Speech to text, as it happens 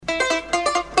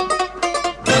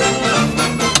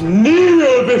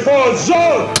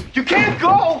sir! You can't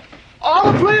go!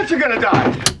 All the plants are gonna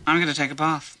die! I'm gonna take a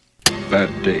bath.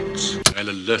 Bad dates. I'll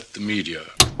alert the media.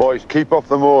 Boys, keep off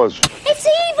the moors. It's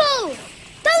evil!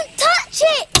 Don't touch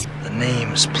it! The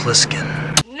name's Pliskin.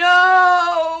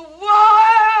 No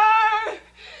wire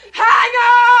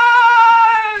hanger!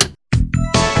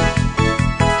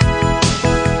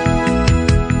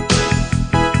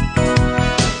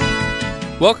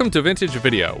 Welcome to Vintage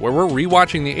Video, where we're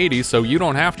rewatching the 80s so you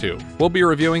don't have to. We'll be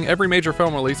reviewing every major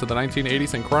film release of the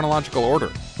 1980s in chronological order,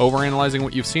 overanalyzing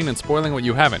what you've seen and spoiling what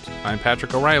you haven't. I'm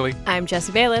Patrick O'Reilly. I'm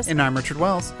Jesse Bayless. And I'm Richard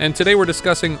Wells. And today we're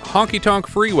discussing Honky Tonk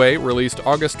Freeway, released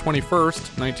August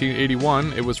 21st,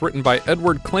 1981. It was written by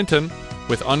Edward Clinton,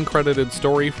 with uncredited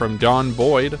story from Don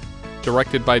Boyd,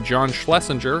 directed by John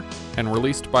Schlesinger, and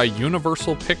released by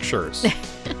Universal Pictures.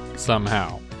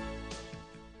 Somehow.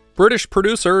 British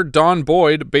producer Don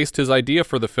Boyd based his idea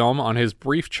for the film on his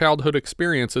brief childhood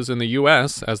experiences in the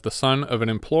U.S. as the son of an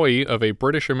employee of a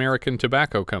British-American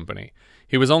tobacco company.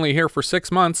 He was only here for 6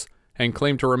 months and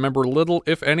claimed to remember little,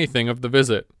 if anything, of the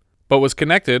visit, but was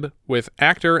connected with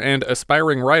actor and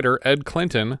aspiring writer Ed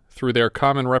Clinton through their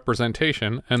common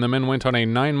representation, and the men went on a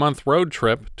 9-month road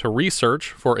trip to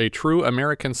research for a true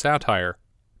American satire.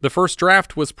 The first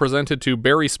draft was presented to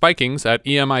Barry Spikings at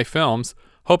EMI Films,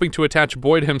 hoping to attach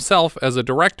Boyd himself as a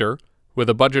director with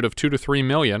a budget of $2 to $3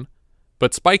 million,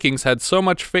 but Spikings had so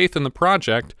much faith in the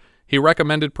project, he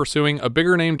recommended pursuing a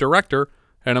bigger-name director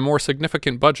and a more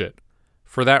significant budget.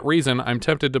 For that reason, I'm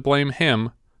tempted to blame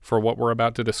him for what we're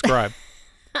about to describe.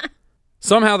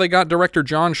 Somehow they got director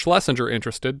John Schlesinger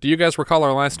interested. Do you guys recall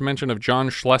our last mention of John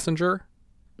Schlesinger?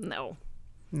 No.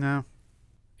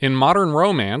 In Modern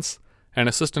Romance, an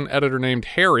assistant editor named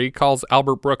Harry calls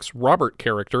Albert Brooks' Robert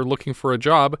character looking for a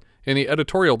job in the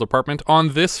editorial department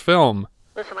on this film.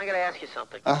 Listen, I gotta ask you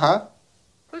something. Uh-huh.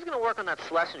 Who's gonna work on that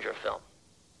Schlesinger film?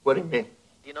 What do you mean?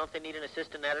 Do you know if they need an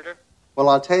assistant editor? Well,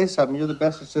 I'll tell you something. You're the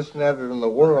best assistant editor in the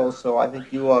world, so I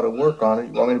think you ought to work on it.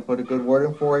 You want me to put a good word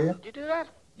in for you? Did you do that?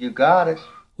 You got it.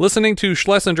 Listening to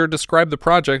Schlesinger describe the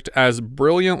project as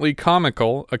brilliantly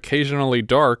comical, occasionally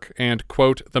dark, and,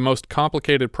 quote, the most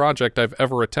complicated project I've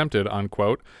ever attempted,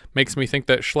 unquote, makes me think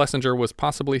that Schlesinger was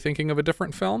possibly thinking of a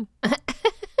different film.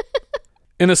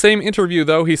 In the same interview,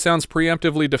 though, he sounds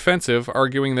preemptively defensive,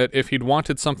 arguing that if he'd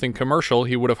wanted something commercial,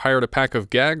 he would have hired a pack of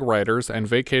gag writers and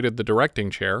vacated the directing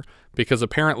chair, because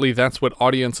apparently that's what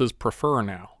audiences prefer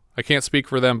now. I can't speak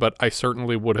for them, but I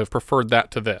certainly would have preferred that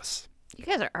to this. You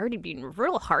guys are already being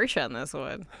real harsh on this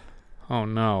one. Oh,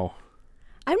 no.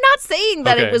 I'm not saying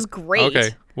that it was great.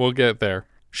 Okay, we'll get there.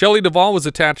 Shelley Duvall was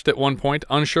attached at one point,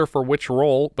 unsure for which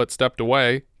role, but stepped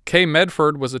away. Kay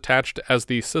Medford was attached as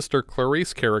the Sister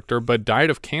Clarice character, but died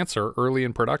of cancer early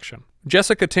in production.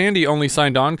 Jessica Tandy only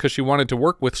signed on because she wanted to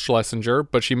work with Schlesinger,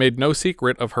 but she made no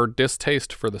secret of her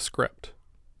distaste for the script.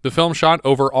 The film shot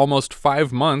over almost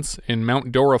 5 months in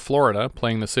Mount Dora, Florida,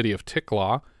 playing the city of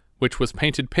Ticklaw, which was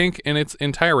painted pink in its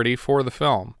entirety for the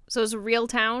film. So it's a real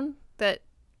town that...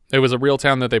 It was a real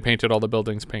town that they painted all the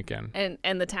buildings pink in.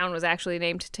 And the town was actually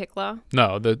named Ticklaw?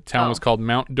 No, the town was called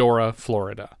Mount Dora,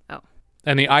 Florida. Oh.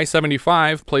 And the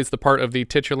I-75 plays the part of the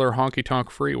titular Honky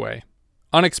Tonk Freeway.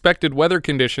 Unexpected weather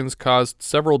conditions caused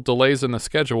several delays in the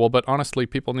schedule, but honestly,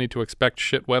 people need to expect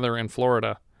shit weather in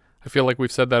Florida. I feel like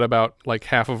we've said that about like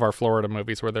half of our Florida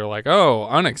movies where they're like, oh,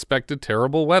 unexpected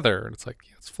terrible weather. And it's like,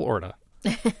 yeah, it's Florida.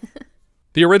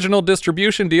 The original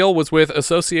distribution deal was with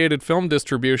Associated Film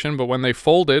Distribution, but when they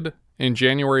folded in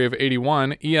January of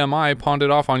 81, EMI pawned it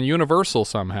off on Universal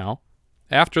somehow.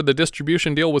 After the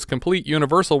distribution deal was complete,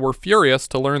 Universal were furious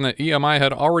to learn that EMI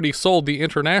had already sold the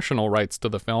international rights to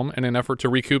the film in an effort to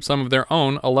recoup some of their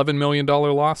own $11 million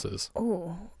losses.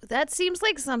 Oh, that seems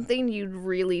like something you'd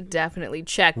really definitely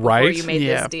check before you made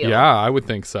this deal. Yeah, I would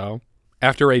think so.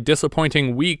 After a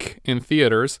disappointing week in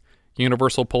theaters,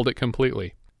 Universal pulled it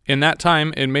completely. In that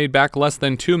time, it made back less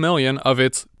than $2 million of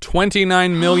its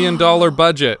 $29 million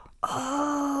budget.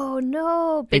 Oh,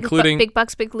 no. Including Big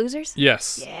Bucks, Big Losers?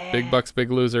 Yes. Yeah. Big Bucks, Big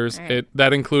Losers. Right.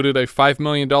 That included a $5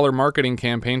 million marketing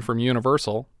campaign from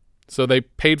Universal. So they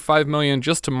paid $5 million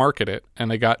just to market it,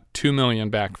 and they got $2 million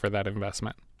back for that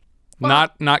investment. Well,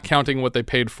 not counting what they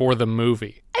paid for the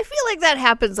movie. I feel like that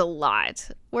happens a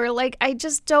lot, where like I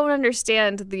just don't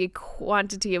understand the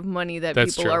quantity of money that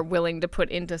people are willing to put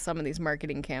into some of these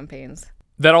marketing campaigns.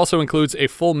 That also includes a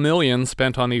full $1 million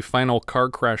spent on the final car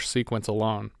crash sequence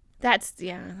alone. That's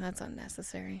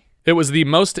unnecessary. It was the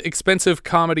most expensive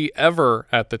comedy ever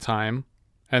at the time,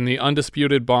 and the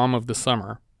undisputed bomb of the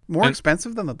summer. More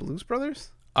expensive than the Blues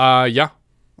Brothers? Yeah.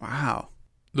 Wow.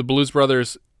 The Blues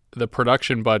Brothers, the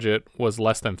production budget was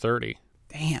less than 30.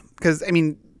 Damn. Because, I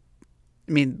mean,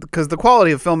 I mean, because the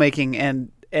quality of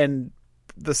filmmaking and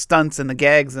the stunts and the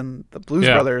gags and the Blues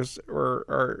Brothers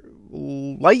are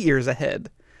light years ahead.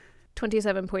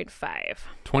 27.5.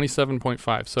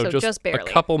 27.5. So just barely. A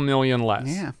couple million less.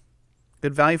 Yeah.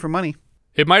 Good value for money.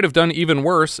 It might have done even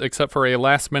worse, except for a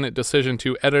last-minute decision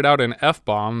to edit out an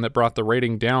F-bomb that brought the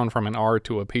rating down from an R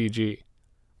to a PG.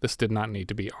 This did not need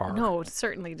to be R. No, it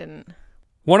certainly didn't.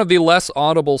 One of the less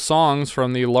audible songs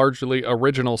from the largely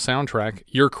original soundtrack,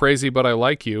 You're Crazy But I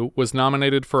Like You, was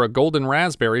nominated for a Golden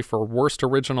Raspberry for Worst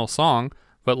Original Song,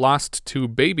 but lost to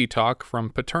Baby Talk from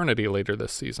Paternity later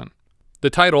this season. The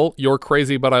title, You're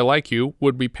Crazy But I Like You,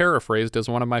 would be paraphrased as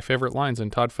one of my favorite lines in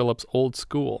Todd Phillips' Old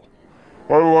School.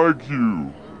 I like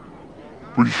you,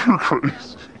 but you're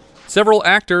crazy. Several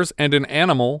actors and an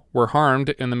animal were harmed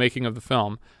in the making of the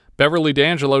film. Beverly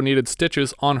D'Angelo needed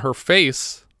stitches on her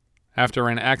face after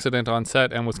an accident on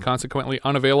set and was consequently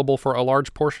unavailable for a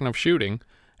large portion of shooting,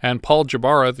 and Paul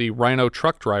Jabara, the Rhino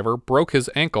truck driver, broke his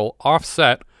ankle off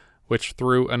set, which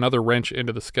threw another wrench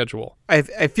into the schedule. I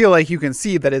feel like you can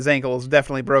see that his ankle is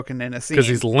definitely broken in a scene. Because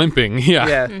he's limping, yeah.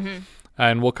 Yeah.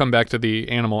 And we'll come back to the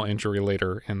animal injury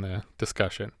later in the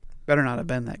discussion. Better not have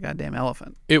been that goddamn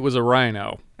elephant. It was a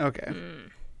rhino. Okay.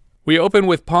 We open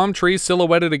with palm trees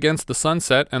silhouetted against the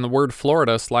sunset, and the word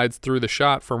Florida slides through the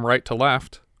shot from right to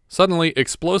left. Suddenly,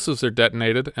 explosives are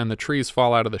detonated, and the trees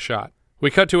fall out of the shot.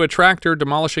 We cut to a tractor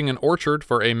demolishing an orchard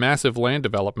for a massive land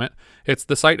development. It's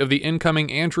the site of the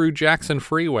incoming Andrew Jackson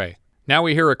Freeway. Now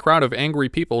we hear a crowd of angry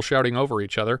people shouting over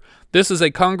each other. This is a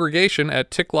congregation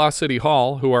at Ticklaw City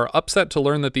Hall who are upset to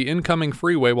learn that the incoming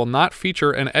freeway will not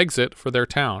feature an exit for their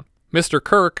town. Mr.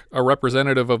 Kirk, a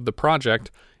representative of the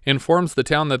project, informs the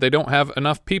town that they don't have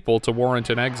enough people to warrant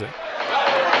an exit.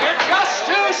 You're just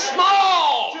too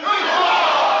small!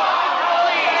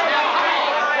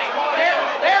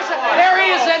 There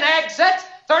is an exit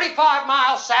 35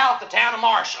 miles south of the town of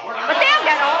Marshall. But they'll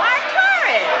get all our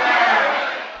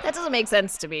tourists. That doesn't make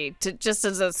sense to me, just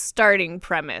as a starting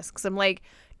premise. Because I'm like,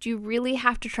 do you really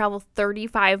have to travel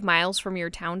 35 miles from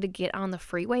your town to get on the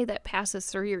freeway that passes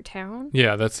through your town?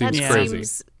 Yeah, that seems crazy.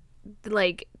 Seems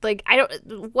like I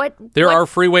don't, what? There are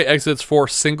freeway exits for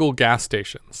single gas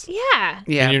stations. Yeah.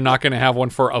 And you're not going to have one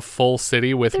for a full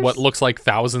city with what looks like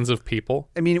thousands of people.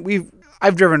 I mean,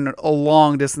 I've driven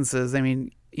long distances. I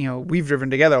mean, we've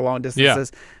driven together long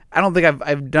distances. Yeah. I don't think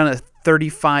I've done a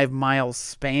 35-mile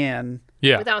span.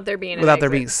 Yeah. Without there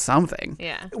being something.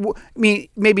 Yeah. I mean,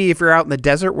 maybe if you're out in the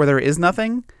desert where there is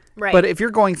nothing. Right. But if you're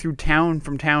going through town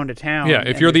from town to town. Yeah,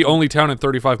 if you're the only town in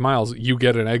 35 miles, you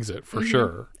get an exit for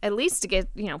sure. At least to get,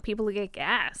 people to get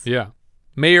gas. Yeah.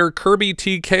 Mayor Kirby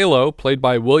T. Kalo, played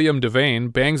by William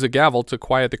Devane, bangs a gavel to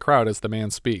quiet the crowd as the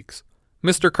man speaks.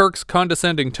 Mr. Kirk's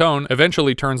condescending tone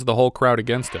eventually turns the whole crowd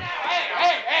against him.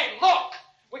 Hey, look!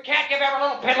 We can't give every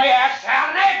little piddly-ass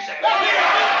town an exit!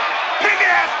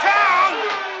 Big-ass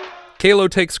town! Kalo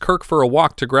takes Kirk for a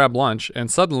walk to grab lunch,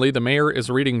 and suddenly the mayor is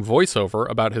reading voiceover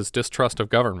about his distrust of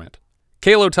government.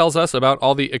 Kalo tells us about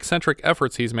all the eccentric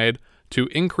efforts he's made to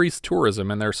increase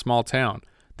tourism in their small town.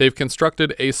 They've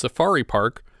constructed a safari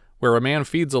park where a man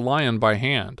feeds a lion by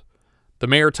hand. The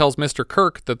mayor tells Mr.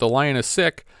 Kirk that the lion is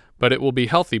sick, but it will be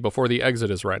healthy before the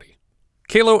exit is ready.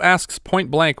 Kalo asks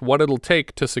point blank what it'll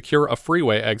take to secure a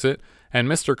freeway exit, and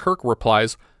Mr. Kirk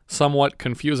replies, somewhat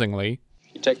confusingly,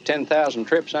 "You take 10,000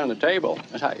 trips on the table.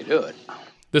 That's how you do it."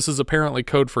 This is apparently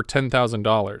code for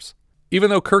 $10,000. Even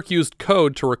though Kirk used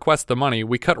code to request the money,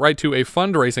 we cut right to a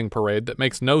fundraising parade that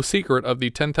makes no secret of the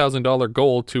 $10,000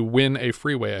 goal to win a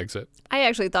freeway exit. I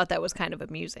actually thought that was kind of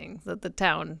amusing, that the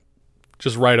town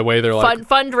just right away they're like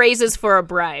fundraises for a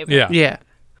bribe. Yeah.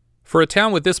 For a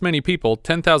town with this many people,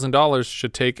 $10,000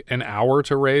 should take an hour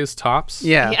to raise tops.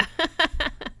 Yeah.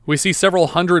 We see several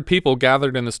hundred people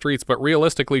gathered in the streets, but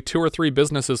realistically, 2 or 3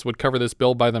 businesses would cover this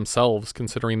bill by themselves,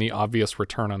 considering the obvious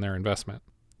return on their investment.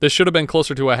 This should have been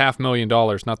closer to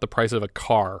 $500,000, not the price of a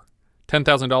car.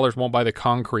 $10,000 won't buy the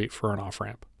concrete for an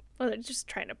off-ramp. Well, they're just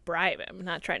trying to bribe him,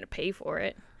 not trying to pay for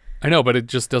it. I know, but it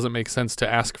just doesn't make sense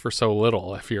to ask for so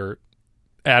little if you're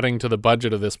adding to the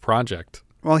budget of this project.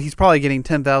 Well, he's probably getting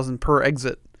 $10,000 per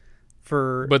exit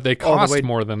for. But they cost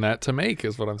more than that to make,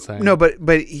 is what I'm saying. No, but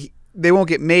they won't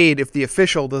get made if the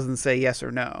official doesn't say yes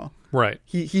or no. Right.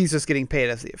 He's just getting paid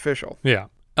as the official. Yeah.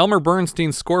 Elmer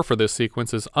Bernstein's score for this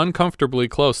sequence is uncomfortably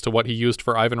close to what he used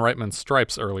for Ivan Reitman's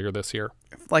Stripes earlier this year.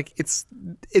 Like, it's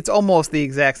almost the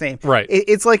exact same. Right.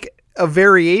 It's like a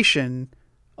variation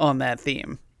on that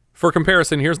theme. For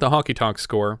comparison, here's the Honky Tonk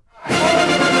score.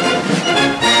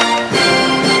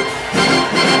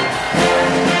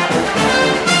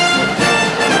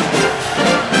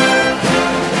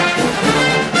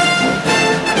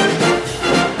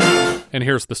 And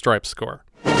here's the Stripes score.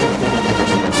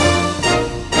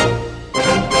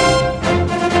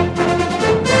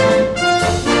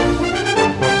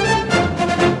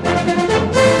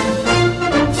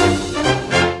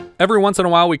 Every once in a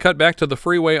while, we cut back to the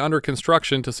freeway under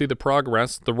construction to see the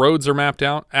progress. The roads are mapped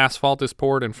out, asphalt is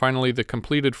poured, and finally the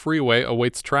completed freeway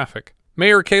awaits traffic.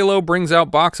 Mayor Kalo brings out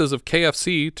boxes of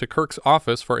KFC to Kirk's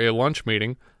office for a lunch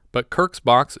meeting, but Kirk's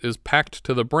box is packed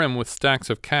to the brim with stacks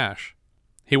of cash.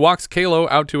 He walks Kalo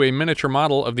out to a miniature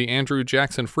model of the Andrew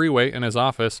Jackson Freeway in his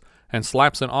office and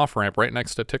slaps an off-ramp right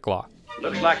next to Tickla.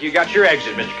 Looks like you got your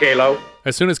exit, Mr. Kalo.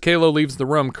 As soon as Kalo leaves the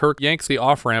room, Kirk yanks the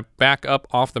off-ramp back up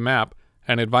off the map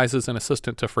and advises an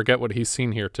assistant to forget what he's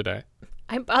seen here today.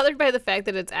 I'm bothered by the fact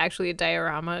that it's actually a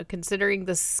diorama, considering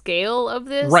the scale of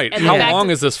this. Right. And How long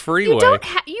is this freeway?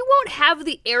 You won't have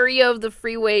the area of the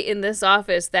freeway in this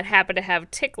office that happen to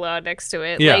have Tickla next to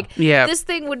it. Yeah. This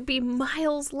thing would be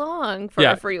miles long for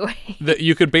a freeway.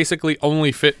 You could basically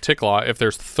only fit Tickla if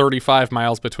there's 35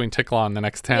 miles between Tickla and the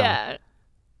next town. Yeah.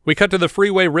 We cut to the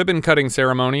freeway ribbon-cutting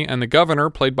ceremony, and the governor,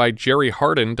 played by Jerry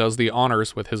Hardin, does the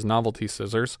honors with his novelty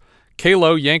scissors.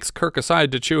 Kalo yanks Kirk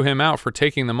aside to chew him out for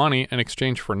taking the money in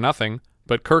exchange for nothing,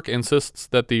 but Kirk insists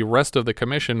that the rest of the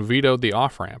commission vetoed the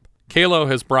off-ramp. Kalo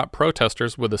has brought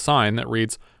protesters with a sign that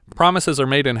reads, "Promises are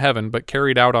made in heaven, but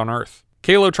carried out on earth."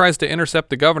 Kalo tries to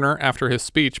intercept the governor after his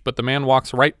speech, but the man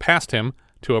walks right past him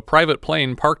to a private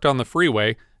plane parked on the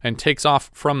freeway and takes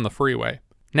off from the freeway.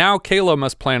 Now Kalo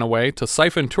must plan a way to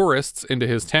siphon tourists into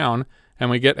his town, and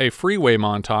we get a freeway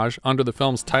montage under the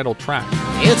film's title track.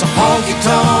 It's a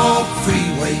honky-tonk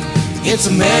freeway. It's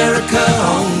America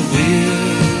on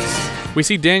wheels. We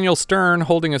see Daniel Stern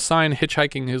holding a sign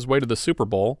hitchhiking his way to the Super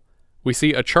Bowl. We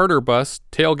see a charter bus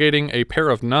tailgating a pair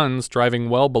of nuns driving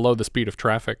well below the speed of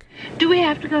traffic. Do we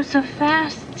have to go so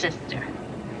fast, sister?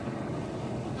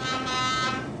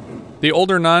 The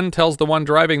older nun tells the one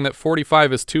driving that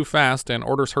 45 is too fast and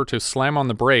orders her to slam on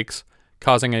the brakes,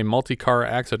 causing a multi-car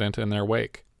accident in their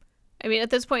wake. I mean,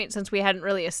 at this point, since we hadn't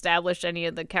really established any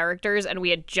of the characters and we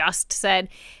had just said,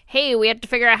 hey, we have to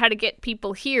figure out how to get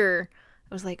people here,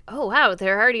 I was like, oh, wow,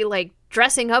 they're already,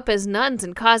 dressing up as nuns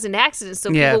and causing accidents so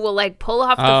people will, pull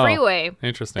off the freeway.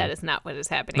 Interesting. That is not what is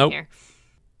happening here.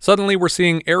 Suddenly, we're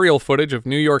seeing aerial footage of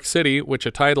New York City, which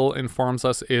a title informs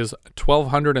us is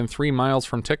 1,203 miles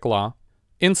from Tickla.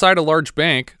 Inside a large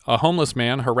bank, a homeless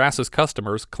man harasses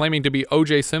customers, claiming to be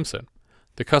O.J. Simpson.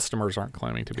 The customers aren't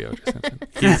claiming to be O.J.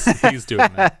 Simpson. He's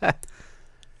doing that.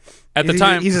 At the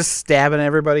time, he's just stabbing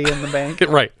everybody in the bank.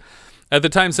 Right. At the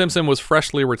time, Simpson was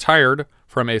freshly retired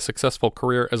from a successful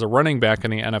career as a running back in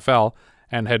the NFL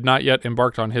and had not yet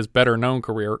embarked on his better-known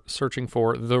career searching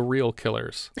for the real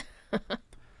killers.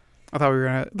 I thought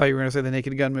you were gonna say the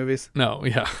Naked Gun movies. No,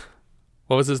 yeah.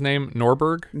 What was his name?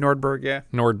 Nordberg? Nordberg, yeah.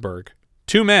 Nordberg.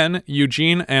 Two men,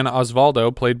 Eugene and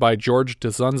Osvaldo, played by George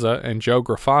DeZunza and Joe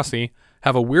Grafasi,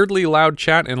 have a weirdly loud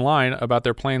chat in line about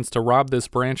their plans to rob this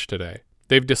branch today.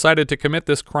 They've decided to commit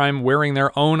this crime wearing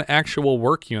their own actual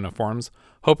work uniforms,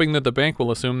 hoping that the bank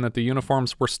will assume that the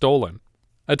uniforms were stolen.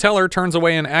 A teller turns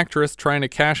away an actress trying to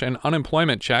cash an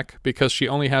unemployment check because she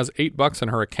only has $8 in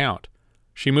her account.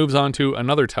 She moves on to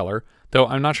another teller, though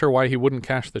I'm not sure why he wouldn't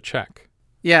cash the check.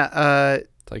 Yeah,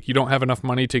 It's like, you don't have enough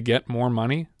money to get more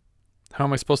money? How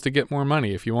am I supposed to get more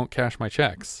money if you won't cash my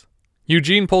checks?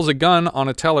 Eugene pulls a gun on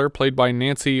a teller played by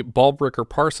Nancy Ballbricker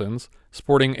Parsons,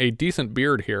 sporting a decent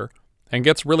beard here, and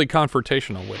gets really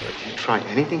confrontational with it. You try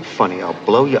anything funny, I'll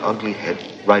blow your ugly head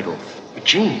right off.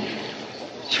 Eugene,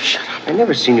 shut up. I've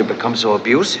never seen you become so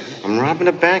abusive. I'm robbing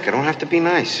a bank. I don't have to be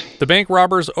nice. The bank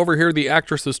robbers overhear the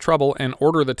actress's trouble and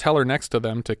order the teller next to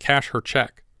them to cash her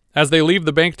check. As they leave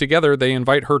the bank together, they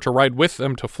invite her to ride with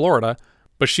them to Florida,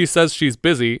 but she says she's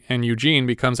busy, and Eugene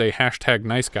becomes a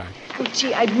 #nice guy. Oh,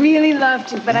 gee, I'd really love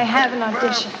to, but I have an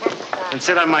audition. And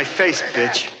sit on my face,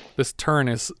 bitch. This turn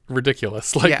is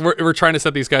ridiculous. We're trying to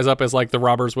set these guys up as the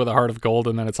robbers with a heart of gold,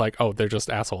 and then it's like, oh, they're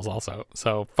just assholes also.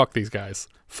 So fuck these guys.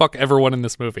 Fuck everyone in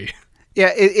this movie.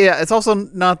 Yeah, it's also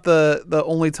not the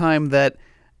only time that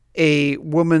a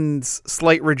woman's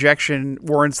slight rejection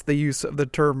warrants the use of the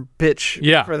term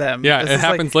bitch for them. Yeah, it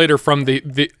happens later from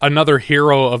the another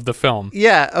hero of the film.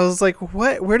 Yeah, I was like,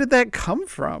 what? Where did that come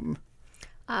from?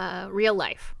 Real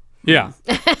life. Yeah.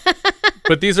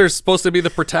 But these are supposed to be the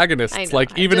protagonists. I know,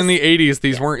 Even in the 80s,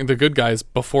 these weren't the good guys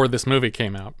before this movie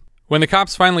came out. When the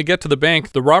cops finally get to the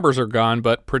bank, the robbers are gone,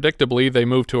 but predictably, they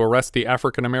move to arrest the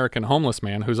African-American homeless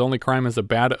man whose only crime is a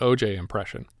bad OJ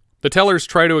impression. The tellers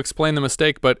try to explain the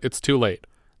mistake, but it's too late.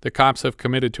 The cops have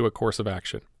committed to a course of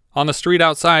action. On the street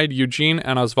outside, Eugene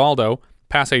and Osvaldo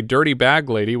pass a dirty bag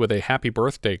lady with a happy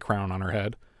birthday crown on her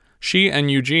head. She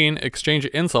and Eugene exchange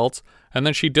insults, and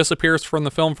then she disappears from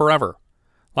the film forever.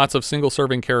 Lots of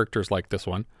single-serving characters like this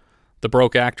one. The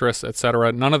broke actress,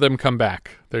 etc. None of them come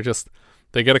back.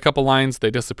 They get a couple lines,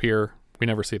 they disappear, we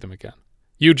never see them again.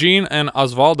 Eugene and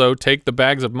Osvaldo take the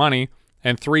bags of money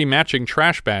and 3 matching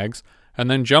trash bags, and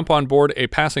then jump on board a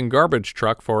passing garbage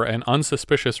truck for an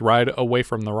unsuspicious ride away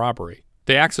from the robbery.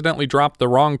 They accidentally drop the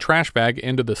wrong trash bag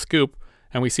into the scoop,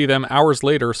 and we see them hours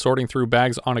later sorting through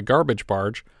bags on a garbage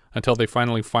barge until they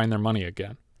finally find their money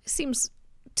again. It seems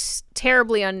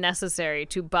terribly unnecessary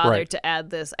to bother to add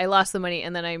this. I lost the money,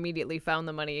 and then I immediately found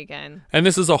the money again. And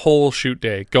this is a whole shoot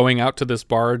day, going out to this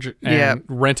barge and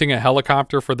renting a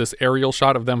helicopter for this aerial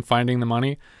shot of them finding the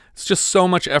money. It's just so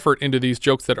much effort into these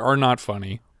jokes that are not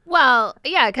funny. Well,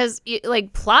 yeah, because,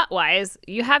 like, plot-wise,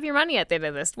 you have your money at the end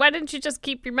of this. Why didn't you just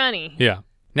keep your money? Yeah.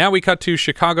 Now we cut to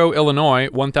Chicago, Illinois,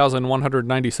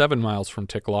 1,197 miles from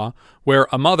Ticklaw, where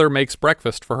a mother makes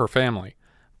breakfast for her family.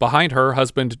 Behind her,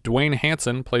 husband Dwayne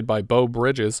Hanson, played by Beau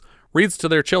Bridges, reads to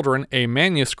their children a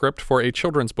manuscript for a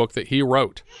children's book that he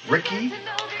wrote. Ricky,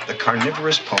 the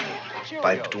Carnivorous Pony,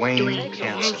 by Dwayne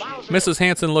Hanson. Mrs.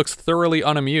 Hanson looks thoroughly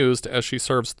unamused as she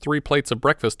serves 3 plates of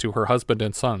breakfast to her husband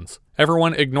and sons.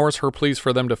 Everyone ignores her pleas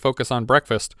for them to focus on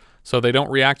breakfast, so they don't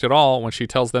react at all when she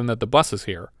tells them that the bus is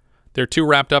here. They're too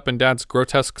wrapped up in Dad's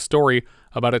grotesque story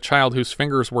about a child whose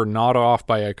fingers were gnawed off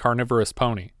by a carnivorous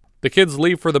pony. The kids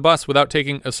leave for the bus without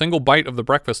taking a single bite of the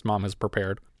breakfast Mom has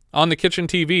prepared. On the kitchen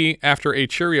TV, after a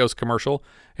Cheerios commercial,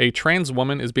 a trans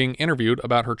woman is being interviewed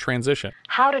about her transition.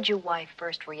 How did your wife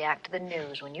first react to the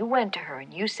news when you went to her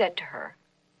and you said to her,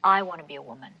 I want to be a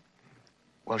woman?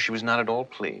 Well, she was not at all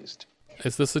pleased.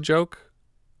 Is this a joke?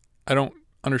 I don't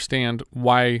understand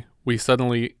why we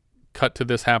suddenly cut to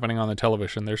this happening on the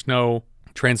television. There's no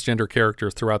transgender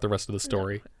characters throughout the rest of the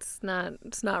story. No,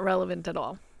 it's not relevant at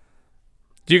all.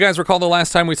 Do you guys recall the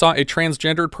last time we saw a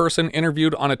transgendered person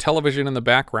interviewed on a television in the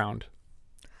background?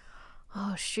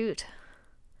 Oh, shoot.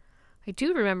 I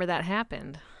do remember that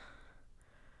happened.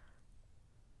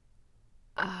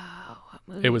 What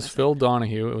movie it was Phil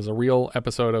Donahue. It was a real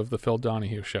episode of the Phil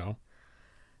Donahue Show.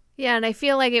 Yeah, and I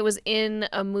feel like it was in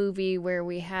a movie where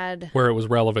we had... Where it was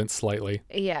relevant slightly.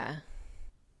 Yeah.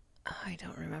 Oh, I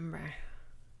don't remember.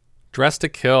 Dressed to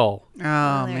Kill.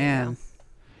 Oh man.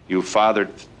 You fathered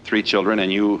 3 children,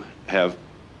 and you have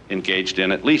engaged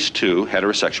in at least 2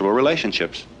 heterosexual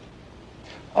relationships.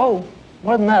 Oh,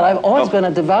 more than that. I've always been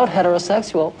a devout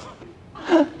heterosexual.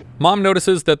 Mom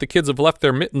notices that the kids have left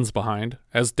their mittens behind.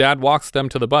 As Dad walks them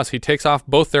to the bus, he takes off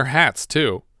both their hats,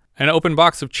 too. An open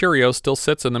box of Cheerios still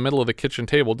sits in the middle of the kitchen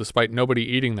table despite nobody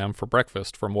eating them for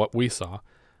breakfast, from what we saw.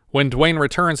 When Dwayne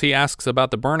returns, he asks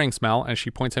about the burning smell, and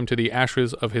she points him to the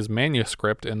ashes of his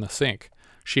manuscript in the sink.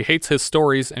 She hates his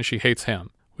stories, and she hates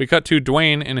him. We cut to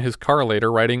Dwayne in his car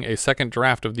later writing a second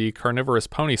draft of the Carnivorous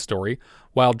Pony story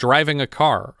while driving a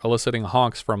car, eliciting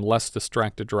honks from less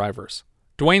distracted drivers.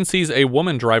 Dwayne sees a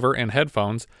woman driver in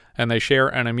headphones, and they share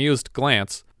an amused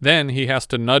glance. Then he has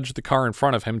to nudge the car in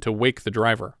front of him to wake the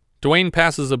driver. Dwayne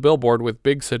passes a billboard with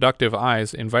big seductive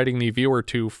eyes, inviting the viewer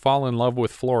to fall in love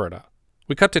with Florida.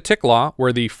 We cut to Ticklaw,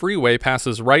 where the freeway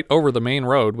passes right over the main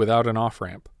road without an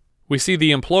off-ramp. We see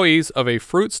the employees of a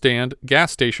fruit stand,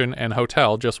 gas station, and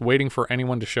hotel just waiting for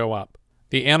anyone to show up.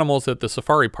 The animals at the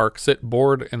safari park sit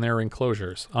bored in their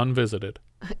enclosures, unvisited.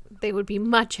 They would be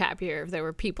much happier if there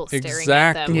were people staring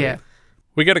at them. Yeah.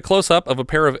 We get a close-up of a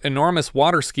pair of enormous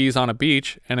water skis on a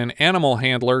beach, and an animal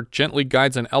handler gently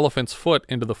guides an elephant's foot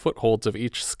into the footholds of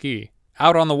each ski.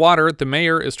 Out on the water, the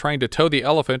mayor is trying to tow the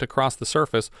elephant across the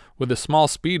surface with a small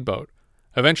speedboat.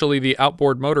 Eventually, the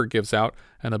outboard motor gives out,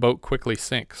 and the boat quickly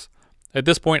sinks. At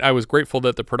this point, I was grateful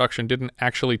that the production didn't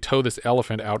actually tow this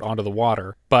elephant out onto the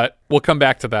water, but we'll come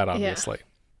back to that, obviously. Yeah.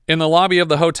 In the lobby of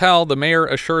the hotel, the mayor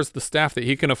assures the staff that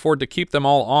he can afford to keep them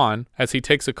all on as he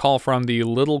takes a call from the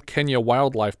Little Kenya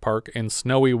Wildlife Park in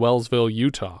snowy Wellsville,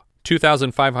 Utah,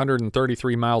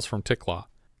 2,533 miles from Ticklaw.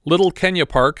 Little Kenya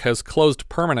Park has closed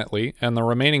permanently, and the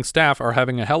remaining staff are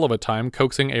having a hell of a time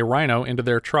coaxing a rhino into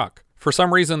their truck. For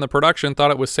some reason, the production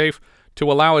thought it was safe to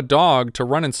allow a dog to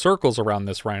run in circles around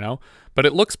this rhino, but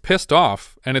it looks pissed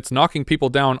off, and it's knocking people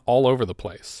down all over the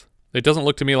place. It doesn't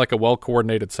look to me like a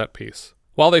well-coordinated set piece.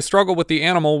 While they struggle with the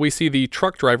animal, we see the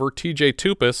truck driver, TJ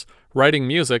Tupis, writing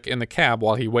music in the cab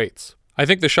while he waits. I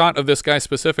think the shot of this guy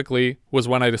specifically was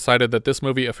when I decided that this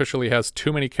movie officially has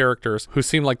too many characters who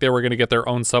seem like they were going to get their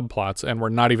own subplots and were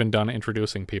not even done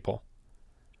introducing people.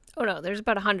 Oh no, there's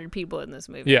about 100 people in this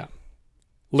movie. Yeah,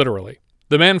 literally.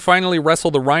 The men finally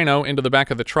wrestle the rhino into the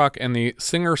back of the truck, and the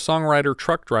singer-songwriter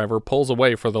truck driver pulls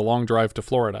away for the long drive to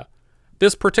Florida.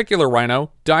 This particular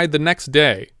rhino died the next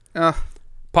day.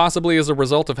 possibly as a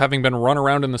result of having been run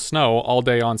around in the snow all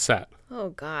day on set. Oh,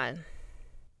 God.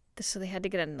 So they had to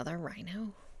get another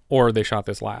rhino? Or they shot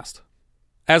this last.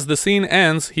 As the scene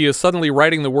ends, he is suddenly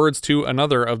writing the words to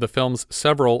another of the film's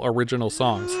several original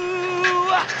songs.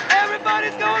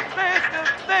 Everybody's going faster,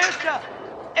 faster.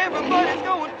 Everybody's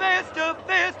going faster,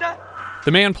 faster.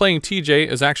 The man playing TJ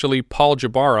is actually Paul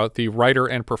Jabara, the writer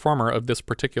and performer of this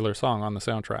particular song on the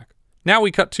soundtrack. Now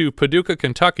we cut to Paducah,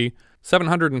 Kentucky,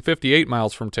 758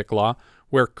 miles from Ticklaw,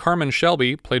 where Carmen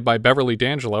Shelby, played by Beverly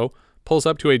D'Angelo, pulls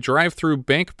up to a drive-through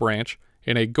bank branch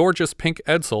in a gorgeous pink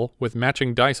Edsel with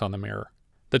matching dice on the mirror.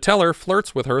 The teller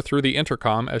flirts with her through the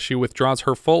intercom as she withdraws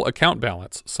her full account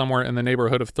balance, somewhere in the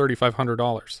neighborhood of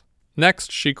 $3,500.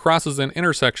 Next, she crosses an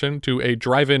intersection to a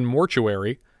drive-in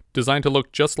mortuary designed to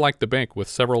look just like the bank with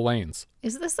several lanes.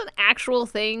 Is this an actual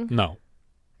thing? No.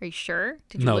 Are you sure?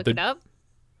 Did you look it up?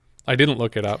 I didn't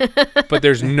look it up, but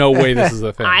there's no way this is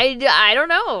a thing. I don't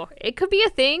know. It could be a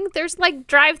thing. There's like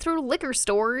drive-through liquor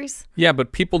stores. Yeah,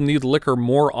 but people need liquor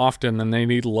more often than they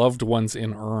need loved ones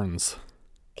in urns.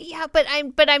 Yeah, but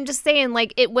I'm just saying,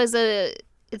 like,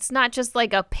 it's not just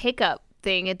like a pickup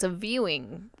thing. It's a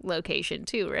viewing location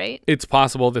too, right? It's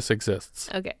possible this exists.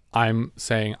 Okay. I'm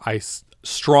saying I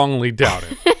strongly doubt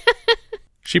it.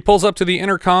 She pulls up to the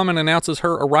intercom and announces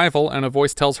her arrival, and a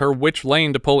voice tells her which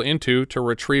lane to pull into to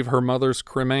retrieve her mother's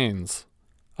cremains.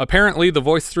 Apparently, the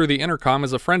voice through the intercom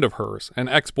is a friend of hers, an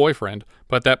ex-boyfriend,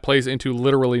 but that plays into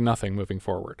literally nothing moving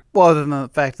forward. Well, other than the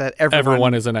fact that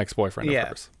everyone is an ex-boyfriend of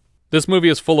hers. This movie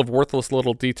is full of worthless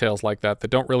little details like that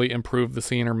don't really improve the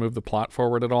scene or move the plot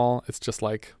forward at all. It's just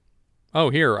like, oh,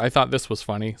 here, I thought this was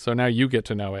funny, so now you get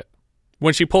to know it.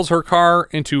 When she pulls her car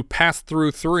into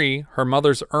Pass-Through 3, her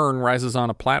mother's urn rises on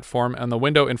a platform and the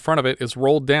window in front of it is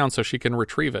rolled down so she can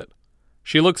retrieve it.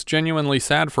 She looks genuinely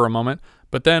sad for a moment,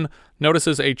 but then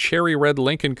notices a cherry red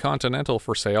Lincoln Continental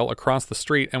for sale across the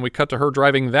street, and we cut to her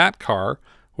driving that car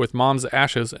with Mom's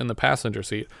ashes in the passenger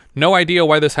seat. No idea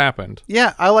why this happened.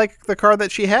 Yeah, I like the car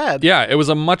that she had. Yeah, it was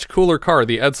a much cooler car,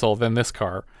 the Edsel, than this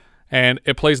car. And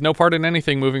it plays no part in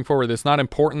anything moving forward. It's not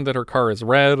important that her car is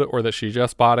red or that she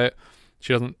just bought it.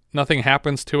 Nothing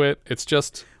happens to it. It's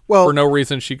just, for no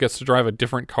reason, she gets to drive a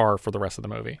different car for the rest of the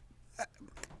movie.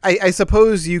 I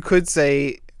suppose you could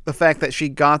say the fact that she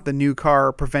got the new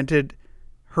car prevented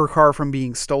her car from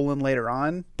being stolen later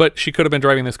on. But she could have been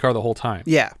driving this car the whole time.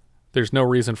 Yeah. There's no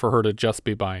reason for her to just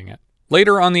be buying it.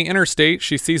 Later on the interstate,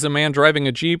 she sees a man driving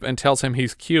a Jeep and tells him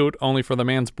he's cute, only for the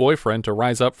man's boyfriend to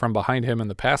rise up from behind him in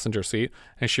the passenger seat,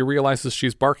 and she realizes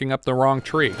she's barking up the wrong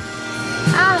tree.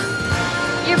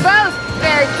 You're both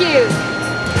very cute.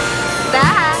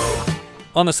 Bye.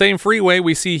 On the same freeway,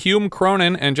 we see Hume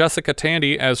Cronin and Jessica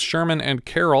Tandy as Sherman and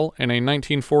Carol in a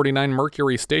 1949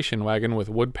 Mercury station wagon with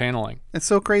wood paneling. It's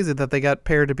so crazy that they got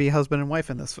paired to be husband and wife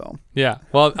in this film. Yeah.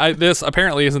 Well, this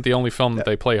apparently isn't the only film that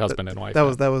they play husband and wife.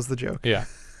 That was the joke. Yeah.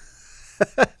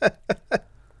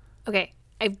 Okay,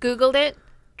 I've Googled it.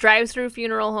 Drive-through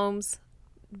funeral homes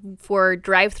for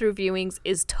drive-through viewings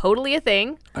is totally a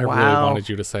thing. I really wanted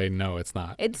you to say no, it's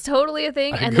not. It's totally a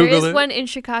thing, and Googled there is it. one in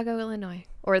Chicago, Illinois.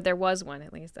 Or there was one,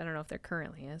 at least. I don't know if there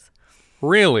currently is.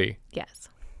 Really? Yes.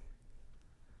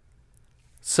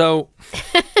 So,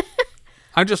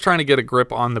 I'm just trying to get a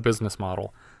grip on the business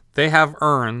model. They have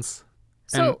urns.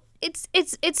 So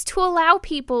it's to allow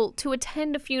people to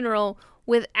attend a funeral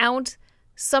without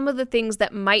some of the things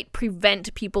that might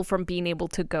prevent people from being able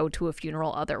to go to a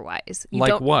funeral otherwise.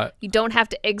 What? You don't have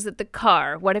to exit the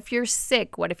car. What if you're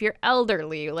sick? What if you're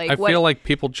elderly? I feel like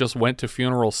people just went to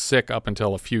funerals sick up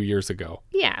until a few years ago.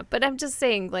 Yeah, but I'm just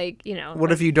saying,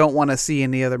 What if you don't want to see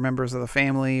any other members of the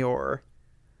family or...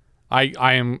 I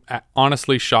am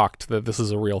honestly shocked that this is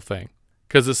a real thing.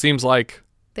 Because it seems like...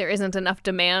 there isn't enough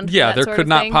demand. Yeah, for that there sort could of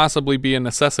not thing. possibly be a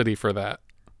necessity for that.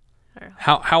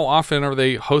 How often are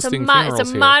they hosting funerals It's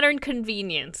a here? modern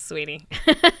convenience, sweetie.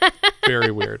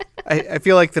 Very weird. I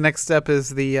feel like the next step is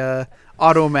the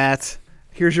automat.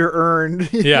 Here's your urn.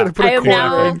 Yeah.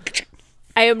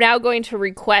 I am now going to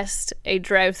request a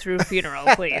drive-through funeral,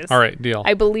 please. All right, deal.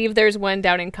 I believe there's one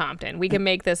down in Compton. We can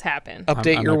make this happen.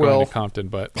 Update I'm your not will. Going to Compton,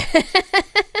 but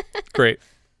great.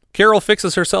 Carol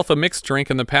fixes herself a mixed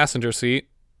drink in the passenger seat.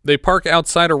 They park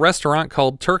outside a restaurant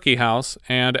called Turkey House,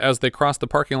 and as they cross the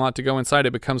parking lot to go inside,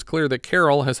 it becomes clear that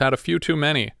Carol has had a few too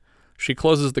many. She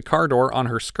closes the car door on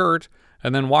her skirt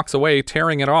and then walks away,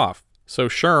 tearing it off. So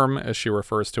Sherm, as she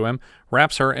refers to him,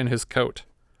 wraps her in his coat.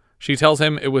 She tells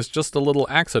him it was just a little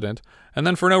accident, and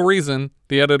then for no reason,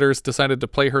 the editors decided to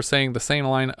play her saying the same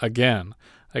line again.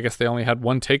 I guess they only had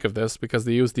one take of this because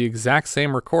they used the exact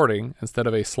same recording instead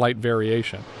of a slight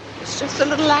variation. It's just a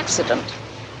little accident.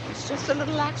 It's just a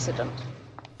little accident.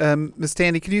 Miss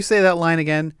Tandy, could you say that line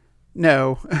again?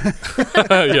 No.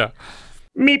 Yeah.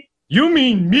 Meep. You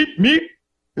mean meep meep?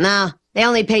 No, they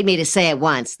only paid me to say it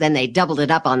once. Then they doubled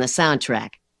it up on the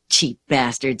soundtrack. Cheap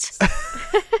bastards.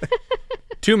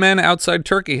 Two men outside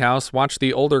Turkey House watch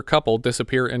the older couple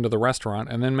disappear into the restaurant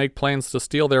and then make plans to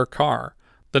steal their car.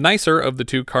 The nicer of the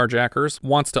two carjackers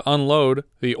wants to unload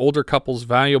the older couple's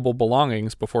valuable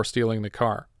belongings before stealing the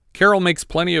car. Carol makes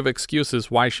plenty of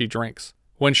excuses why she drinks.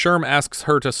 When Sherm asks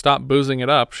her to stop boozing it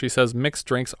up, she says mixed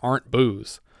drinks aren't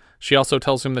booze. She also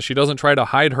tells him that she doesn't try to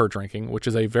hide her drinking, which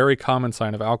is a very common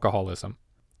sign of alcoholism.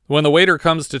 When the waiter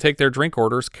comes to take their drink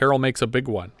orders, Carol makes a big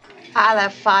one. I'll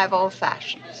have 5 old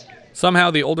fashions.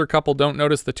 Somehow, the older couple don't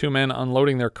notice the two men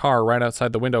unloading their car right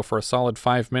outside the window for a solid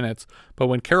 5 minutes, but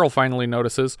when Carol finally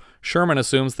notices, Sherman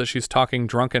assumes that she's talking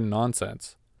drunken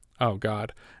nonsense. Oh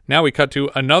God. Now we cut to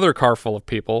another car full of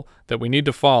people that we need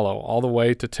to follow all the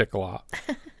way to Tikla.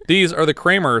 These are the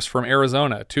Kramers from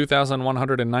Arizona,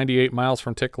 2,198 miles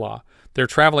from Tikla. They're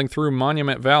traveling through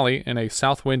Monument Valley in a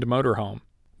Southwind motorhome.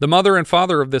 The mother and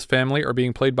father of this family are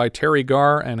being played by Terry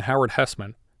Garr and Howard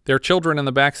Hessman. Their children in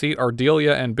the backseat are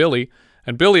Delia and Billy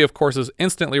of course is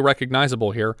instantly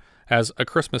recognizable here as A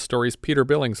Christmas Story's Peter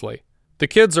Billingsley. The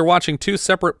kids are watching 2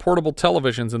 separate portable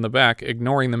televisions in the back,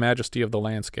 ignoring the majesty of the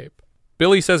landscape.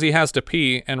 Billy says he has to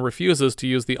pee and refuses to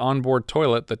use the onboard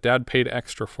toilet that Dad paid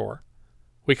extra for.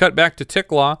 We cut back to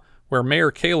Tikla, where Mayor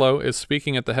Kalo is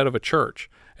speaking at the head of a church.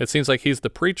 It seems like he's the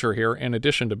preacher here in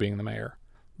addition to being the mayor.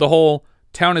 The whole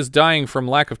town is dying from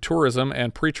lack of tourism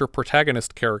and preacher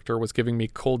protagonist character was giving me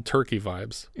Cold Turkey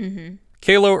vibes. Mm-hmm.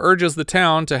 Kalo urges the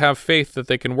town to have faith that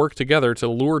they can work together to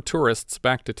lure tourists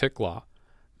back to Tikla.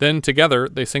 Then together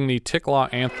they sing the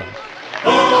Tikla anthem.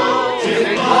 Oh,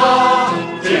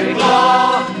 Tikla,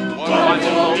 Tikla,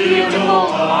 wonderful, beautiful,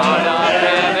 heart of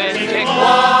heaven,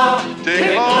 Tikla,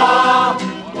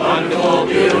 Tikla, wonderful,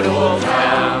 beautiful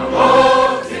town.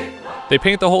 Oh, Tikla. They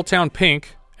paint the whole town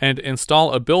pink and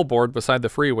install a billboard beside the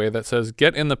freeway that says,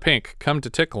 "Get in the pink, come to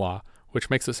Tikla," which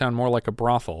makes it sound more like a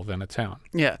brothel than a town.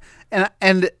 Yeah.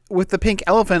 And with the pink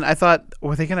elephant, I thought,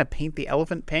 were they going to paint the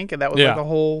elephant pink? And that was like the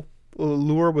whole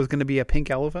lure was going to be a pink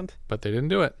elephant? But they didn't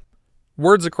do it.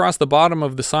 Words across the bottom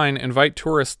of the sign invite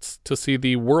tourists to see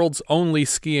the world's only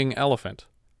skiing elephant.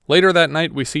 Later that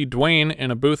night, we see Dwayne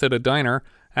in a booth at a diner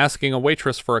asking a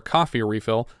waitress for a coffee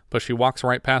refill, but she walks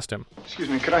right past him. Excuse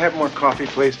me, could I have more coffee,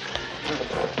 please?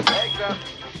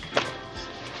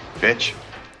 Bitch.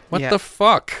 What the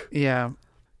fuck? Yeah.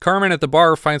 Carmen at the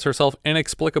bar finds herself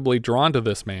inexplicably drawn to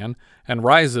this man and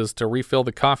rises to refill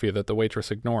the coffee that the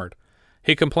waitress ignored.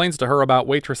 He complains to her about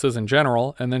waitresses in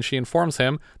general, and then she informs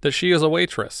him that she is a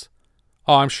waitress.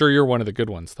 Oh, I'm sure you're one of the good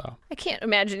ones, though. I can't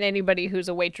imagine anybody who's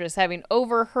a waitress having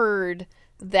overheard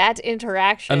that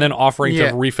interaction. And then offering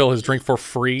to refill his drink for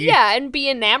free? Yeah, and be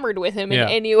enamored with him in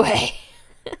any way.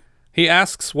 He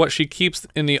asks what she keeps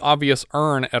in the obvious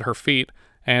urn at her feet,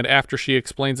 and after she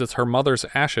explains it's her mother's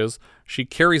ashes, she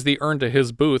carries the urn to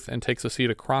his booth and takes a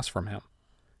seat across from him.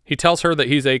 He tells her that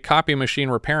he's a copy machine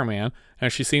repairman,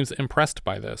 and she seems impressed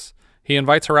by this. He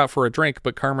invites her out for a drink,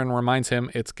 but Carmen reminds him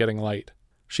it's getting late.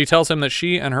 She tells him that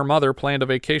she and her mother planned a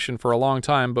vacation for a long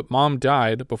time, but Mom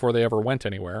died before they ever went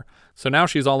anywhere, so now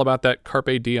she's all about that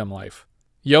carpe diem life.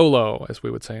 YOLO, as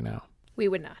we would say now. We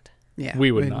would not. Yeah,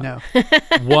 we would not. No.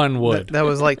 One would. That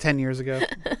was like 10 years ago.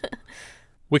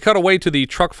 We cut away to the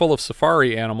truck full of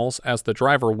safari animals as the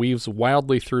driver weaves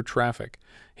wildly through traffic.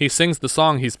 He sings the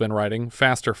song he's been writing,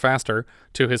 Faster, Faster,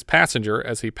 to his passenger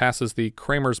as he passes the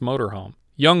Kramer's motorhome.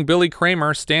 Young Billy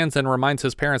Kramer stands and reminds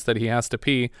his parents that he has to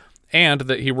pee and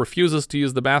that he refuses to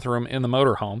use the bathroom in the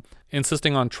motorhome,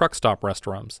 insisting on truck stop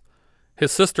restrooms.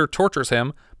 His sister tortures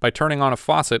him by turning on a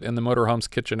faucet in the motorhome's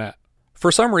kitchenette.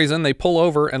 For some reason, they pull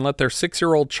over and let their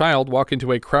 6-year-old child walk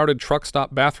into a crowded truck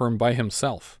stop bathroom by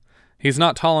himself. He's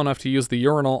not tall enough to use the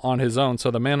urinal on his own, so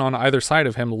the men on either side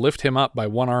of him lift him up by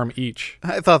one arm each.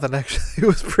 I thought that actually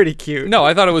was pretty cute. No,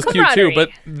 I thought it was cute too, but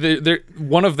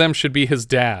one of them should be his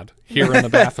dad here in the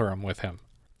bathroom with him.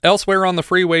 Elsewhere on the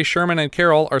freeway, Sherman and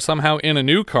Carol are somehow in a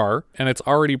new car, and it's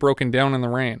already broken down in the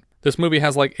rain. This movie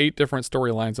has like 8 different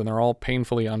storylines, and they're all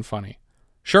painfully unfunny.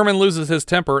 Sherman loses his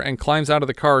temper and climbs out of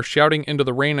the car, shouting into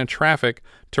the rain and traffic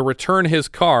to return his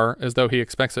car as though he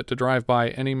expects it to drive by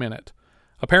any minute.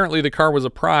 Apparently, the car was a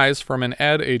prize from an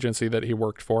ad agency that he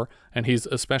worked for, and he's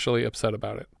especially upset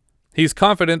about it. He's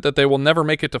confident that they will never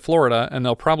make it to Florida, and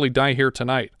they'll probably die here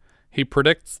tonight. He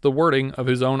predicts the wording of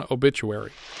his own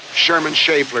obituary. Sherman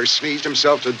Schaeffler sneezed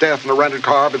himself to death in a rented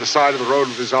car by the side of the road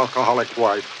with his alcoholic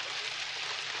wife.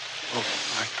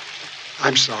 Oh,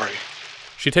 I'm sorry.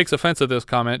 She takes offense at this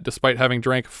comment despite having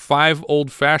drank 5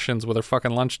 old fashions with her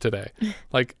fucking lunch today.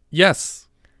 Like, yes,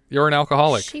 you're an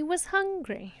alcoholic. She was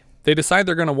hungry. They decide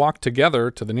they're going to walk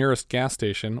together to the nearest gas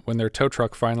station when their tow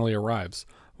truck finally arrives.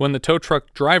 When the tow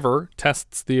truck driver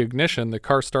tests the ignition, the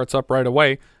car starts up right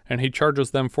away, and he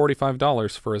charges them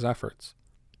 $45 for his efforts.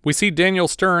 We see Daniel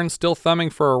Stern still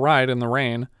thumbing for a ride in the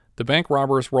rain. The bank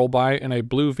robbers roll by in a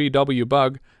blue VW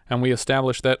Bug, and we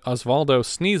establish that Osvaldo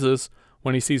sneezes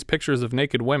when he sees pictures of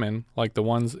naked women, like the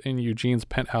ones in Eugene's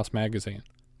Penthouse magazine.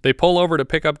 They pull over to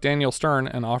pick up Daniel Stern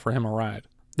and offer him a ride.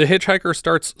 The hitchhiker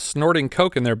starts snorting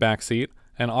coke in their backseat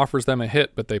and offers them a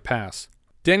hit, but they pass.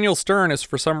 Daniel Stern is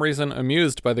for some reason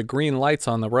amused by the green lights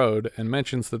on the road and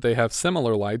mentions that they have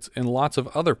similar lights in lots of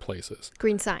other places.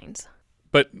 Green signs.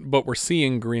 But we're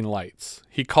seeing green lights.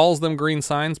 He calls them green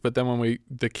signs, but then when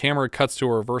the camera cuts to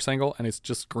a reverse angle and it's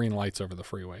just green lights over the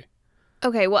freeway.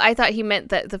 Okay, well, I thought he meant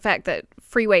that the fact that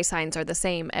freeway signs are the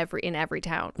same in every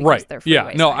town. Right. They're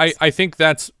Yeah. No, signs. I think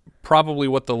that's probably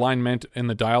what the line meant in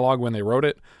the dialogue when they wrote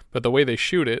it, but the way they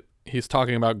shoot it, he's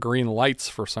talking about green lights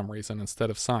for some reason instead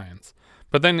of signs.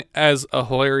 But then as a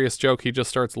hilarious joke, he just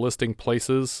starts listing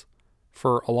places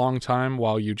for a long time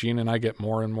while Eugene and I get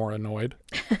more and more annoyed.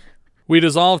 We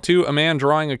dissolve to a man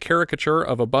drawing a caricature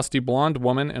of a busty blonde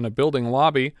woman in a building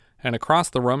lobby, and across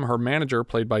the room, her manager,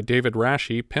 played by David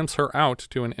Rashi, pimps her out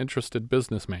to an interested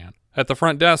businessman. At the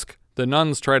front desk, the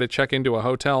nuns try to check into a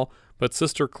hotel, but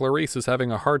Sister Clarice is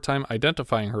having a hard time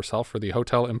identifying herself for the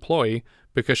hotel employee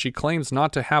because she claims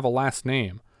not to have a last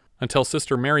name, until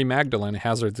Sister Mary Magdalene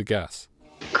hazards a guess.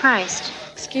 Christ.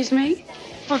 Excuse me?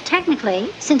 Well,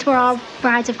 technically, since we're all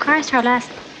brides of Christ, our last...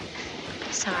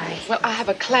 Sorry. Well, I have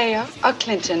a Claire, a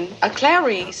Clinton, a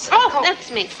Clarice. Oh,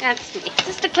 that's me.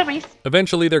 Sister Clarice.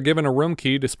 Eventually, they're given a room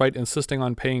key despite insisting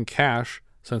on paying cash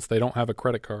since they don't have a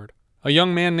credit card. A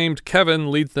young man named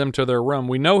Kevin leads them to their room.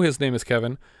 We know his name is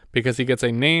Kevin because he gets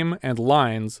a name and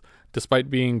lines despite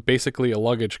being basically a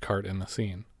luggage cart in the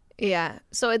scene. Yeah.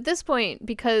 So at this point,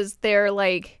 because they're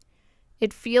like,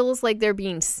 it feels like they're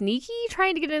being sneaky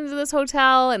trying to get into this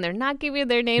hotel and they're not giving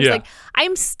their names. Yeah. Like,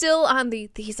 I'm still on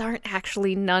these aren't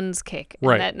actually nuns kick. And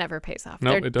Right. that never pays off.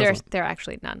 No, it doesn't. They're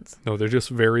actually nuns. No, they're just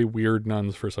very weird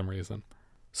nuns for some reason.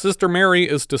 Sister Mary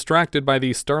is distracted by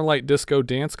the Starlight Disco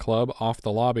Dance Club off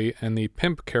the lobby, and the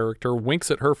pimp character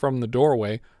winks at her from the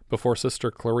doorway before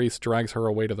Sister Clarice drags her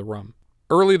away to the room.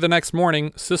 Early the next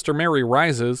morning, Sister Mary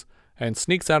rises and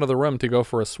sneaks out of the room to go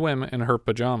for a swim in her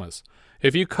pajamas.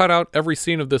 If you cut out every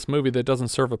scene of this movie that doesn't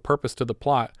serve a purpose to the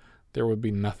plot, there would be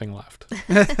nothing left.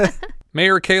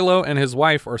 Mayor Kalo and his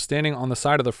wife are standing on the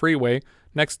side of the freeway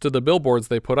next to the billboards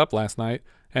they put up last night,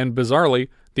 and bizarrely,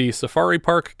 the safari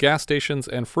park, gas stations,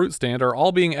 and fruit stand are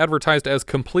all being advertised as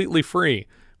completely free,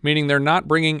 meaning they're not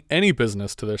bringing any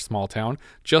business to their small town,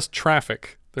 just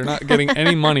traffic. They're not getting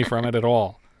any money from it at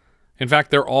all. In fact,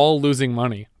 they're all losing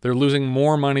money. They're losing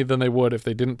more money than they would if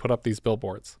they didn't put up these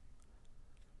billboards.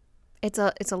 It's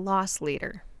a loss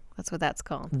leader. That's what that's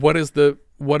called. What is the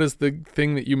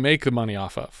thing that you make the money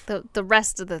off of? The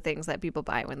rest of the things that people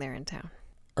buy when they're in town.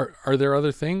 Are there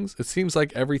other things? It seems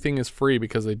like everything is free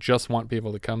because they just want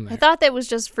people to come there. I thought that was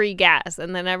just free gas,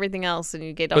 and then everything else, and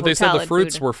you get a But hotel. they said the and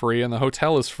fruits food. were free, and the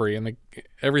hotel is free, and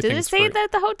everything's Did it say free.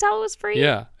 that the hotel was free?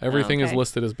 Yeah, everything is okay.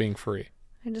 listed as being free.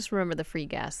 I just remember the free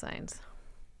gas signs.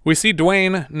 We see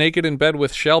Dwayne naked in bed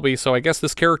with Shelby, so I guess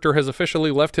this character has officially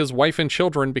left his wife and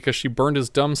children because she burned his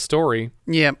dumb story.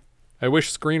 Yep. I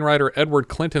wish screenwriter Edward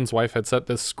Clinton's wife had set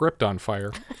this script on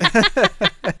fire.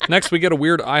 Next, we get a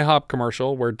weird IHOP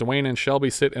commercial where Dwayne and Shelby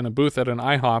sit in a booth at an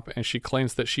IHOP, and she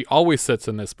claims that she always sits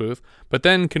in this booth, but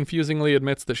then confusingly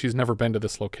admits that she's never been to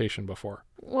this location before.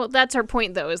 Well, that's her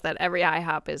point, though, is that every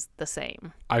IHOP is the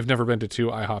same. I've never been to 2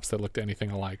 IHOPs that looked anything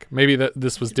alike. Maybe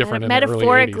this was different in the early 80s.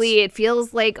 Metaphorically, it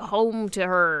feels like home to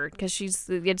her because it's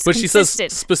But consistent. she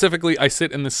says specifically, I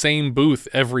sit in the same booth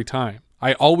every time.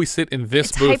 I always sit in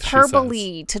this booth,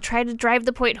 hyperbole to try to drive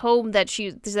the point home that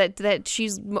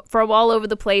she's from all over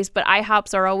the place, but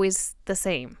IHOPs are always the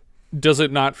same. Does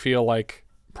it not feel like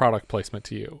product placement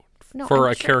to you? No, for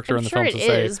I'm a character in the film to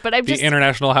say, but I'm the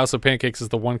International House of Pancakes is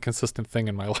the one consistent thing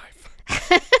in my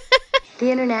life. The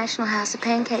International House of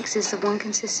Pancakes is the one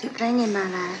consistent thing in my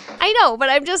life. I know, but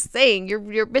I'm just saying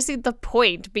you're missing the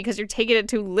point because you're taking it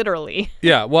too literally.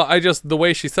 Yeah, well, the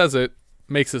way she says it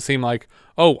makes it seem like,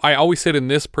 oh, I always sit in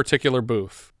this particular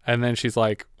booth. And then she's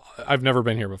like, I've never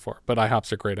been here before, but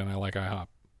IHOPs are great and I like IHOP.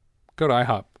 Go to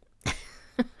IHOP.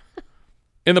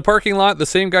 In the parking lot, the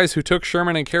same guys who took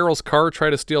Sherman and Carol's car try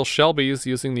to steal Shelby's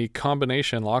using the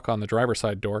combination lock on the driver's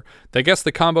side door. They guess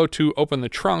the combo to open the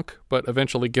trunk, but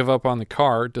eventually give up on the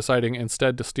car, deciding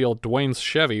instead to steal Dwayne's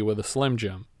Chevy with a Slim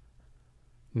Jim.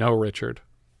 No, Richard.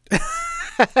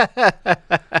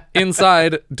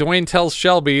 Inside, Dwayne tells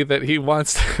Shelby that he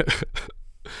wants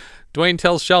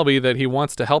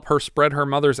to help her spread her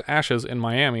mother's ashes in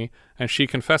Miami, and she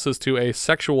confesses to a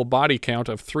sexual body count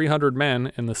of 300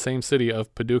 men in the same city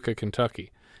of Paducah,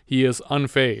 Kentucky. He is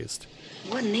unfazed.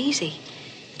 It wasn't easy.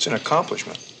 It's an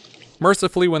accomplishment.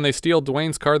 Mercifully, when they steal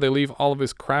Dwayne's car, they leave all of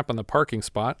his crap in the parking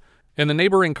spot. In the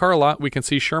neighboring car lot, we can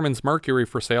see Sherman's Mercury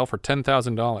for sale for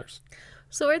 $10,000.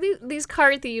 So are these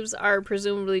car thieves are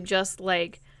presumably just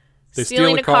like They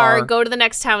stealing steal a car, go to the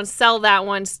next town, sell that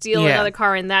one, steal another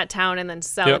car in that town, and then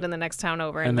sell it in the next town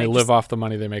over. And they live off the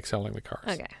money they make selling the cars.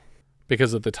 Okay.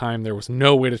 Because at the time, there was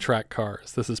no way to track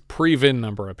cars. This is pre-VIN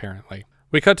number, apparently.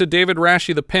 We cut to David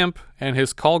Rasche, the pimp, and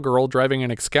his call girl driving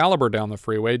an Excalibur down the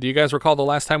freeway. Do you guys recall the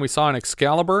last time we saw an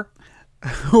Excalibur?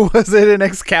 Was it an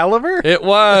Excalibur? It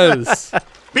was.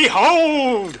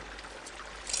 Behold!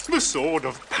 The sword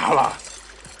of power.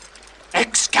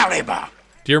 Excalibur.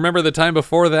 Do you remember the time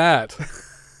before that?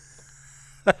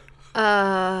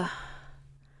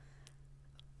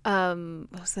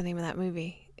 What's the name of that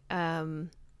movie?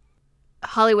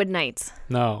 Hollywood Nights.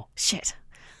 No. Shit.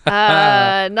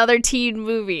 Another teen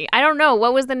movie. I don't know.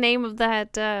 What was the name of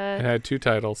that? It had 2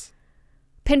 titles.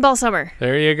 Pinball Summer.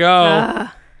 There you go.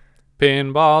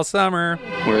 Pinball Summer.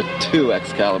 We're a 2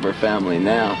 Excalibur family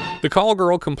now. The call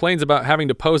girl complains about having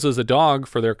to pose as a dog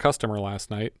for their customer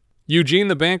last night. Eugene,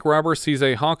 the bank robber, sees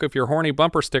a honk of your horny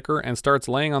bumper sticker and starts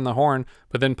laying on the horn,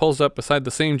 but then pulls up beside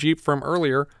the same Jeep from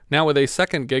earlier, now with a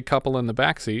second gay couple in the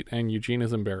backseat, and Eugene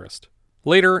is embarrassed.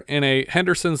 Later, in a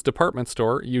Henderson's department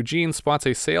store, Eugene spots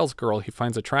a sales girl he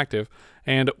finds attractive,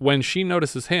 and when she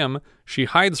notices him, she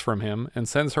hides from him and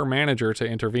sends her manager to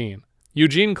intervene.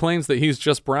 Eugene claims that he's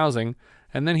just browsing,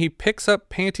 and then he picks up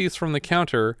panties from the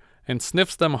counter and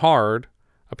sniffs them hard,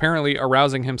 apparently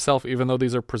arousing himself even though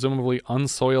these are presumably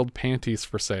unsoiled panties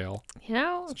for sale. You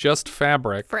know? It's just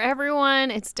fabric. For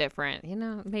everyone, it's different. You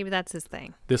know, maybe that's his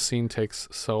thing. This scene takes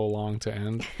so long to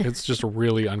end. It's just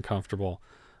really uncomfortable.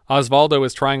 Osvaldo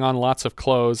is trying on lots of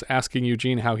clothes, asking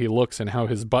Eugene how he looks and how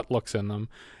his butt looks in them.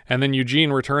 And then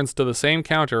Eugene returns to the same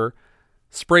counter,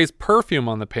 sprays perfume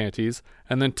on the panties,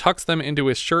 and then tucks them into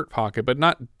his shirt pocket, but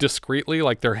not discreetly,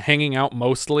 like they're hanging out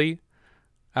mostly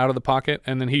out of the pocket.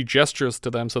 And then he gestures to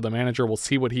them so the manager will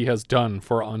see what he has done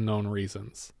for unknown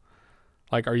reasons.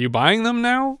 Like, are you buying them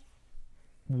now?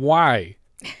 Why?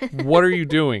 What are you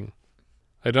doing?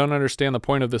 I don't understand the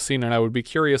point of this scene, and I would be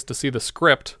curious to see the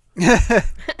script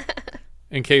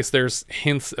in case there's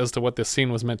hints as to what this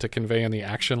scene was meant to convey in the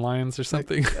action lines or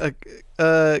something.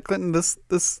 Clinton,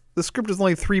 the script is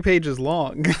only 3 pages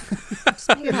long.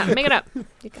 Make it up.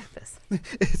 You got this.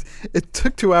 It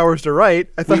took 2 hours to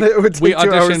write. I thought it would take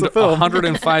 2 hours to film. We auditioned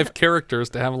 105 characters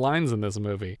to have lines in this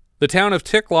movie. The town of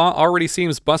Ticklaw already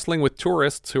seems bustling with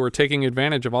tourists who are taking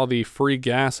advantage of all the free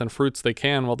gas and fruits they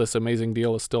can while this amazing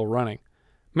deal is still running.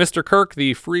 Mr. Kirk,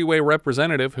 the freeway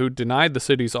representative who denied the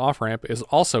city's off-ramp, is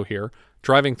also here,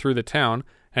 driving through the town,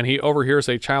 and he overhears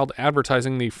a child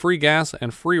advertising the free gas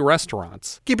and free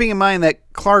restaurants. Keeping in mind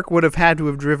that Clark would have had to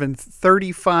have driven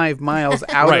 35 miles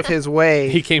out of his way.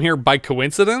 He came here by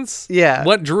coincidence? Yeah.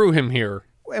 What drew him here?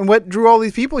 And what drew all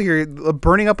these people here?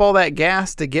 Burning up all that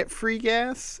gas to get free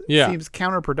gas? Yeah. Seems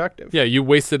counterproductive. Yeah, you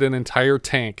wasted an entire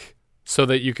tank so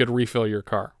that you could refill your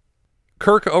car.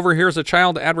 Kirk overhears a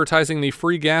child advertising the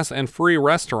free gas and free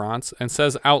restaurants and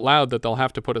says out loud that they'll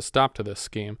have to put a stop to this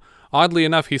scheme. Oddly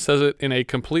enough, he says it in a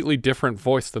completely different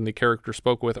voice than the character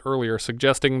spoke with earlier,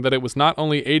 suggesting that it was not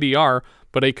only ADR,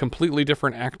 but a completely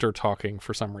different actor talking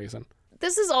for some reason.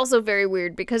 This is also very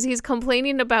weird because he's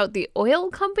complaining about the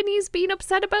oil companies being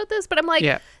upset about this, but I'm like,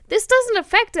 this doesn't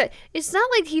affect it. It's not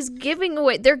like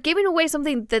they're giving away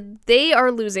something that they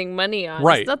are losing money on.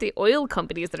 Right. It's not the oil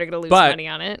companies that are going to lose money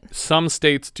on it. Some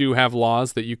states do have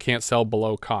laws that you can't sell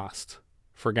below cost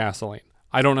for gasoline.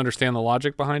 I don't understand the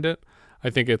logic behind it. I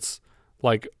think it's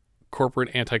like corporate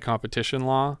anti-competition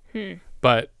law.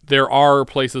 But there are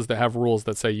places that have rules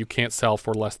that say you can't sell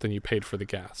for less than you paid for the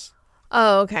gas.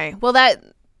 Oh, okay. Well, that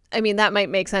might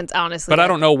make sense, honestly. But I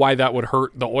don't know why that would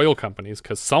hurt the oil companies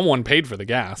because someone paid for the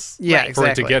gas for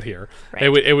it to get here. Right.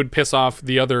 It would piss off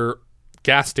the other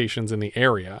gas stations in the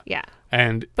area. Yeah.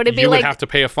 And but you would have to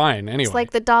pay a fine anyway. It's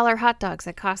like the $1 hot dogs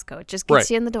at Costco. It just gets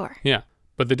you in the door. Yeah.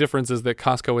 But the difference is that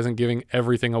Costco isn't giving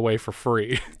everything away for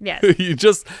free. Yes. You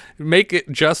just make it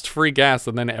just free gas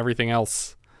and then everything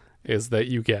else is that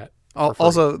you get.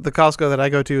 Also, the Costco that I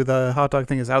go to, the hot dog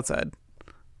thing is outside.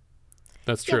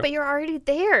 That's true. Yeah, but you're already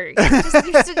there.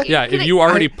 If you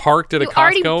already parked at a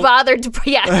Costco. You already bothered to...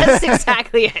 Yeah, that's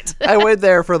exactly it. I went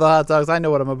there for the hot dogs. I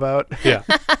know what I'm about. Yeah.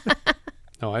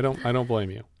 No, I don't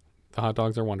blame you. The hot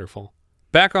dogs are wonderful.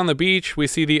 Back on the beach, we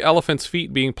see the elephant's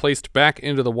feet being placed back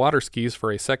into the water skis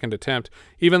for a second attempt.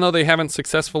 Even though they haven't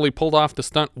successfully pulled off the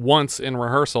stunt once in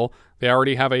rehearsal, they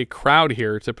already have a crowd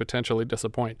here to potentially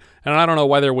disappoint. And I don't know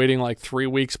why they're waiting like 3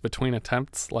 weeks between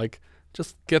attempts. Like,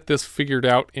 just get this figured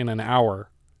out in an hour.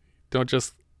 Don't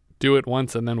just do it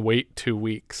once and then wait 2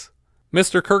 weeks.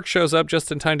 Mr. Kirk shows up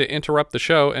just in time to interrupt the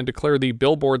show and declare the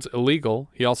billboards illegal.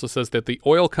 He also says that the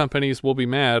oil companies will be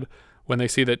mad when they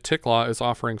see that Ticklaw is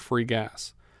offering free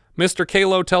gas. Mr.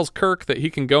 Kalo tells Kirk that he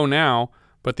can go now,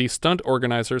 but the stunt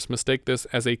organizers mistake this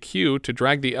as a cue to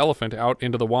drag the elephant out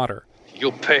into the water.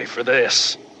 You'll pay for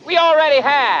this. We already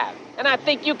have, and I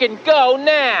think you can go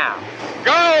now.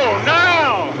 Go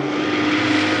now!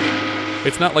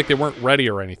 It's not like they weren't ready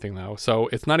or anything, though, so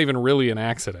it's not even really an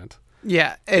accident.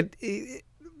 Yeah,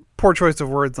 poor choice of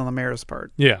words on the mayor's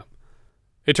part. Yeah.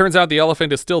 It turns out the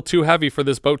elephant is still too heavy for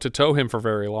this boat to tow him for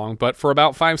very long, but for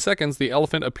about 5 seconds, the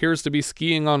elephant appears to be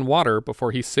skiing on water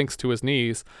before he sinks to his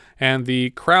knees, and the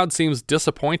crowd seems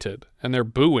disappointed, and they're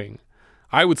booing.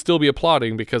 I would still be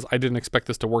applauding because I didn't expect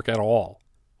this to work at all.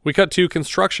 We cut to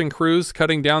construction crews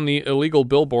cutting down the illegal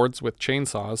billboards with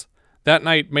chainsaws. That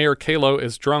night, Mayor Kalo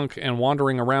is drunk and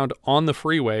wandering around on the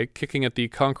freeway, kicking at the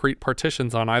concrete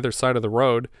partitions on either side of the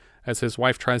road as his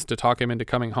wife tries to talk him into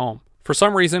coming home. For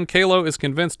some reason, Kalo is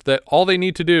convinced that all they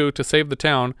need to do to save the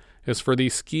town is for the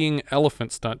skiing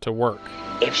elephant stunt to work.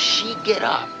 If she get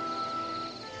up,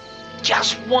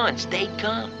 just once, they'd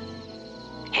come.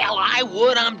 Hell, I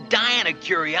would. I'm dying of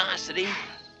curiosity.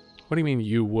 What do you mean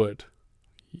you would?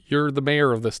 You're the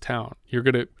mayor of this town. You're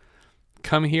going to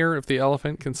come here if the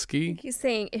elephant can ski? He's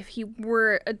saying if he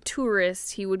were a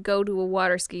tourist, he would go to a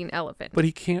water skiing elephant. But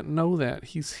he can't know that.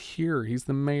 He's here. He's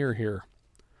the mayor here.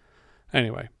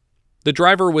 Anyway. The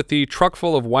driver with the truck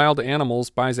full of wild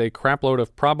animals buys a crapload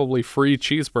of probably free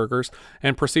cheeseburgers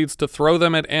and proceeds to throw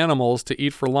them at animals to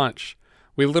eat for lunch.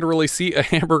 We literally see a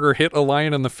hamburger hit a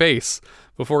lion in the face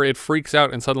before it freaks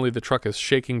out and suddenly the truck is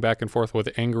shaking back and forth with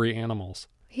angry animals.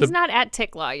 He's not at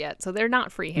Ticklaw yet, so they're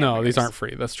not free hamburgers. No, these aren't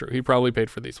free. That's true. He probably paid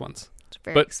for these ones. It's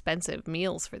very expensive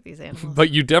meals for these animals.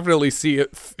 But you definitely see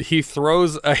it. He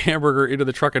throws a hamburger into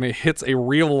the truck and it hits a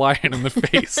real lion in the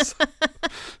face.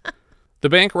 The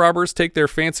bank robbers take their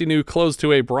fancy new clothes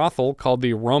to a brothel called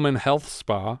the Roman Health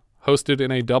Spa, hosted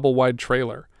in a double-wide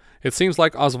trailer. It seems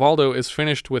like Osvaldo is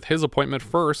finished with his appointment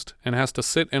first and has to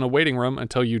sit in a waiting room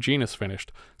until Eugene is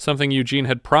finished, something Eugene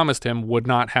had promised him would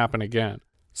not happen again.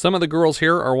 Some of the girls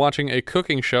here are watching a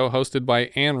cooking show hosted by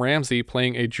Anne Ramsey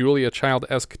playing a Julia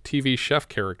Child-esque TV chef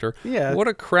character. Yeah. What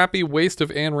a crappy waste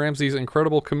of Anne Ramsey's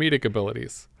incredible comedic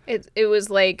abilities. It was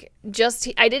like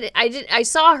I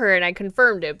saw her and I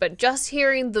confirmed it, but just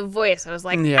hearing the voice, I was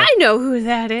like, yeah. I know who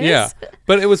that is. Yeah,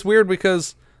 but it was weird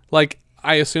because like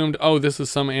I assumed, oh, this is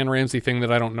some Anne Ramsey thing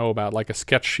that I don't know about, like a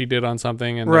sketch she did on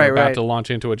something and they're about to launch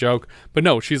into a joke. But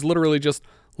no, she's literally just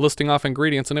listing off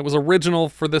ingredients, and it was original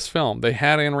for this film. They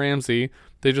had Anne Ramsey,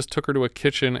 they just took her to a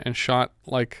kitchen and shot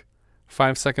like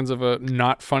 5 seconds of a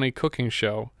not funny cooking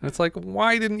show. And it's like,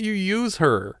 why didn't you use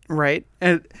her? Right.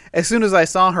 And as soon as I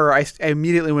saw her, I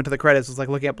immediately went to the credits. It was like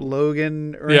looking up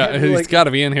Logan. Right? Yeah, he's got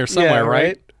to be in here somewhere,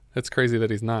 right? It's crazy that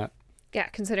he's not. Yeah,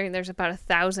 considering there's about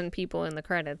 1,000 people in the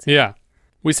credits. Yeah.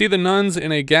 We see the nuns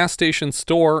in a gas station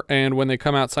store, and when they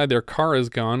come outside, their car is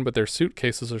gone, but their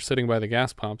suitcases are sitting by the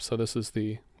gas pump. So this is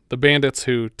the bandits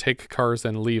who take cars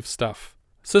and leave stuff.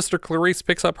 Sister Clarice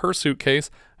picks up her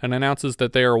suitcase and announces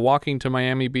that they are walking to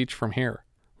Miami Beach from here.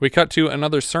 We cut to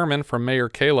another sermon from Mayor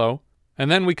Kalo,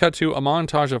 and then we cut to a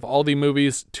montage of all the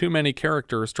movie's too many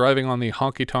characters driving on the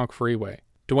honky-tonk freeway.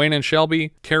 Dwayne and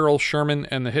Shelby, Carol, Sherman,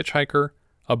 and the hitchhiker,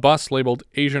 a bus labeled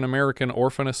Asian American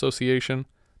Orphan Association,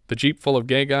 the Jeep full of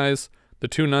gay guys, the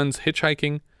 2 nuns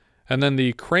hitchhiking, and then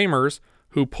the Kramers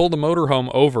who pull the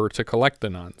motorhome over to collect the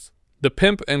nuns. The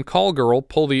pimp and call girl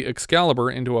pull the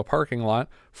Excalibur into a parking lot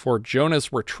for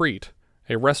Jonah's Retreat,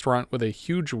 a restaurant with a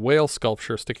huge whale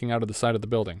sculpture sticking out of the side of the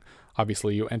building.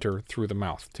 Obviously, you enter through the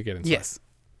mouth to get inside. Yes.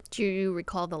 Do you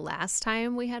recall the last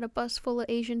time we had a bus full of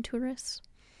Asian tourists?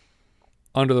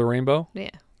 Under the Rainbow? Yeah.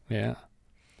 Yeah.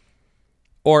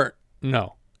 Or,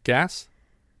 no. Gas?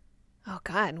 Oh,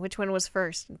 God. Which one was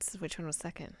first? Which one was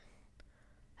second?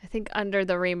 I think Under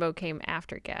the Rainbow came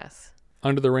after Gas.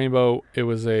 Under the Rainbow, it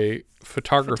was a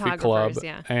photography club,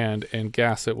 yeah. And in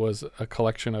Gas, it was a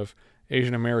collection of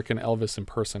Asian American Elvis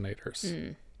impersonators.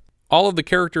 All of the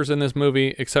characters in this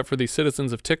movie, except for the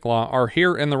citizens of Ticklaw, are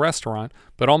here in the restaurant,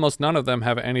 but almost none of them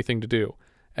have anything to do.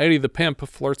 Eddie the pimp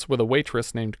flirts with a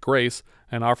waitress named Grace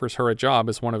and offers her a job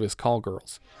as one of his call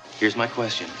girls. Here's my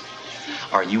question.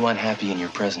 Are you unhappy in your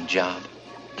present job?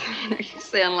 You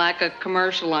sound like a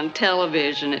commercial on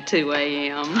television at 2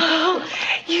 a.m. Oh,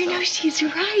 you know she's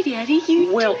right, Eddie.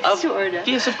 You sort of.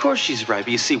 Yes, of course she's right.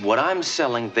 But you see, what I'm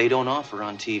selling, they don't offer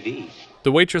on TV.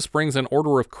 The waitress brings an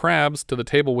order of crabs to the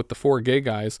table with the 4 gay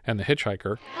guys and the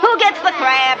hitchhiker. Who gets the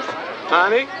crabs?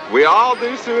 Honey, we all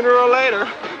do sooner or later.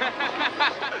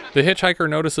 The hitchhiker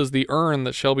notices the urn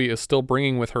that Shelby is still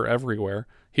bringing with her everywhere.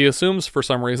 He assumes for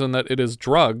some reason that it is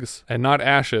drugs and not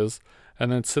ashes,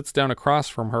 and then sits down across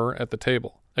from her at the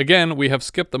table. Again, we have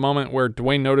skipped the moment where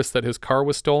Dwayne noticed that his car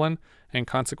was stolen and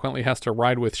consequently has to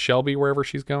ride with Shelby wherever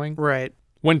she's going. Right.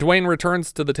 When Dwayne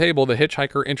returns to the table, the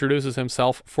hitchhiker introduces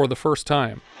himself for the first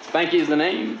time. Spanky is the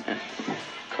name.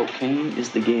 Cocaine is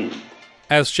the game.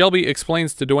 As Shelby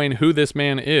explains to Dwayne who this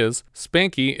man is,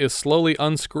 Spanky is slowly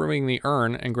unscrewing the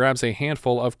urn and grabs a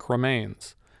handful of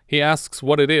cremains. He asks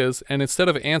what it is, and instead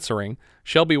of answering,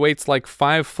 Shelby waits like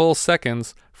 5 full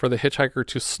seconds for the hitchhiker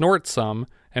to snort some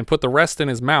and put the rest in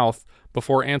his mouth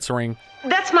before answering,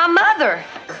 That's my mother.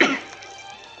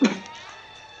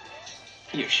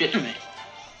 You're shitting me.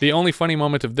 The only funny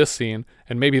moment of this scene,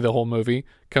 and maybe the whole movie,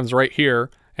 comes right here,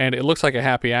 and it looks like a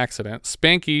happy accident.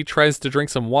 Spanky tries to drink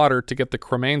some water to get the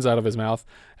cremains out of his mouth,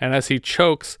 and as he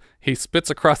chokes, he spits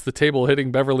across the table,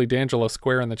 hitting Beverly D'Angelo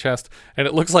square in the chest, and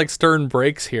it looks like Stern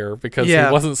breaks here because he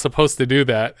wasn't supposed to do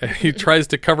that. He tries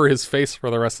to cover his face for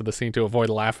the rest of the scene to avoid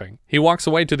laughing. He walks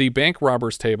away to the bank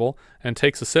robbers table and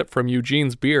takes a sip from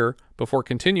Eugene's beer before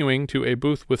continuing to a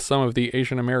booth with some of the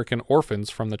Asian American orphans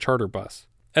from the charter bus.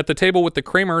 At the table with the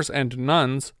Kramers and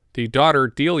nuns, the daughter,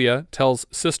 Delia, tells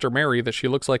Sister Mary that she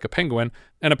looks like a penguin,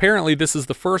 and apparently this is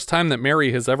the first time that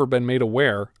Mary has ever been made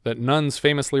aware that nuns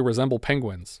famously resemble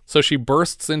penguins. So she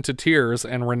bursts into tears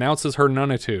and renounces her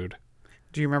nunnitude.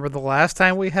 Do you remember the last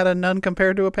time we had a nun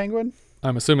compared to a penguin?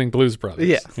 I'm assuming Blues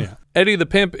Brothers. Yeah. Eddie the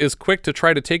pimp is quick to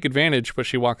try to take advantage, but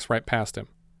she walks right past him.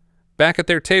 Back at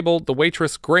their table, the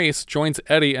waitress Grace joins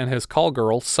Eddie and his call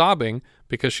girl, sobbing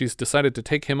because she's decided to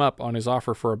take him up on his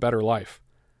offer for a better life.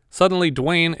 Suddenly,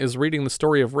 Dwayne is reading the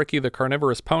story of Ricky the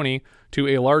Carnivorous Pony to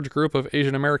a large group of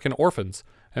Asian American orphans,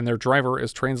 and their driver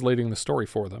is translating the story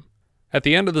for them. At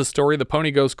the end of the story, the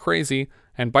pony goes crazy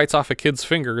and bites off a kid's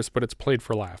fingers, but it's played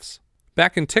for laughs.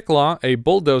 Back in Ticklaw, a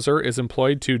bulldozer is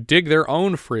employed to dig their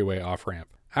own freeway off-ramp.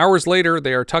 Hours later,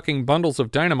 they are tucking bundles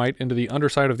of dynamite into the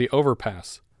underside of the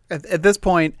overpass. At this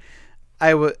point,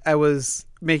 I was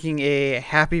making a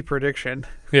happy prediction.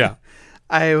 Yeah.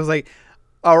 I was like,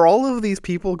 are all of these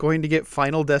people going to get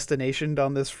Final Destinationed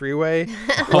on this freeway?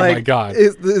 Oh my God.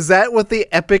 Is that what the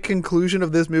epic conclusion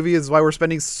of this movie is? Why we're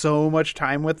spending so much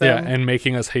time with them? Yeah, and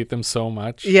making us hate them so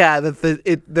much. Yeah,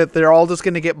 that they're all just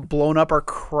going to get blown up or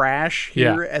crash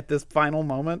here at this final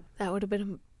moment. That would have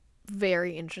been a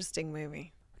very interesting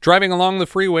movie. Driving along the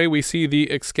freeway, we see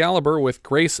the Excalibur with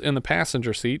Grace in the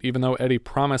passenger seat, even though Eddie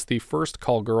promised the first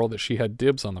call girl that she had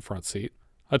dibs on the front seat.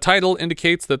 A title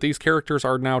indicates that these characters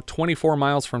are now 24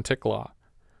 miles from Ticklaw.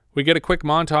 We get a quick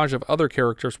montage of other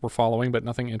characters we're following, but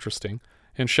nothing interesting.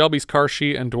 In Shelby's car,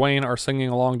 she and Dwayne are singing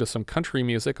along to some country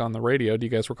music on the radio. Do you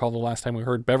guys recall the last time we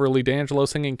heard Beverly D'Angelo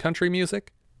singing country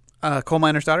music? Coal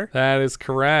Miner's Daughter? That is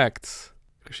correct.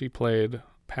 She played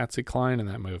Patsy Cline in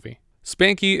that movie.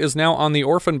 Spanky is now on the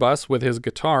orphan bus with his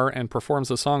guitar and performs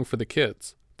a song for the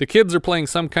kids. The kids are playing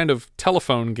some kind of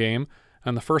telephone game,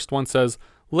 and the first one says,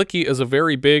 Licky is a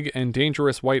very big and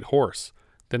dangerous white horse.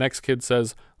 The next kid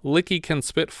says, Licky can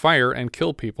spit fire and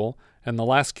kill people, and the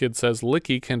last kid says,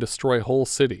 Licky can destroy whole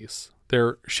cities.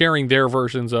 They're sharing their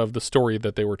versions of the story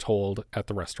that they were told at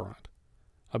the restaurant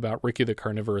about Ricky the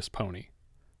Carnivorous Pony.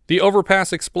 The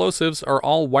overpass explosives are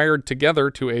all wired together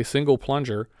to a single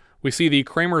plunger. We see the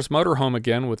Kramer's motorhome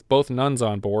again with both nuns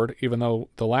on board, even though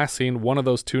the last scene, one of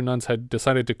those 2 nuns had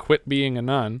decided to quit being a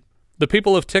nun. The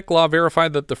people of Ticklaw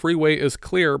verified that the freeway is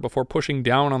clear before pushing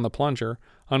down on the plunger.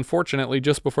 Unfortunately,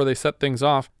 just before they set things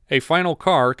off, a final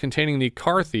car containing the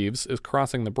car thieves is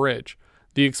crossing the bridge.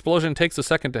 The explosion takes a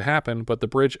second to happen, but the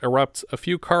bridge erupts a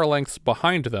few car lengths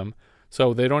behind them,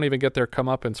 so they don't even get their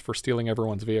comeuppance for stealing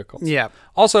everyone's vehicles. Yeah.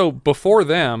 Also, before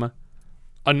them,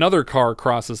 another car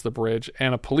crosses the bridge,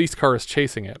 and a police car is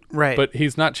chasing it. Right. But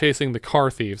he's not chasing the car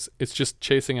thieves. It's just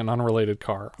chasing an unrelated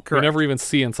car. Correct. We never even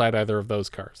see inside either of those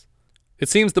cars. It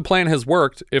seems the plan has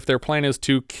worked if their plan is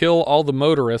to kill all the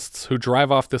motorists who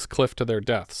drive off this cliff to their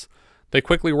deaths. They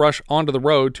quickly rush onto the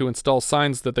road to install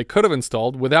signs that they could have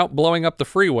installed without blowing up the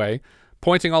freeway,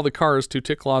 pointing all the cars to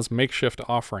Ticklaw's makeshift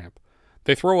off-ramp.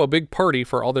 They throw a big party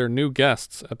for all their new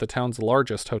guests at the town's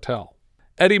largest hotel.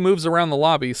 Eddie moves around the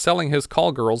lobby selling his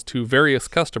call girls to various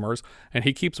customers, and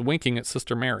he keeps winking at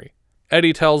Sister Mary.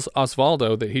 Eddie tells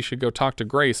Osvaldo that he should go talk to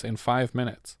Grace in 5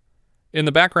 minutes. In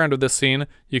the background of this scene,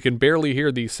 you can barely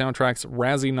hear the soundtrack's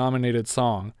Razzie-nominated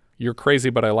song, You're Crazy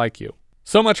But I Like You.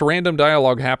 So much random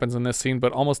dialogue happens in this scene,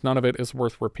 but almost none of it is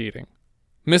worth repeating.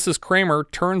 Mrs. Kramer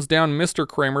turns down Mr.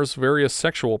 Kramer's various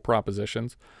sexual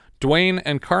propositions. Dwayne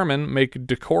and Carmen make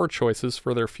decor choices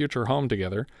for their future home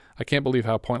together. I can't believe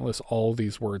how pointless all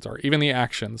these words are. Even the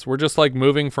actions. We're just like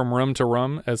moving from room to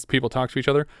room as people talk to each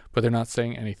other, but they're not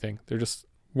saying anything. They're just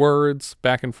words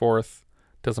back and forth.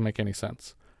 Doesn't make any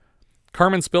sense.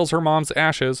 Carmen spills her mom's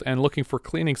ashes and, looking for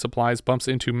cleaning supplies, bumps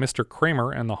into Mr.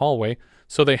 Kramer in the hallway,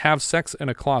 so they have sex in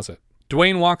a closet.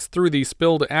 Dwayne walks through the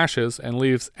spilled ashes and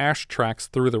leaves ash tracks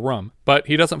through the room, but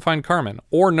he doesn't find Carmen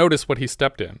or notice what he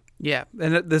stepped in. Yeah,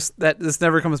 and this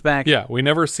never comes back. Yeah, we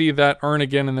never see that urn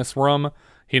again in this room.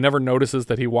 He never notices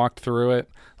that he walked through it.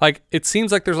 Like, it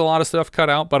seems like there's a lot of stuff cut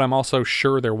out, but I'm also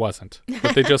sure there wasn't.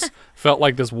 But they just felt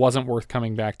like this wasn't worth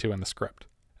coming back to in the script.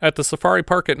 At the safari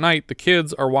park at night, the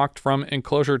kids are walked from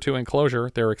enclosure to enclosure.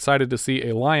 They're excited to see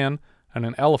a lion and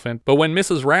an elephant, but when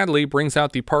Mrs. Radley brings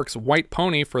out the park's white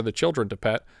pony for the children to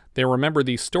pet, they remember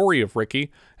the story of Ricky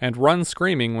and run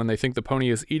screaming when they think the pony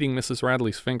is eating Mrs.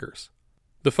 Radley's fingers.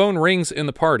 The phone rings in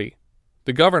the party.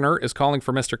 The governor is calling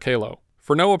for Mr. Kalo.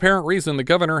 For no apparent reason, the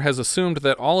governor has assumed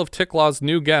that all of Ticklaw's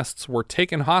new guests were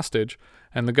taken hostage,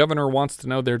 and the governor wants to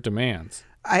know their demands.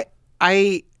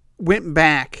 I went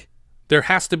back. There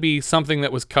has to be something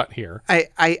that was cut here.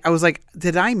 I was like,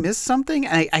 did I miss something?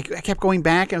 And I kept going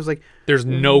back, and I was like, there's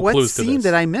no clues to this. What scene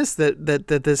did I miss that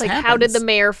this like, happens? How did the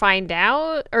mayor find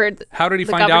out? Or how did he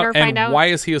find out? And why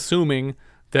is he assuming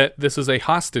that this is a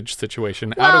hostage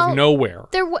situation out of nowhere?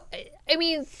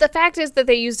 The fact is that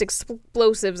they used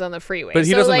explosives on the freeway. But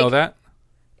he doesn't know that.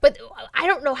 But I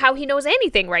don't know how he knows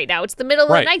anything right now. It's the middle of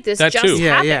the night. This just happened.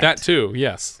 Yeah. That too,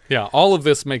 yes. Yeah, all of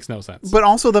this makes no sense. But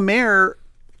also the mayor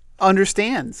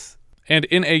understands. And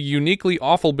in a uniquely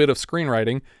awful bit of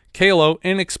screenwriting, Kalo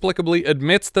inexplicably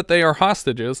admits that they are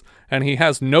hostages, and he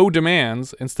has no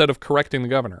demands instead of correcting the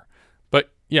governor. But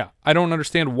yeah, I don't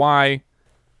understand why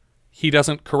he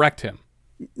doesn't correct him.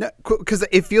 No, because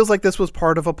it feels like this was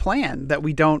part of a plan that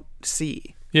we don't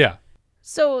see. Yeah.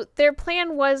 So their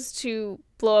plan was to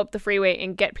blow up the freeway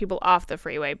and get people off the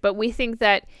freeway, but we think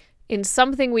that in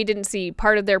something we didn't see,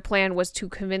 part of their plan was to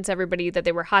convince everybody that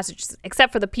they were hostages,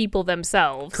 except for the people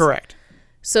themselves. Correct.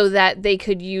 So that they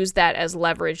could use that as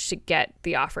leverage to get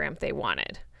the off-ramp they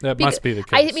wanted. That must be the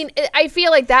case. I mean, I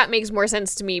feel like that makes more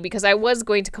sense to me, because I was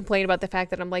going to complain about the fact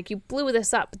that I'm like, you blew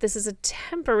this up. This is a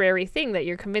temporary thing that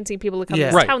you're convincing people to come to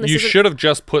this town. This you should have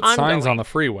just put signs on the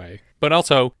freeway. But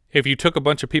also, if you took a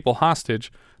bunch of people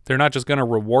hostage, they're not just going to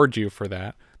reward you for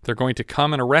that. They're going to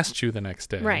come and arrest you the next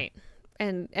day. Right.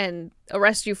 And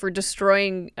arrest you for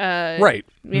destroying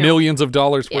millions of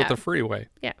dollars worth of freeway.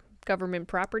 Yeah. Government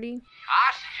property.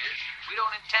 Hostages? We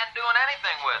don't intend doing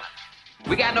anything with them.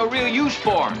 We got no real use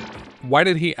for them. Why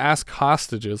did he ask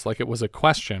hostages like it was a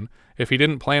question if he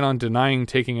didn't plan on denying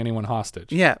taking anyone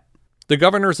hostage? Yeah. The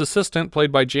governor's assistant,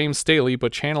 played by James Staley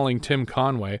but channeling Tim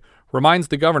Conway, reminds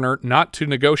the governor not to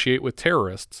negotiate with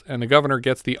terrorists, and the governor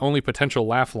gets the only potential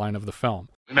laugh line of the film.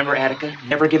 Remember, Attica?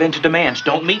 Never give in to demands.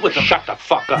 Don't meet with them. Shut the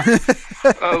fuck up.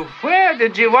 Where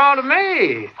did you want to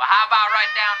meet? Well, how about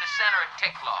right down the center of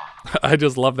Ticklaw? I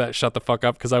just love that shut the fuck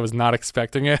up because I was not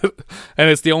expecting it. And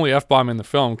it's the only F-bomb in the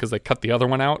film because they cut the other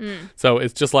one out. So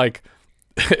it's just like,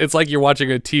 it's like you're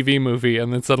watching a TV movie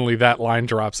and then suddenly that line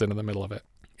drops into the middle of it.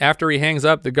 After he hangs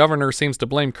up, the governor seems to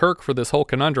blame Kirk for this whole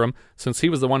conundrum since he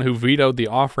was the one who vetoed the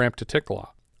off-ramp to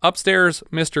Ticklaw. Upstairs,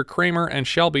 Mr. Kramer and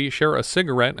Shelby share a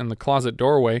cigarette in the closet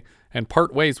doorway and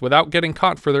part ways without getting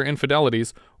caught for their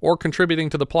infidelities or contributing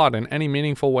to the plot in any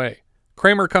meaningful way.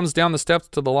 Kramer comes down the steps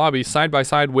to the lobby side by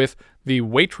side with the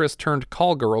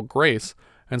waitress-turned-call girl, Grace,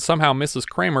 and somehow Mrs.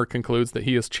 Kramer concludes that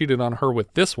he has cheated on her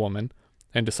with this woman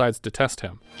and decides to test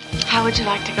him. How would you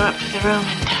like to go up to the room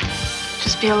and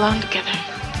just be alone together?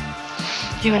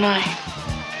 You and I.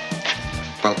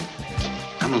 Well,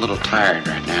 I'm a little tired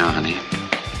right now, honey.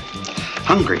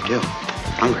 Hungry, too.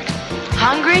 Hungry.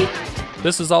 Hungry?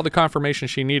 This is all the confirmation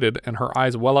she needed, and her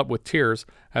eyes well up with tears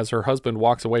as her husband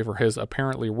walks away for his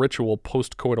apparently ritual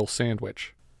post-coital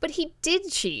sandwich. But he did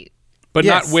cheat. But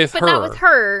not with her. But not with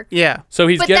her. Yeah. So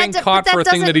he's getting caught for a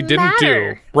thing that he didn't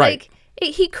do. Right. Like,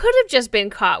 he could have just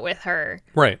been caught with her.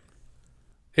 Right.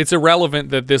 It's irrelevant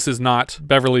that this is not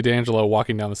Beverly D'Angelo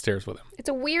walking down the stairs with him. It's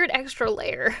a weird extra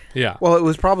layer. Yeah. Well, it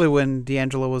was probably when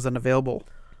D'Angelo was unavailable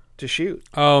to shoot.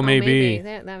 Oh, maybe.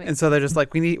 That makes And so they're just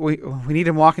like, we need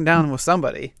him walking down with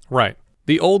somebody. Right.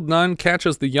 The old nun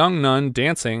catches the young nun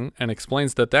dancing and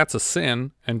explains that that's a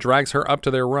sin and drags her up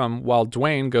to their room while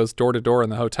Dwayne goes door to door in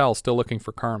the hotel still looking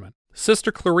for Carmen.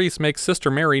 Sister Clarice makes Sister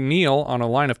Mary kneel on a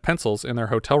line of pencils in their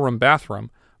hotel room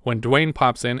bathroom when Dwayne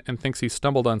pops in and thinks he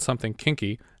stumbled on something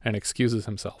kinky and excuses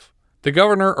himself. The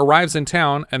governor arrives in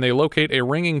town and they locate a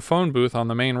ringing phone booth on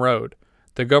the main road.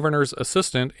 The governor's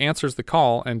assistant answers the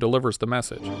call and delivers the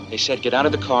message. They said get out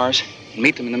of the cars and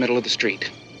meet them in the middle of the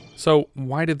street. So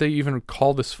why did they even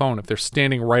call this phone if they're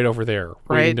standing right over there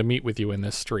waiting to meet with you in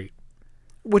this street?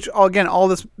 Which, again, all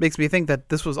this makes me think that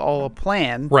this was all a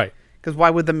plan. Right. Because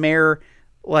why would the mayor,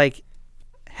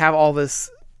 have all this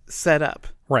set up?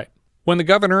 Right. When the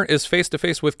governor is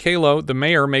face-to-face with Kalo, the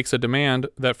mayor makes a demand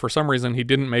that for some reason he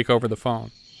didn't make over the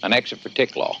phone. An exit for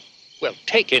Ticklaw. Well,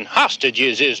 taking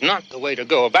hostages is not the way to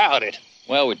go about it.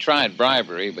 Well, we tried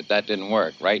bribery, but that didn't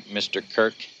work, right, Mr.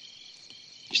 Kirk?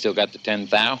 You still got the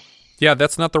 10,000? Yeah,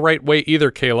 that's not the right way either,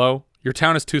 Kalo. Your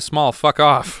town is too small. Fuck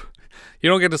off. You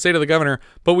don't get to say to the governor,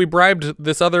 but we bribed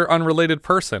this other unrelated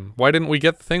person. Why didn't we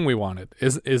get the thing we wanted?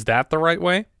 Is that the right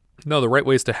way? No, the right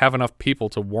way is to have enough people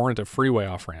to warrant a freeway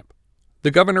off-ramp.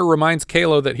 The governor reminds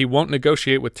Kalo that he won't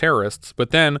negotiate with terrorists,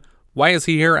 but then, why is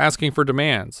he here asking for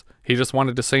demands? He just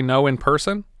wanted to say no in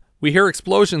person? We hear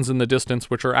explosions in the distance,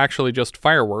 which are actually just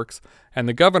fireworks, and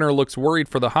the governor looks worried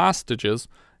for the hostages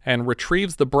and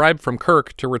retrieves the bribe from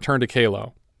Kirk to return to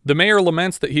Kalo. The mayor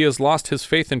laments that he has lost his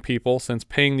faith in people since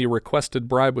paying the requested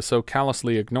bribe was so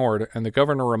callously ignored, and the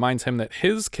governor reminds him that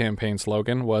his campaign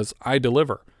slogan was, I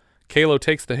deliver. Kalo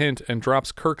takes the hint and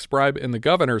drops Kirk's bribe in the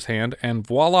governor's hand, and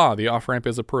voila, the off-ramp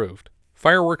is approved.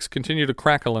 Fireworks continue to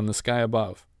crackle in the sky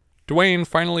above. Dwayne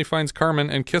finally finds Carmen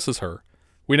and kisses her.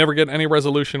 We never get any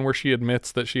resolution where she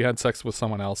admits that she had sex with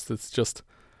someone else. It's just,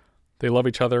 they love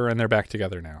each other and they're back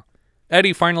together now.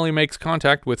 Eddie finally makes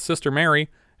contact with Sister Mary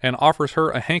and offers her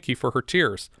a hanky for her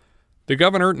tears. The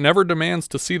governor never demands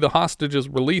to see the hostages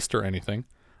released or anything.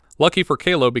 Lucky for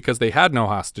Kalo because they had no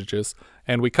hostages,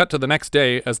 and we cut to the next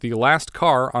day as the last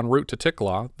car en route to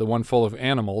Ticklaw, the one full of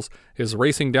animals, is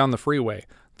racing down the freeway.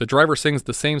 The driver sings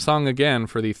the same song again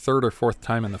for the third or fourth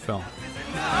time in the film.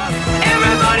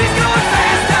 Everybody's going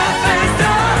faster,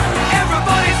 faster.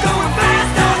 Everybody's going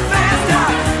faster, faster.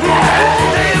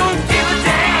 They don't give a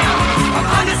damn.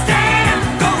 Understand?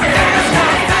 Going faster,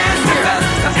 faster,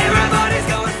 faster. Everybody's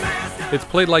going faster. It's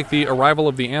played like the arrival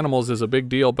of the animals is a big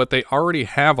deal, but they already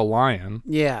have a lion.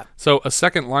 Yeah. So a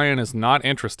second lion is not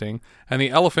interesting, and the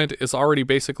elephant is already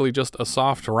basically just a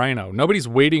soft rhino. Nobody's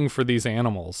waiting for these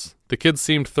animals. The kids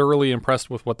seemed thoroughly impressed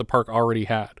with what the park already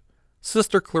had.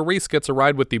 Sister Clarice gets a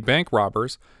ride with the bank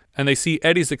robbers, and they see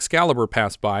Eddie's Excalibur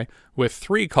pass by with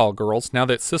 3 call girls now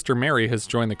that Sister Mary has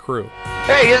joined the crew.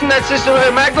 Hey, isn't that Sister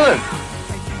Magdalene?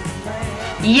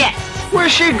 Yes.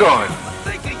 Where's she going?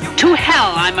 To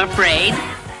hell, I'm afraid.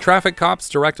 Traffic cops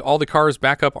direct all the cars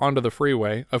back up onto the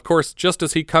freeway. Of course, just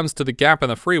as he comes to the gap in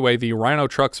the freeway, the Rhino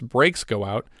truck's brakes go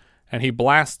out, and he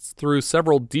blasts through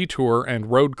several detour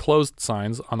and road closed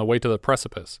signs on the way to the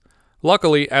precipice.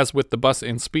 Luckily, as with the bus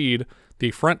in Speed,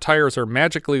 the front tires are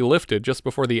magically lifted just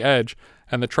before the edge,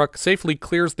 and the truck safely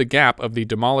clears the gap of the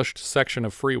demolished section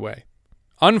of freeway.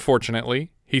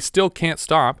 Unfortunately, he still can't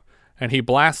stop, and he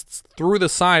blasts through the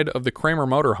side of the Kramer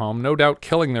motorhome, no doubt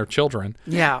killing their children.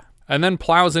 Yeah. And then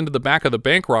plows into the back of the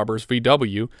bank robbers'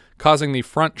 VW, causing the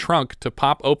front trunk to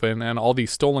pop open and all the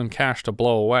stolen cash to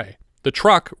blow away. The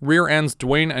truck rear-ends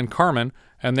Dwayne and Carmen,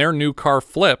 and their new car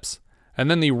flips, and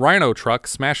then the Rhino truck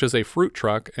smashes a fruit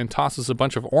truck and tosses a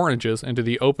bunch of oranges into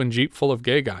the open Jeep full of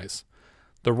gay guys.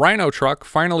 The Rhino truck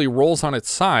finally rolls on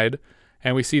its side,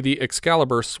 and we see the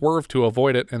Excalibur swerve to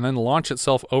avoid it and then launch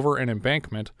itself over an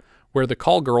embankment, where the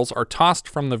call girls are tossed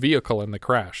from the vehicle in the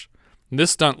crash.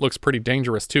 This stunt looks pretty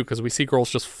dangerous, too, because we see girls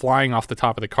just flying off the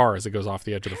top of the car as it goes off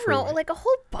the edge of the freeway. Like, a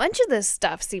whole bunch of this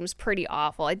stuff seems pretty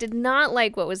awful. I did not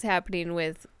like what was happening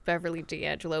with Beverly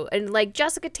D'Angelo. And, like,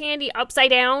 Jessica Tandy upside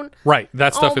down. Right,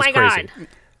 that stuff is crazy. God.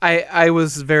 I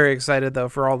was very excited, though,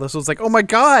 for all this. It was like, oh, my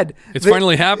God. It's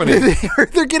finally happening.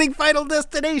 They're getting Final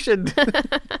Destination.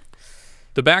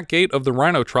 The back gate of the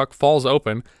Rhino truck falls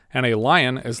open, and a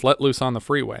lion is let loose on the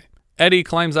freeway. Eddie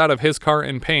climbs out of his car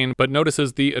in pain, but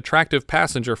notices the attractive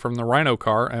passenger from the Rhino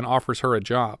car and offers her a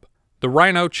job. The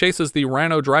Rhino chases the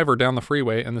Rhino driver down the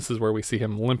freeway, and this is where we see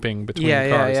him limping between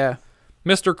cars. Yeah.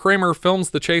 Mr. Kramer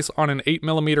films the chase on an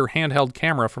 8mm handheld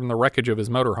camera from the wreckage of his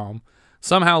motorhome.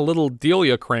 Somehow little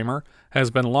Delia Kramer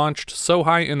has been launched so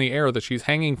high in the air that she's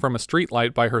hanging from a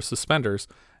streetlight by her suspenders,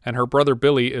 and her brother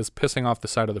Billy is pissing off the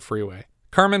side of the freeway.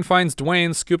 Carmen finds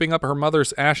Dwayne scooping up her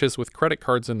mother's ashes with credit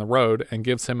cards in the road and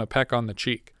gives him a peck on the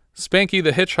cheek. Spanky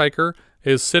the hitchhiker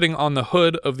is sitting on the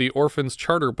hood of the orphan's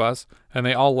charter bus, and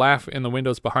they all laugh in the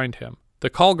windows behind him. The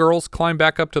call girls climb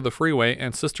back up to the freeway,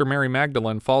 and Sister Mary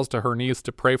Magdalene falls to her knees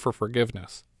to pray for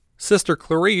forgiveness. Sister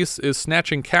Clarice is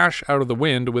snatching cash out of the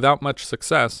wind without much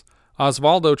success.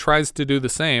 Osvaldo tries to do the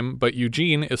same, but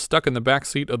Eugene is stuck in the back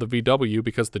seat of the VW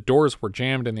because the doors were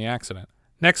jammed in the accident.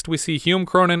 Next, we see Hume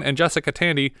Cronin and Jessica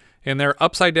Tandy in their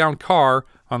upside-down car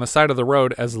on the side of the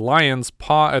road as lions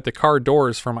paw at the car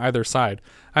doors from either side.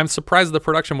 I'm surprised the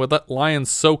production would let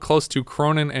lions so close to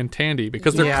Cronin and Tandy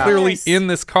because they're clearly in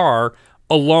this car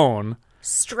alone.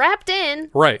 Strapped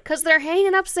in. Right. Because they're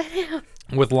hanging upside down.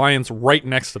 With lions right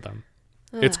next to them.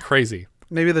 It's crazy.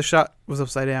 Maybe the shot was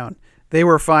upside down. They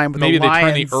were fine, but maybe the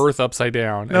lions... they turned the earth upside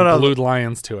down and glued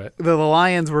lions to it. The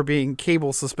lions were being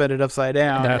cable suspended upside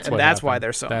down, that's why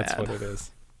they're so mad. That's what it is.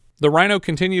 The Rhino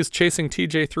continues chasing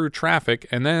TJ through traffic,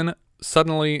 and then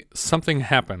suddenly something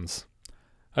happens.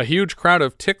 A huge crowd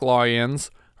of Ticklawians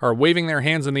are waving their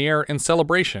hands in the air in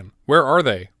celebration. Where are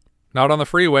they? Not on the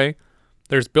freeway.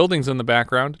 There's buildings in the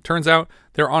background. Turns out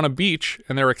they're on a beach,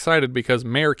 and they're excited because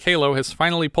Mayor Kalo has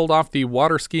finally pulled off the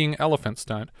water skiing elephant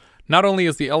stunt. Not only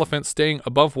is the elephant staying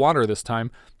above water this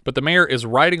time, but the mayor is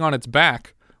riding on its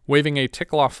back, waving a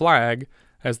Ticklaw flag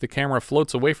as the camera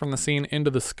floats away from the scene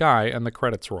into the sky and the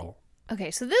credits roll.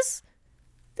 Okay, so this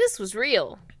was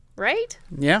real, right?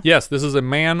 Yeah. Yes, this is a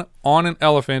man on an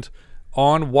elephant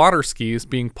on water skis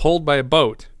being pulled by a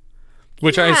boat,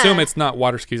 which I assume it's not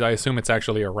water skis. I assume it's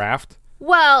actually a raft.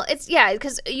 Well, it's,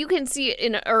 because you can see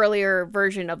in an earlier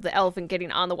version of the elephant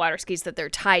getting on the water skis that they're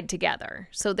tied together.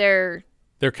 So they're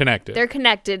connected. They're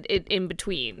connected in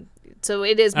between. So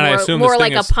it is more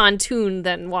like a pontoon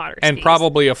than water skis. And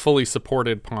probably a fully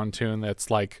supported pontoon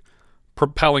that's like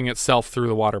propelling itself through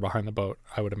the water behind the boat,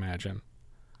 I would imagine.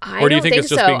 Or do you think it's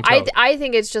just being towed? I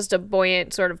think it's just a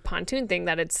buoyant sort of pontoon thing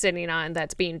that it's sitting on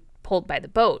that's being pulled by the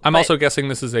boat. I'm also guessing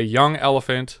this is a young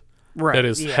elephant that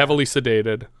is heavily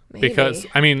sedated. Maybe. Because,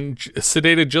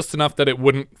 sedated just enough that it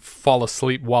wouldn't fall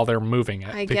asleep while they're moving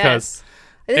it. I guess.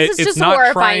 This is just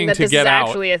horrifying that this is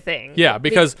actually a thing. Yeah,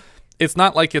 because it's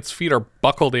not like its feet are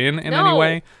buckled in any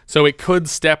way. So it could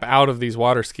step out of these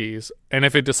water skis. And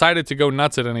if it decided to go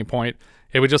nuts at any point,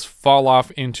 it would just fall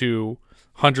off into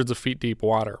hundreds of feet deep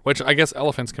water, which I guess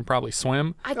elephants can probably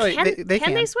swim. Can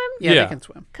they swim? Yeah, they can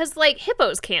swim. Because,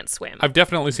 hippos can't swim. I've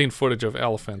definitely seen footage of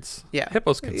elephants. Yeah.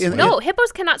 Hippos can swim. No,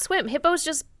 hippos cannot swim. Hippos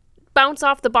just bounce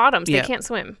off the bottoms. They can't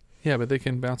swim. Yeah, but they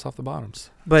can bounce off the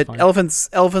bottoms. But elephants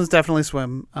definitely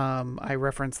swim. I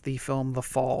referenced the film The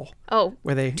Fall. Oh,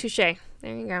 where they touche. There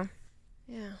you go.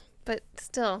 Yeah, but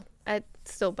still, it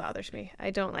still bothers me.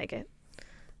 I don't like it.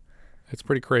 It's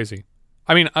pretty crazy.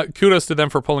 Kudos to them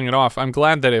for pulling it off. I'm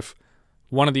glad that if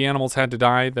one of the animals had to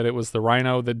die, that it was the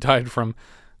rhino that died from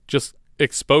just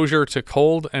exposure to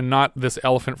cold and not this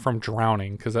elephant from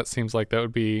drowning, because that seems like that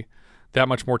would be that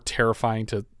much more terrifying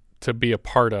to be a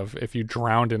part of if you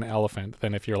drowned an elephant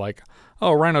than if you're like,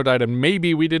 oh, rhino died and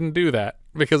maybe we didn't do that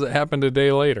because it happened a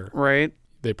day later. Right.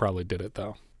 They probably did it,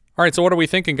 though. All right, so what are we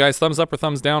thinking, guys? Thumbs up or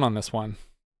thumbs down on this one?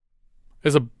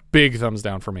 It's a big thumbs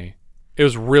down for me. It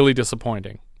was really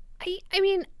disappointing.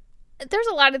 There's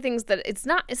a lot of things that it's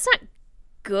not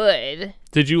good.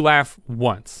 Did you laugh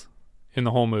once in the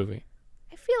whole movie?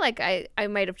 I feel like I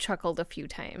might have chuckled a few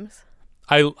times.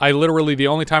 I literally, the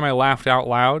only time I laughed out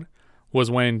loud was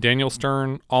when Daniel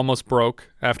Stern almost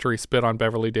broke after he spit on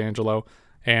Beverly D'Angelo,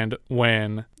 and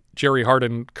when Jerry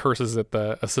Hardin curses at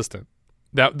the assistant.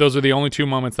 Those are the only two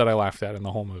moments that I laughed at in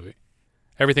the whole movie.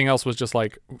 Everything else was just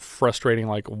frustrating.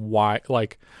 Why?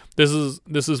 This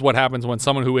is what happens when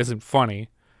someone who isn't funny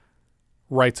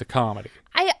writes a comedy.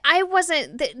 I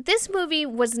wasn't. This movie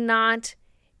was not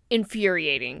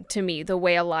infuriating to me the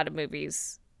way a lot of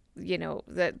movies,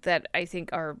 that I think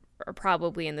are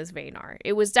probably in this vein are.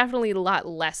 It was definitely a lot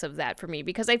less of that for me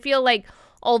because I feel like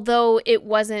although it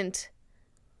wasn't,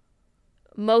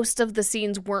 most of the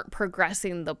scenes weren't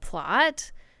progressing the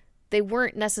plot, they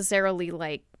weren't necessarily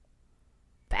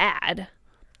bad.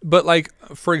 But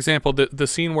for example, the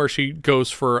scene where she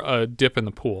goes for a dip in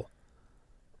the pool.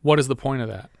 What is the point of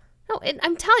that? No,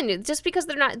 I'm telling you, just because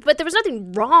they're not, but there was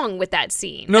nothing wrong with that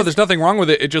scene. No, there's nothing wrong with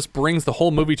it. It just brings the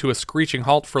whole movie to a screeching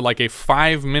halt for a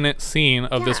 5-minute scene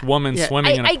of this woman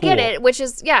swimming in a pool. I get it, which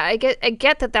is, I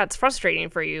get that that's frustrating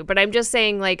for you, but I'm just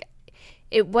saying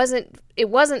it wasn't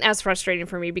as frustrating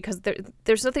for me because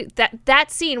there's nothing,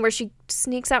 that scene where she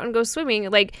sneaks out and goes swimming,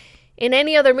 in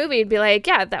any other movie, it'd be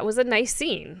that was a nice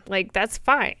scene. That's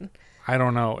fine. I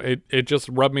don't know. It just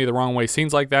rubbed me the wrong way.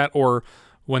 Scenes like that, or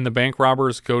when the bank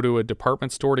robbers go to a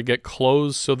department store to get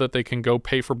clothes so that they can go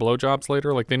pay for blowjobs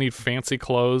later. Like, they need fancy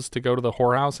clothes to go to the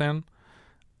whorehouse in.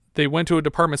 They went to a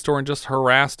department store and just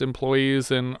harassed employees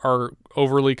and are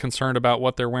overly concerned about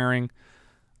what they're wearing.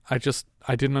 I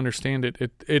didn't understand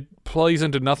it. It plays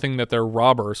into nothing that they're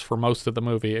robbers for most of the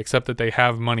movie, except that they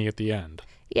have money at the end.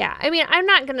 Yeah, I mean, I'm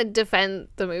not going to defend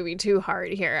the movie too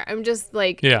hard here. I'm just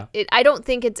like, yeah. I don't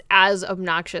think it's as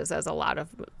obnoxious as a lot of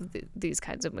these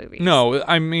kinds of movies. No,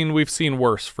 I mean, we've seen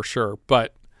worse for sure,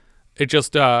 but it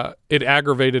just, it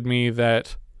aggravated me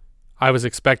that I was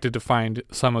expected to find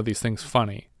some of these things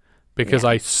funny because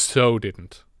I so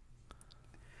didn't.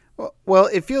 Well,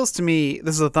 it feels to me,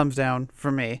 this is a thumbs down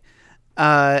for me.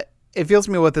 It feels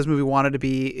to me what this movie wanted to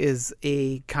be is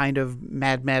a kind of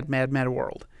mad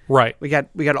world. Right. We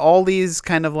got all these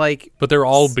kind of like... But they're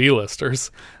all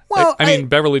B-listers. Well, I mean,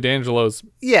 Beverly D'Angelo's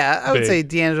Yeah, I would big. say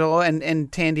D'Angelo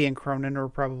and Tandy and Cronin are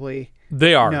probably...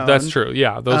 They are. known. That's true.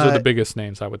 Yeah, those are the biggest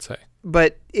names, I would say.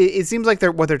 But it seems like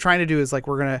what they're trying to do is like,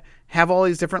 we're going to have all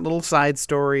these different little side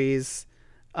stories,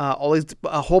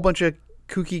 a whole bunch of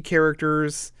kooky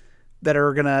characters that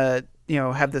are going to,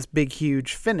 have this big,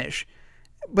 huge finish.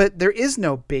 But there is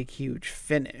no big, huge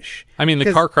finish. I mean,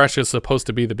 the car crash is supposed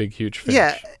to be the big, huge finish.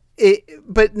 Yeah,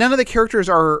 but none of the characters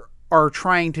are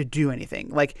trying to do anything.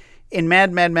 Like in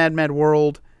Mad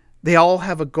World, they all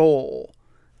have a goal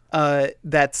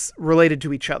that's related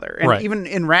to each other. And right. even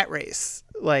in Rat Race,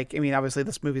 like, I mean, obviously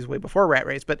this movie's way before Rat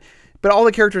Race, but all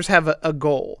the characters have a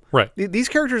goal. Right. These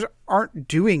characters aren't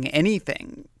doing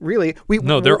anything, really.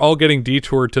 They're all getting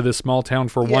detoured to this small town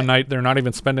for one night. They're not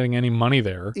even spending any money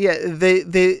there. Yeah,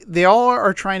 they all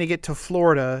are trying to get to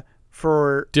Florida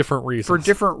for different reasons. We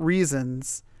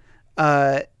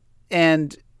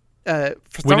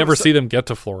never see them get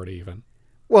to Florida even.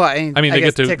 Well, I mean they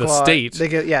get to the state,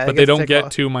 but they don't get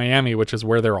to to Miami, which is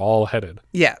where they're all headed.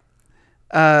 Yeah.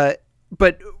 But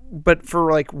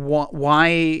for like,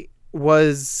 why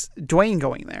was Dwayne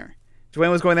going there?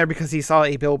 Dwayne was going there because he saw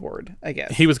a billboard, I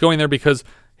guess. He was going there because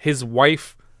his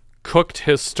wife cooked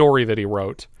his story that he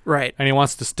wrote. Right. And he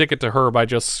wants to stick it to her by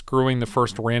just screwing the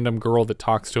first random girl that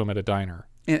talks to him at a diner.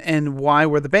 And why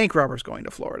were the bank robbers going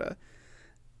to Florida?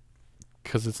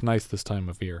 Because it's nice this time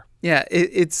of year. Yeah,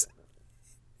 it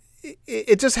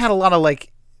just had a lot of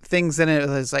like things in it.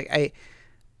 It's like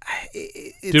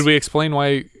Did we explain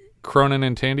why Cronin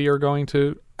and Tandy are going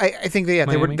to? I think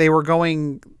they were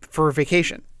going for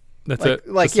vacation. That's like, it.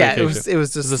 Like just yeah, vacation. it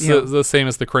was just the same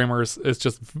as the Kramers. It's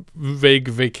just vague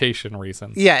vacation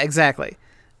reasons. Yeah, exactly.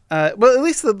 Well, at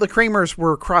least the Kramers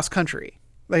were cross country.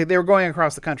 Like they were going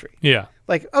across the country. Yeah.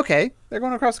 Like, okay, they're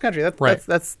going across the country.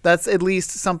 That's at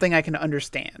least something I can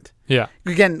understand. Yeah.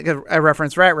 Again, I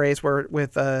referenced Rat Race where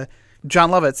with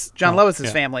John Lovitz. John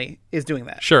Lovitz's family is doing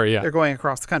that. Sure, yeah. They're going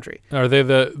across the country. Are they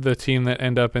the team that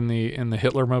end up in the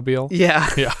Hitlermobile? Yeah.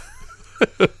 Yeah.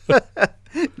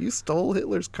 You stole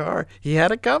Hitler's car. He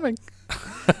had it coming.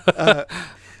 Yeah,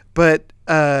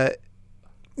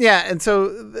 and so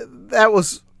that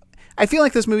was... I feel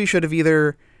like this movie should have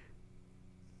either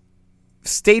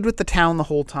stayed with the town the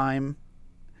whole time.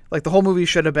 Like, the whole movie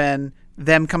should have been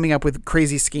them coming up with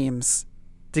crazy schemes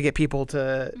to get people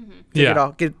to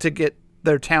get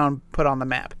their town put on the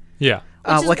map. Yeah.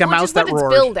 Like a mouse that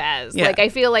roared. It's billed as. Yeah. Like, I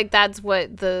feel like that's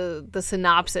what the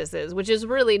synopsis is, which is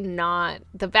really not.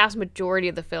 The vast majority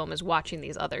of the film is watching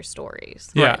these other stories.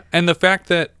 Yeah, Right. and the fact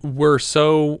that we're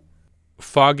so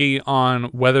foggy on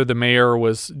whether the mayor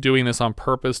was doing this on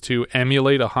purpose to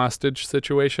emulate a hostage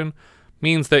situation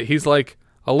means that he's like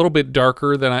a little bit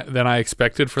darker than I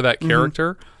expected for that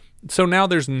character. So now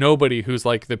there's nobody who's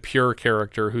like the pure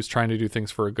character who's trying to do things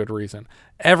for a good reason.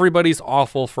 Everybody's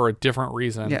awful for a different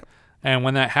reason. Yeah. And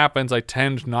when that happens, I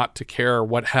tend not to care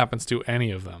what happens to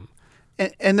any of them.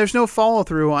 And there's no follow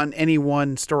through on any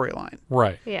one storyline.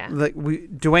 Right. Yeah. Like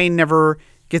Dwayne never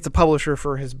gets a publisher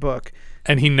for his book.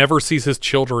 And he never sees his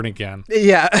children again.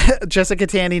 Yeah. Jessica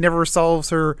Tandy never solves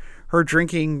her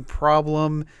drinking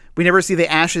problem. We never see the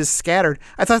ashes scattered.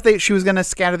 I thought she was going to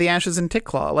scatter the ashes in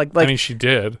Ticklaw. Like I mean, she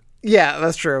did. Yeah,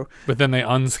 that's true. But then they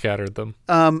unscattered them.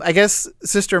 I guess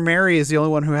Sister Mary is the only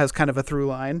one who has kind of a through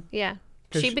line. Yeah.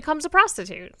 She becomes a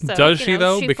prostitute. So, does she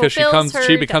though? Because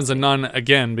she becomes a nun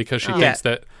again because she Oh. thinks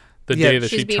that the day that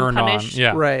She's she being turned punished. on.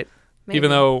 Yeah. Right. Maybe. Even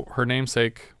though her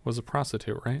namesake was a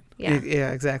prostitute, right? Yeah.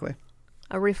 Yeah, exactly.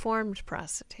 A reformed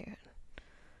prostitute.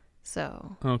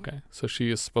 So. Okay. So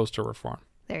she is supposed to reform.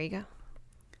 There you go.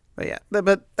 But yeah,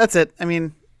 but that's it. I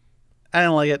mean, I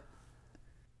don't like it.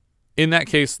 In that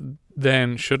case,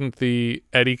 then shouldn't the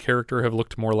Eddie character have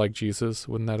looked more like Jesus?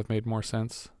 Wouldn't that have made more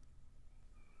sense?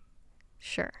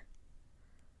 Sure.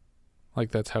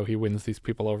 Like that's how he wins these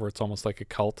people over. It's almost like a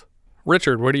cult.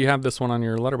 Richard, where do you have this one on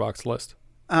your Letterboxd list?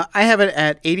 I have it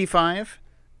at 85,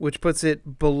 which puts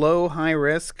it below High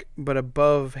Risk, but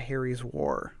above Harry's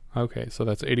War. Okay, so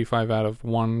that's 85 out of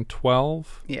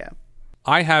 112. Yeah.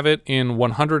 I have it in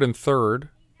 103rd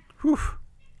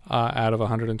out of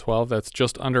 112. That's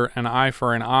just under An Eye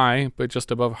for an Eye, but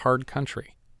just above Hard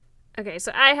Country. Okay,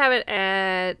 so I have it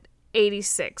at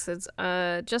 86. It's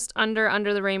just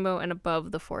under the Rainbow and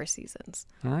above the Four Seasons.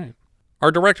 All right. Our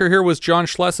director here was John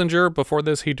Schlesinger. Before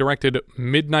this, he directed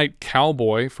Midnight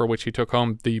Cowboy, for which he took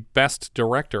home the Best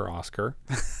Director Oscar.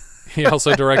 He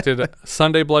also directed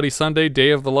Sunday Bloody Sunday, Day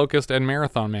of the Locust, and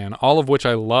Marathon Man, all of which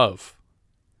I love.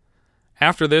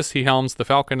 After this, he helms The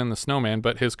Falcon and the Snowman,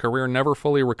 but his career never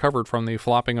fully recovered from the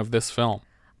flopping of this film.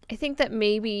 I think that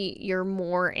maybe you're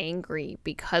more angry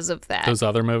because of that. Those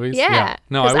other movies? Yeah.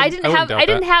 No, I didn't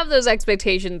that. have those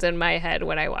expectations in my head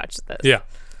when I watched this. Yeah.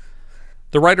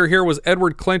 The writer here was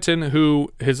Edward Clinton,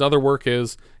 who his other work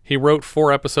is he wrote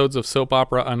 4 episodes of soap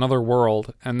opera Another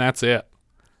World, and that's it.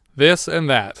 This and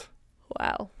that.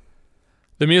 Wow.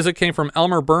 The music came from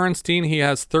Elmer Bernstein. He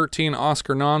has 13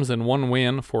 Oscar noms and 1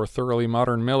 win for Thoroughly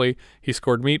Modern Millie. He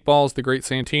scored Meatballs, The Great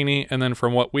Santini, and then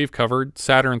from what we've covered,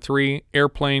 Saturn III,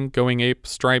 Airplane, Going Ape,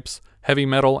 Stripes, Heavy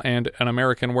Metal, and An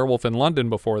American Werewolf in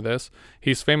London before this.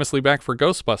 He's famously back for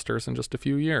Ghostbusters in just a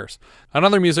few years.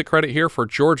 Another music credit here for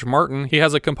George Martin. He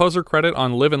has a composer credit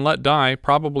on Live and Let Die,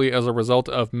 probably as a result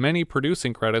of many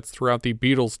producing credits throughout the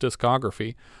Beatles'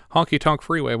 discography. Honky Tonk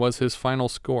Freeway was his final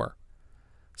score.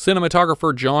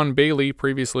 Cinematographer John Bailey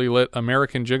previously lit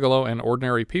American Gigolo and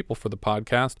Ordinary People for the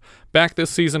podcast, back this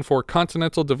season for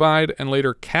Continental Divide and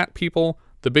later Cat People,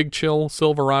 The Big Chill,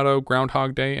 Silverado,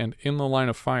 Groundhog Day, and In the Line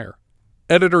of Fire.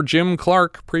 Editor Jim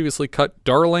Clark previously cut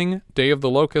Darling, Day of the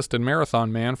Locust, and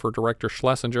Marathon Man for director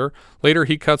Schlesinger. Later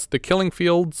he cuts The Killing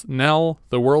Fields, Nell,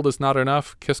 The World Is Not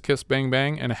Enough, Kiss Kiss Bang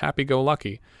Bang, and Happy Go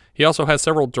Lucky. He also has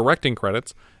several directing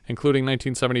credits, including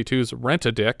 1972's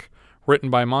Rent-A-Dick,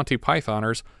 written by Monty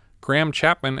Pythoners Graham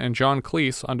Chapman and John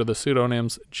Cleese under the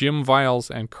pseudonyms Jim Viles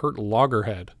and Kurt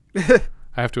Loggerhead. I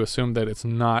have to assume that it's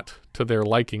not to their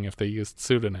liking if they used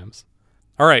pseudonyms.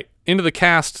 All right, into the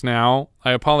cast now.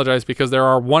 I apologize because there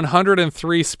are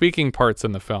 103 speaking parts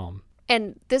in the film.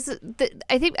 And this is,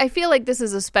 I feel like this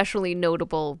is especially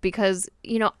notable because,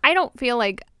 I don't feel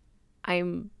like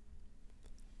I'm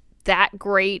that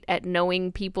great at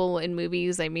knowing people in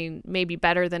movies. I mean, maybe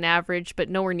better than average, but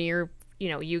nowhere near,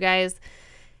 you guys.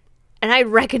 And I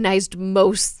recognized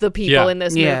most the people in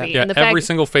this movie. Yeah, and the every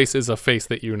single face is a face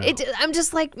that you know. I'm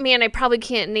just like, man, I probably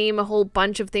can't name a whole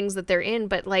bunch of things that they're in,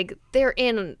 but like they're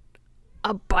in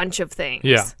a bunch of things.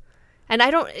 Yeah. And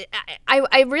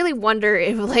I really wonder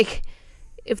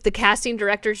if the casting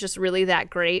director is just really that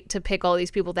great to pick all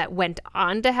these people that went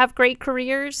on to have great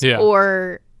careers,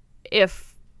 or if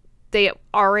they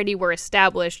already were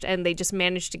established and they just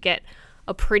managed to get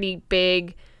a pretty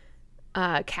big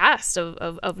cast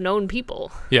of known people.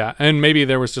 Yeah, and maybe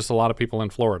there was just a lot of people in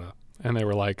Florida, and they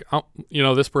were like, oh,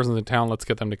 this person's in town, let's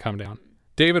get them to come down.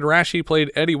 David Rashi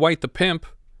played Eddie White the Pimp.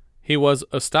 He was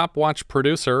a stopwatch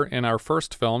producer in our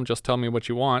first film, Just Tell Me What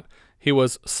You Want. He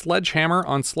was Sledgehammer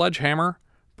on Sledgehammer,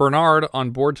 Bernard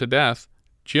on Bored to Death,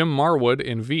 Jim Marwood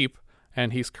in Veep,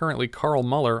 and he's currently Carl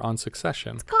Muller on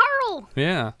Succession. It's Carl!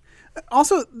 Yeah.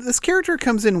 Also, this character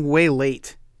comes in way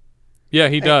late. Yeah,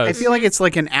 he does. I feel like it's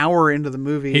like an hour into the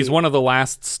movie. He's one of the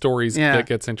last stories that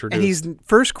gets introduced. And he's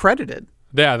first credited.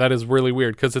 Yeah, that is really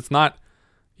weird because it's not...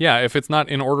 Yeah, if it's not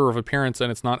in order of appearance and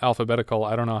it's not alphabetical,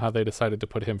 I don't know how they decided to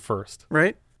put him first.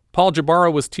 Right. Paul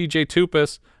Jabara was T.J.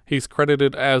 Tupas. He's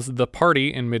credited as the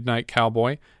party in Midnight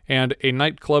Cowboy and a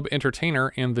nightclub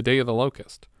entertainer in The Day of the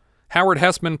Locust. Howard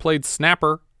Hessman played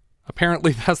Snapper.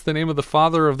 Apparently that's the name of the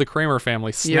father of the Kramer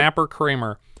family, Snapper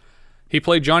Kramer. He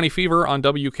played Johnny Fever on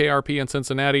WKRP in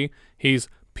Cincinnati. He's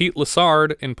Pete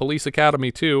Lassard in Police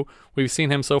Academy 2. We've seen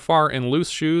him so far in Loose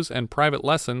Shoes and Private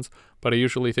Lessons, but I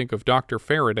usually think of Dr.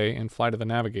 Faraday in Flight of the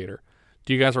Navigator.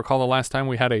 Do you guys recall the last time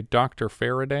we had a Dr.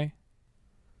 Faraday?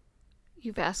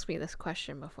 You've asked me this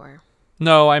question before.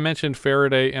 No, I mentioned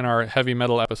Faraday in our heavy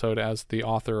metal episode as the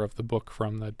author of the book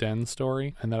from the Den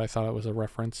story, and that I thought it was a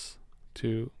reference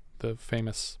to the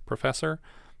famous professor.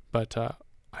 But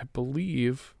I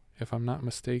believe, if I'm not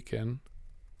mistaken,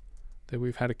 that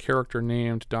we've had a character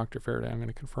named Dr. Faraday. I'm going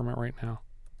to confirm it right now.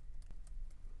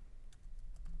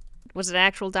 Was it an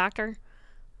actual doctor?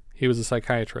 He was a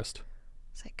psychiatrist.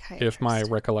 If my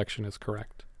recollection is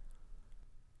correct.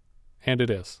 And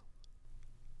it is.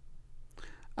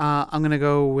 I'm going to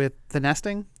go with The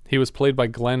Nesting. He was played by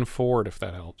Glenn Ford, if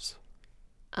that helps.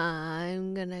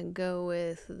 I'm going to go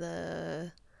with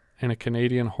the... in a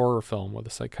Canadian horror film with a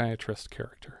psychiatrist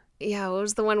character. Yeah, what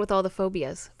was the one with all the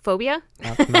phobias? Phobia?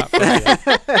 Not Phobia.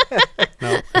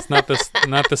 No, it's not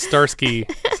the Starsky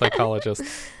psychologist.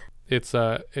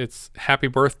 It's Happy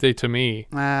Birthday to Me.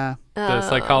 The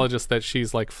psychologist that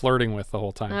she's like flirting with the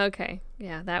whole time. Okay.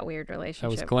 Yeah, that weird relationship.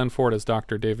 That was Glenn Ford as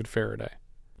Dr. David Faraday.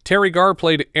 Terry Garr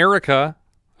played Erica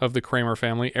of the Kramer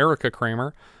family, Erica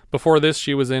Kramer. Before this,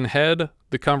 she was in Head,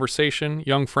 The Conversation,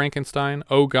 Young Frankenstein,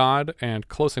 Oh God, and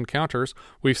Close Encounters.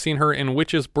 We've seen her in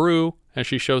Witch's Brew, as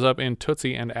she shows up in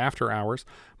Tootsie and After Hours.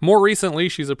 More recently,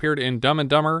 she's appeared in Dumb and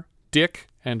Dumber, Dick,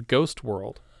 and Ghost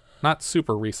World. Not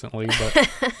super recently,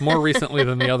 but more recently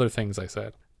than the other things I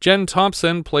said. Jen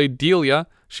Thompson played Delia.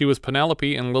 She was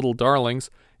Penelope in Little Darlings,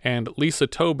 and Lisa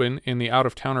Tobin in the Out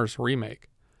of Towners remake.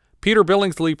 Peter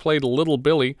Billingsley played Little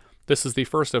Billy. This is the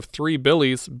first of 3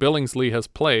 Billies Billingsley has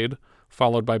played,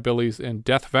 followed by Billies in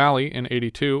Death Valley in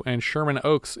 82 and Sherman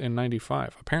Oaks in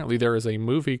 95. Apparently there is a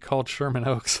movie called Sherman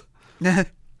Oaks.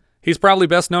 He's probably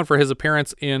best known for his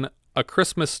appearance in A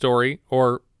Christmas Story,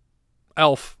 or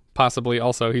Elf, possibly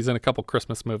also. He's in a couple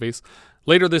Christmas movies.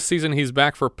 Later this season, he's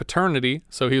back for Paternity,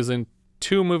 so he was in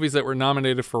 2 movies that were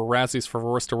nominated for Razzies for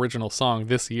Worst Original Song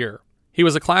this year. He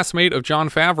was a classmate of Jon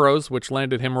Favreau's, which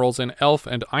landed him roles in Elf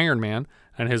and Iron Man,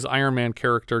 and his Iron Man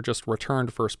character just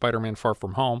returned for Spider-Man Far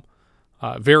From Home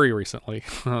very recently.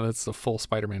 That's a full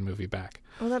Spider-Man movie back.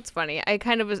 Well, that's funny. I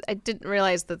didn't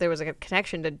realize that there was a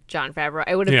connection to Jon Favreau.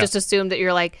 I would have just assumed that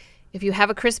you're like, if you have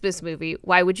a Christmas movie,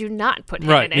 why would you not put him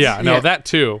in it? Yeah, no, that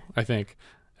too, I think.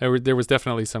 There was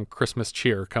definitely some Christmas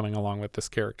cheer coming along with this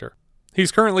character.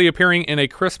 He's currently appearing in a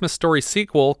Christmas Story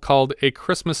sequel called A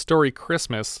Christmas Story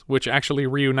Christmas, which actually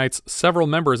reunites several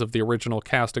members of the original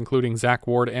cast, including Zach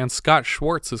Ward, and Scott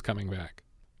Schwartz is coming back.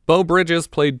 Beau Bridges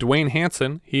played Dwayne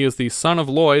Hanson. He is the son of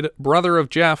Lloyd, brother of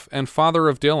Jeff, and father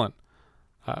of Dylan.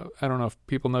 I don't know if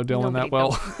people know Dylan that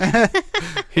well.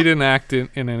 He didn't act in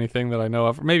anything that I know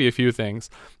of, maybe a few things,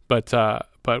 but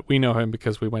we know him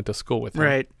because we went to school with him.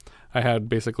 Right. I had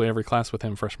basically every class with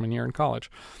him freshman year in college.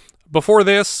 Before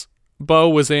this, Beau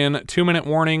was in 2 Minute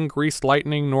Warning, Greased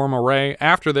Lightning, Norma Ray.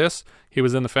 After this, he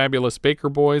was in The Fabulous Baker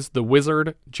Boys, The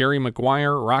Wizard, Jerry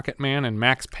Maguire, Rocket Man, and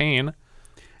Max Payne.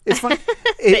 It's funny.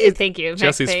 Thank you, Max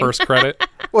Jesse's Payne. first credit.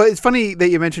 Well, it's funny that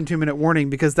you mentioned 2 Minute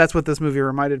Warning because that's what this movie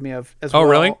reminded me of as well. Oh,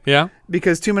 really? Yeah.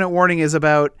 Because 2 Minute Warning is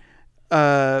about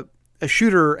a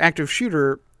active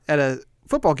shooter at a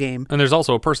football game. And there's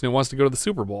also a person who wants to go to the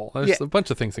Super Bowl. There's a bunch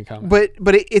of things in common. But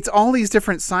it's all these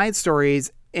different side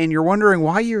stories, and you're wondering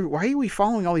why are we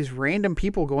following all these random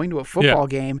people going to a football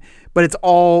game? But it's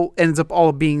all ends up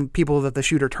all being people that the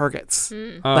shooter targets.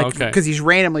 Because he's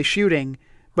randomly shooting.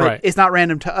 But it's not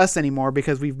random to us anymore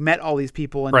because we've met all these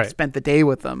people and spent the day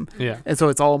with them. Yeah. And so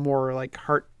it's all more like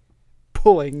heart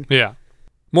pulling. Yeah.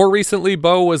 More recently,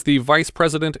 Beau was the vice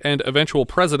president and eventual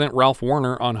president Ralph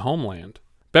Warner on Homeland.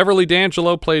 Beverly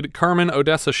D'Angelo played Carmen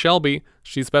Odessa Shelby.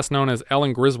 She's best known as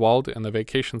Ellen Griswold in the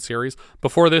Vacation series.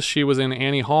 Before this, she was in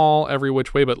Annie Hall, Every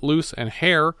Which Way But Loose, and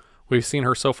Hair. We've seen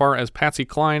her so far as Patsy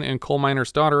Cline in Coal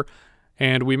Miner's Daughter.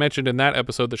 And we mentioned in that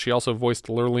episode that she also voiced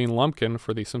Lurleen Lumpkin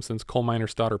for the Simpsons Coal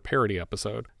Miner's Daughter parody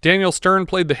episode. Daniel Stern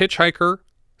played the Hitchhiker,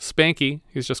 Spanky.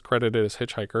 He's just credited as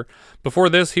Hitchhiker. Before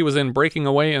this, he was in Breaking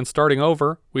Away and Starting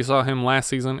Over. We saw him last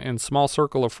season in Small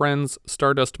Circle of Friends,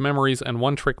 Stardust Memories, and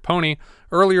One Trick Pony.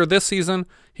 Earlier this season,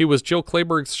 he was Jill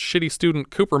Clayburgh's shitty student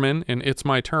Cooperman in It's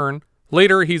My Turn.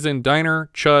 Later, he's in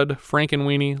Diner, Chud,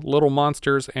 Frankenweenie, Little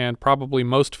Monsters, and probably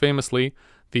most famously,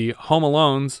 the Home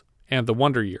Alones and the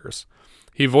Wonder Years.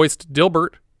 He voiced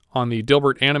Dilbert on the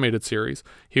Dilbert animated series.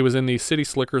 He was in the City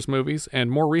Slickers movies, and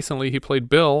more recently he played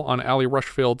Bill on Ally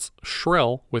Rushfield's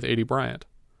Shrill with Adie Bryant.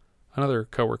 Another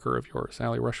coworker of yours,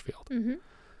 Ally Rushfield. Mm-hmm.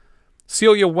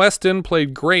 Celia Weston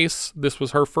played Grace. This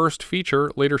was her first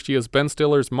feature. Later she is Ben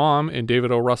Stiller's mom in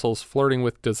David O. Russell's Flirting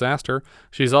with Disaster.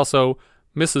 She's also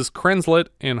Mrs. Krenslet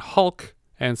in Hulk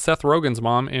and Seth Rogen's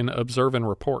mom in Observe and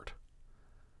Report.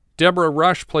 Deborah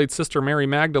Rush played Sister Mary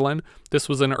Magdalene. This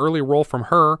was an early role from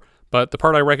her, but the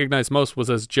part I recognized most was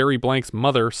as Jerry Blank's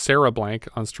mother, Sarah Blank,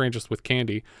 on Strangest with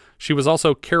Candy. She was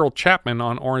also Carol Chapman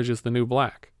on Orange is the New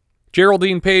Black.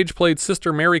 Geraldine Page played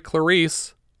Sister Mary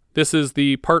Clarice. This is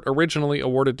the part originally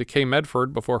awarded to Kay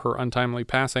Medford before her untimely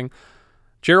passing.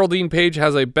 Geraldine Page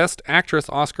has a Best Actress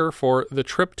Oscar for The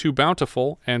Trip to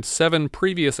Bountiful and 7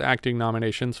 previous acting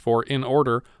nominations for In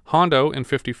Order, Hondo in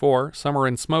 54, Summer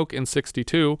and Smoke in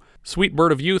 62, Sweet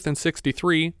Bird of Youth in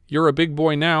 63, You're a Big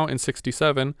Boy Now in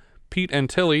 67, Pete and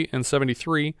Tilly in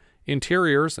 73,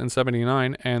 Interiors in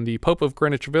 79, and The Pope of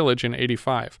Greenwich Village in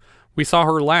 85. We saw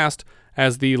her last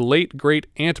as the late great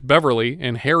Aunt Beverly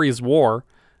in Harry's War,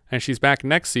 and she's back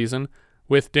next season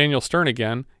with Daniel Stern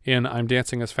again in I'm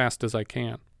Dancing as Fast as I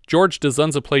Can. George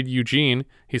DeZunza played Eugene.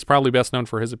 He's probably best known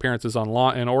for his appearances on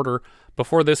Law and Order.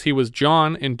 Before this, he was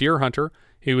John in Deer Hunter.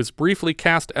 He was briefly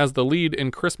cast as the lead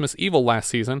in Christmas Evil last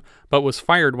season, but was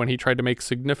fired when he tried to make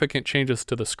significant changes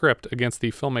to the script against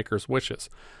the filmmaker's wishes.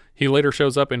 He later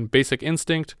shows up in Basic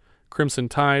Instinct, Crimson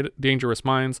Tide, Dangerous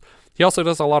Minds. He also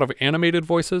does a lot of animated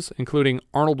voices, including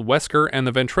Arnold Wesker and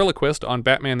the Ventriloquist on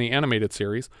Batman the Animated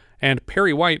Series, and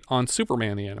Perry White on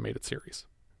Superman the Animated Series.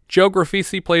 Joe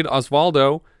Grafisi played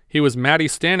Osvaldo. He was Matty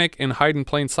Stanek in Hide in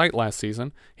Plain Sight last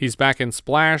season. He's back in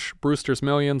Splash, Brewster's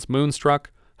Millions,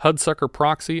 Moonstruck, Hudsucker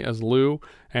Proxy as Lou,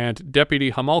 and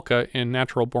Deputy Homolka in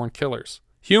Natural Born Killers.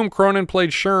 Hume Cronin played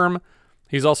Sherm.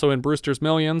 He's also in Brewster's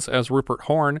Millions as Rupert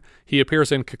Horn. He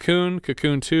appears in Cocoon,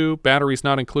 Cocoon 2, Batteries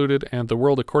Not Included, and The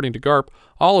World According to Garp,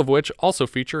 all of which also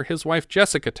feature his wife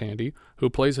Jessica Tandy, who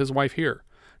plays his wife here.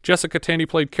 Jessica Tandy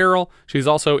played Carol. She's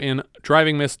also in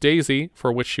Driving Miss Daisy,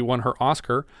 for which she won her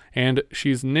Oscar, and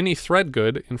she's Ninny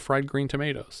Threadgood in Fried Green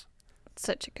Tomatoes.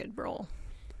 Such a good role.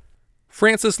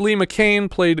 Frances Lee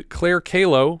McCain played Claire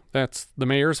Kalo. That's the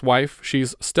mayor's wife.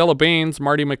 She's Stella Baines,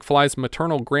 Marty McFly's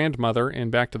maternal grandmother in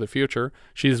Back to the Future.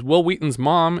 She's Will Wheaton's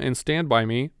mom in Stand By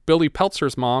Me, Billy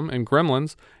Peltzer's mom in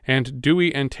Gremlins, and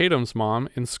Dewey and Tatum's mom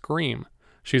in Scream.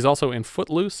 She's also in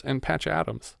Footloose and Patch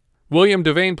Adams. William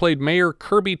Devane played Mayor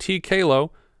Kirby T.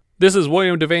 Kalo. This is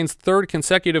William Devane's third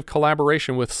consecutive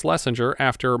collaboration with Schlesinger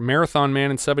after Marathon Man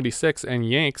in 76 and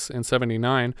Yanks in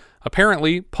 79.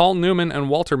 Apparently, Paul Newman and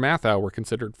Walter Matthau were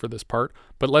considered for this part,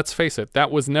 but let's face it,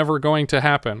 that was never going to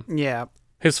happen. Yeah.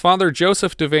 His father,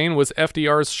 Joseph Devane, was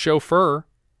FDR's chauffeur.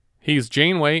 He's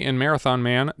Janeway in Marathon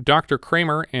Man, Dr.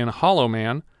 Kramer in Hollow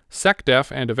Man,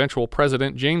 SecDef and eventual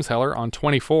President James Heller on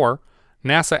 24,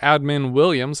 NASA admin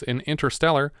Williams in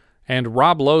Interstellar, and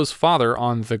Rob Lowe's father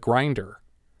on The Grinder,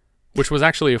 which was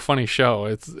actually a funny show.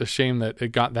 It's a shame that it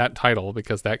got that title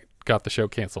because that got the show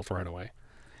canceled right away.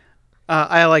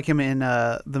 I like him in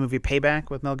the movie Payback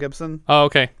with Mel Gibson. Oh,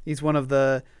 okay. He's one of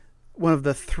the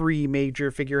three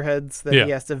major figureheads that he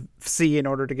has to see in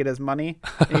order to get his money.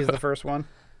 And he's the first one.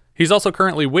 He's also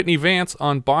currently Whitney Vance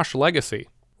on Bosch Legacy.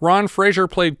 Ron Fraser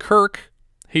played Kirk.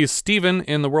 He's Steven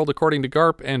in The World According to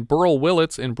Garp and Burl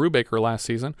Willits in Brubaker last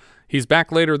season. He's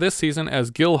back later this season as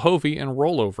Gil Hovey in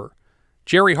Rollover.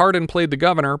 Jerry Hardin played the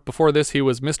governor. Before this, he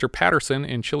was Mr. Patterson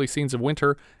in Chilly Scenes of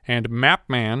Winter and Map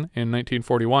Man in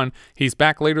 1941. He's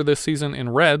back later this season in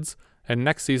Reds and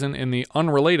next season in the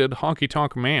unrelated Honky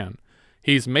Tonk Man.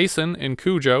 He's Mason in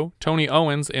Cujo, Tony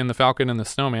Owens in The Falcon and the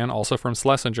Snowman, also from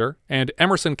Schlesinger, and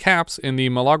Emerson Capps in the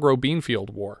Milagro Beanfield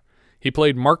War. He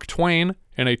played Mark Twain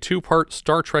in a two-part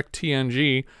Star Trek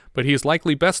TNG, but he is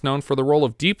likely best known for the role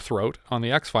of Deep Throat on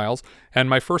The X-Files, and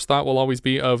my first thought will always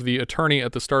be of the attorney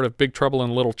at the start of Big Trouble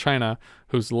in Little China,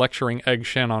 who's lecturing Egg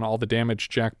Shen on all the damage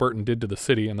Jack Burton did to the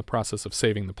city in the process of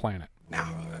saving the planet.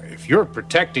 Now, if you're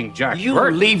protecting Jack You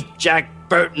Burton... leave Jack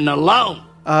Burton alone!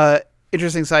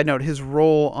 Interesting side note, his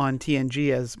role on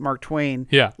TNG as Mark Twain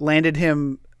landed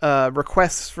him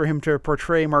requests for him to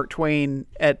portray Mark Twain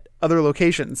at other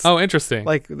locations. Oh, interesting.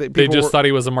 Like they just thought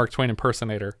he was a Mark Twain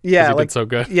impersonator. Yeah, he did so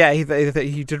good. Yeah,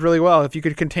 he did really well. If you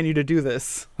could continue to do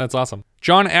this, that's awesome.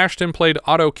 John Ashton played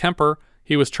Otto Kemper.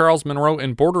 He was Charles Monroe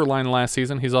in Borderline last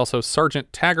season. He's also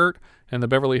Sergeant Taggart in the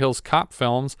Beverly Hills Cop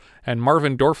films, and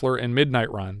Marvin Dorfler in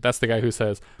Midnight Run. That's the guy who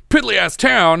says "Piddly ass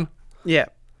town." Yeah.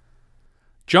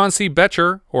 John C.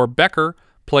 Becher or Becker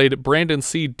played Brandon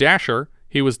C. Dasher.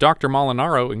 He was Dr.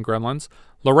 Molinaro in Gremlins.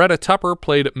 Loretta Tupper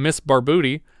played Miss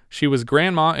Barbuti. She was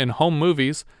Grandma in Home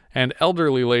Movies and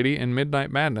Elderly Lady in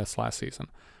Midnight Madness last season.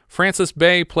 Frances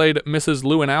Bay played Mrs.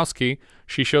 Lewandowski.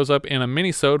 She shows up in a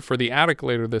minisode for The Attic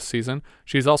later this season.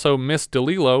 She's also Miss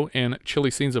DeLillo in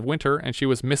Chilly Scenes of Winter, and she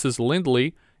was Mrs.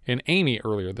 Lindley in Amy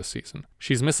earlier this season.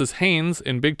 She's Mrs. Haynes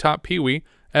in Big Top Pee-wee,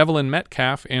 Evelyn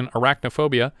Metcalf in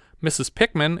Arachnophobia, Mrs.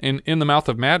 Pickman in The Mouth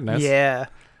of Madness. Yeah.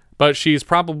 But she's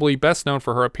probably best known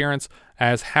for her appearance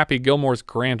as Happy Gilmore's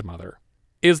grandmother.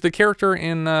 Is the character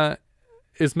in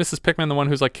is Mrs. Pickman the one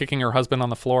who's like kicking her husband on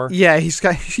the floor? Yeah,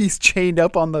 he's chained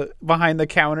up behind the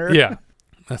counter. Yeah.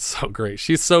 That's so great.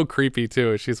 She's so creepy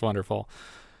too. She's wonderful.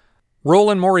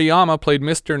 Roland Moriyama played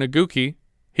Mr. Naguki.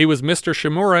 He was Mr.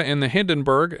 Shimura in The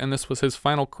Hindenburg, and this was his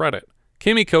final credit.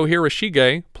 Kimiko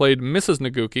Hiroshige played Mrs.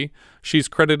 Naguki. She's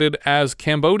credited as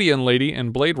Cambodian Lady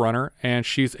in Blade Runner, and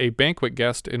she's a banquet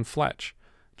guest in Fletch.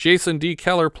 Jason D.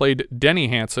 Keller played Denny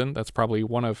Hansen. That's probably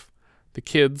one of the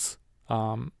kids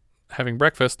having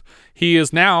breakfast. He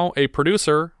is now a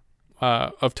producer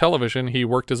of television. He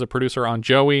worked as a producer on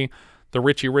Joey, the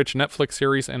Richie Rich Netflix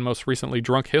series, and most recently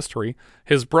Drunk History.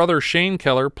 His brother Shane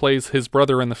Keller plays his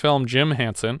brother in the film, Jim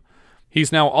Hansen.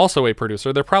 He's now also a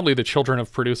producer. They're probably the children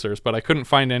of producers, but I couldn't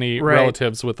find any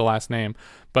relatives with the last name.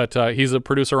 But he's a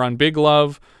producer on Big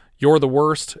Love, You're the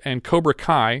Worst, and Cobra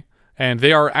Kai, and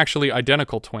they are actually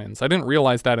identical twins. I didn't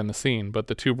realize that in the scene, but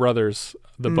the two brothers,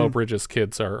 the Beau Bridges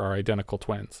kids, are identical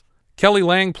twins. Kelly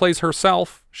Lang plays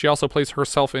herself. She also plays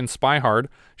herself in Spy Hard.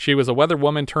 She was a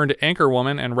weatherwoman turned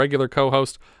anchorwoman and regular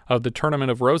co-host of the Tournament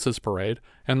of Roses parade.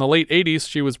 In the late 80s,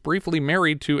 she was briefly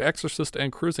married to Exorcist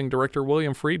and cruising director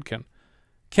William Friedkin.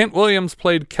 Kent Williams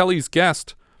played Kelly's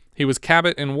guest. He was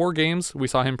Cabot in War Games. We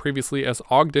saw him previously as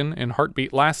Ogden in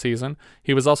Heartbeat last season.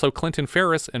 He was also Clinton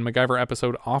Ferris in MacGyver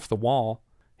episode Off the Wall.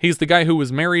 He's the guy who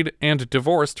was married and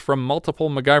divorced from multiple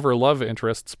MacGyver love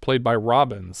interests played by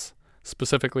Robins.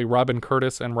 Specifically Robin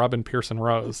Curtis and Robin Pearson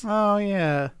Rose. Oh,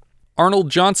 yeah.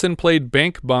 Arnold Johnson played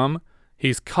Bank Bum.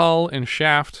 He's Cull in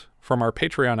Shaft from our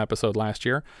Patreon episode last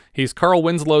year. He's Carl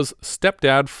Winslow's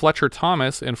stepdad, Fletcher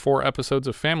Thomas, in 4 episodes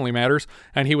of Family Matters,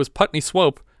 and he was Putney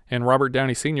Swope in Robert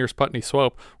Downey Sr.'s Putney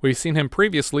Swope. We've seen him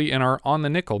previously in our On the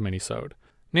Nickel minisode.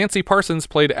 Nancy Parsons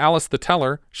played Alice the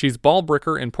Teller. She's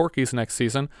Ballbricker in Porky's next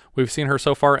season. We've seen her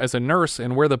so far as a nurse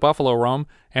in Where the Buffalo Roam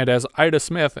and as Ida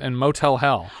Smith in Motel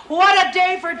Hell. What a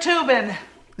day for tubing!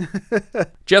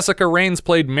 Jessica Raines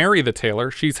played Mary the Tailor.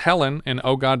 She's Helen in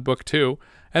Oh God Book 2.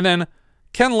 And then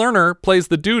Ken Lerner plays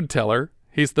the Dude Teller.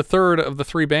 He's the third of the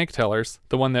 3 bank tellers,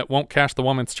 the one that won't cash the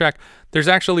woman's check. There's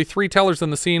actually 3 tellers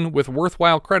in the scene with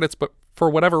worthwhile credits, but for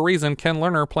whatever reason, Ken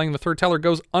Lerner playing the 3rd teller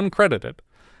goes uncredited.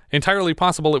 Entirely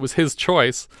possible it was his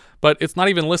choice, but it's not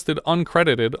even listed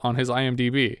uncredited on his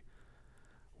IMDb.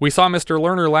 We saw Mr.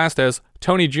 Lerner last as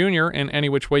Tony Jr. in Any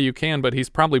Which Way You Can, but he's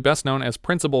probably best known as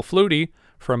Principal Flutie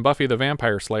from Buffy the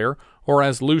Vampire Slayer, or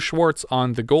as Lou Schwartz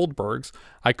on The Goldbergs.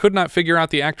 I could not figure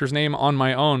out the actor's name on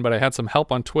my own, but I had some help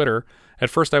on Twitter. At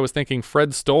first I was thinking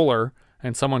Fred Stoller,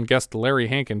 and someone guessed Larry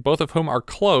Hankin, both of whom are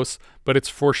close, but it's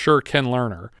for sure Ken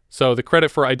Lerner. So the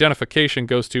credit for identification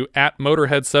goes to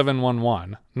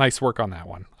 @Motorhead711. Nice work on that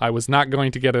one. I was not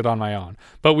going to get it on my own.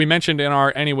 But we mentioned in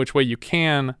our Any Which Way You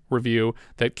Can review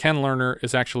that Ken Lerner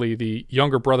is actually the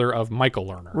younger brother of Michael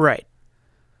Lerner. Right.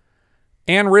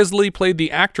 Anne Risley played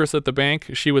the actress at the bank.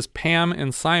 She was Pam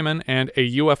in Simon and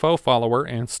a UFO follower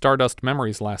in Stardust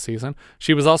Memories last season.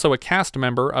 She was also a cast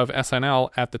member of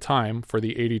SNL at the time for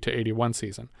the 80 to 81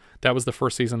 season. That was the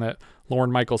first season that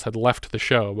Lorne Michaels had left the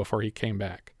show before he came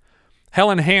back.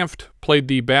 Helen Hanft played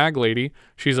the bag lady.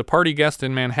 She's a party guest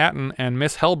in Manhattan and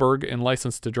Miss Helberg in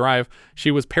License to Drive. She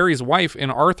was Perry's wife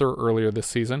in Arthur earlier this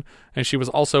season, and she was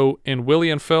also in Willie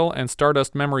and Phil and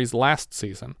Stardust Memories last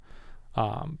season.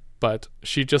 But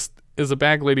she just is a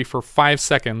bag lady for 5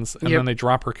 seconds, and then they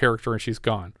drop her character and she's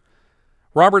gone.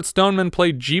 Robert Stoneman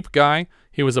played Jeep Guy.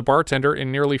 He was a bartender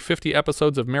in nearly 50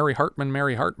 episodes of Mary Hartman,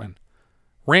 Mary Hartman.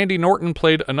 Randy Norton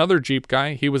played another Jeep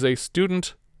Guy. He was a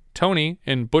student, Tony,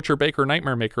 in Butcher Baker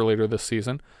Nightmare Maker later this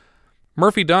season.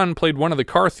 Murphy Dunn played one of the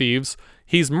car thieves.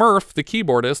 He's Murph, the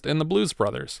keyboardist in the Blues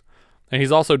Brothers. And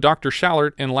he's also Dr.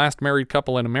 Shallert in Last Married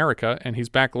Couple in America, and he's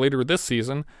back later this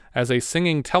season as a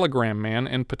singing telegram man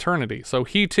in Paternity. So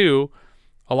he too,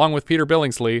 along with Peter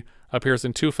Billingsley, appears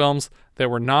in 2 films that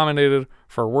were nominated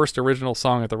for Worst Original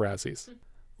Song at the Razzies.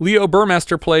 Leo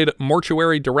Burmester played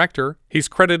Mortuary Director. He's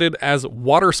credited as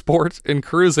Watersport in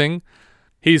Cruising.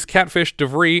 He's Catfish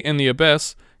DeVry in The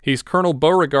Abyss. He's Colonel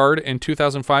Beauregard in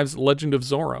 2005's Legend of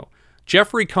Zorro.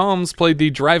 Jeffrey Combs played the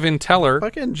drive-in teller.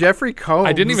 Fucking Jeffrey Combs.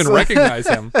 I didn't even recognize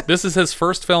him. This is his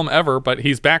first film ever, but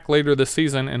he's back later this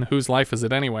season in Whose Life Is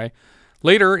It Anyway?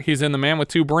 Later, he's in The Man with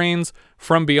Two Brains,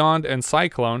 From Beyond, and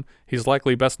Cyclone. He's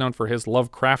likely best known for his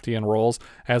Lovecraftian roles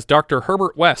as Dr.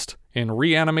 Herbert West in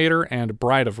Reanimator and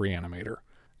Bride of Reanimator.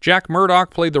 Jack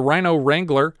Murdoch played the Rhino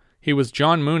Wrangler. He was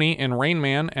John Mooney in Rain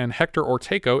Man and Hector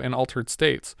Orteco in Altered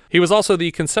States. He was also the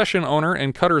concession owner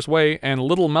in Cutter's Way and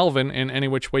Little Melvin in Any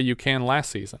Which Way You Can last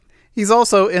season. He's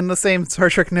also in the same Star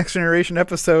Trek Next Generation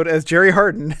episode as Jerry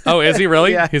Hardin. Oh, is he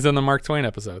really? Yeah. He's in the Mark Twain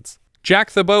episodes.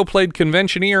 Jack Thebeau played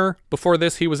Conventioneer. Before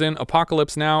this, he was in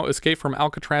Apocalypse Now, Escape from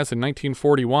Alcatraz in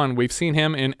 1941. We've seen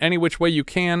him in Any Which Way You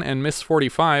Can and Miss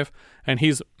 45, and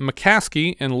he's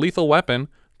McCaskey in Lethal Weapon,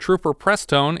 Trooper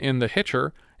Prestone in The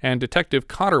Hitcher, and Detective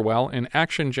Cotterwell in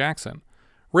Action Jackson.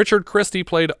 Richard Christie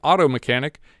played Auto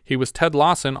Mechanic. He was Ted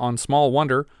Lawson on Small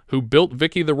Wonder, who built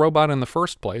Vicky the Robot in the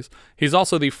first place. He's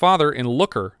also the father in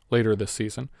Looker later this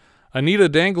season. Anita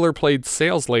Dangler played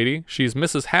Sales Lady. She's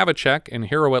Mrs. Havacek in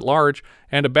Hero at Large,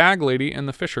 and a bag lady in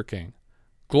The Fisher King.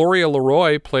 Gloria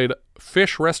Leroy played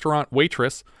Fish Restaurant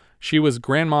Waitress. She was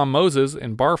Grandma Moses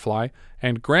in Barfly,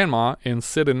 and Grandma in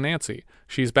Sid and Nancy.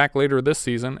 She's back later this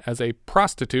season as a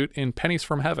prostitute in Pennies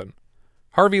from Heaven.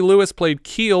 Harvey Lewis played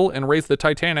Keel in Raise the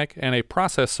Titanic and a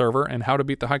process server in How to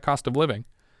Beat the High Cost of Living.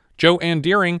 Jo Ann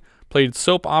Deering played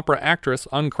soap opera actress,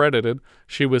 uncredited.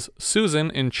 She was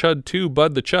Susan in Chud 2,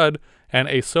 Bud the Chud, and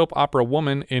a soap opera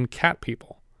woman in Cat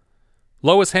People.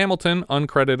 Lois Hamilton,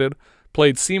 uncredited,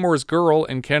 played Seymour's girl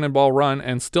in Cannonball Run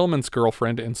and Stillman's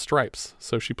girlfriend in Stripes.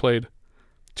 So she played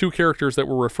two characters that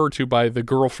were referred to by the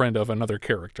girlfriend of another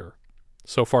character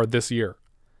so far this year.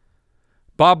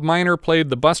 Bob Miner played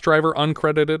the bus driver,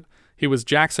 uncredited. He was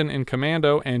Jackson in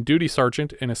Commando and Duty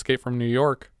Sergeant in Escape from New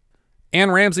York.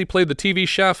 Anne Ramsey played the TV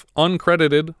chef,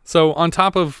 uncredited. So on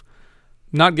top of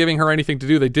not giving her anything to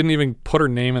do, they didn't even put her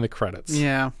name in the credits.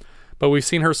 Yeah. But we've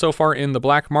seen her so far in The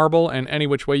Black Marble and Any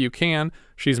Which Way You Can.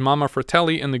 She's Mama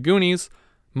Fratelli in The Goonies,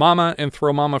 Mama in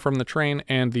Throw Mama from the Train,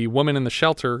 and the woman in the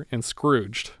shelter in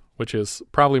Scrooged, which is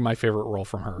probably my favorite role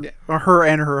from her. Yeah, her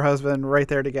and her husband right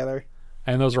there together.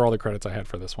 And those are all the credits I had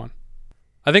for this one.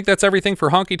 I think that's everything for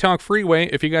Honky Tonk Freeway.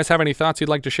 If you guys have any thoughts you'd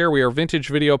like to share, we are Vintage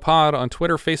Video Pod on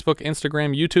Twitter, Facebook,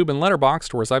 Instagram, YouTube, and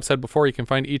Letterboxd, where, as I've said before, you can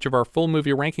find each of our full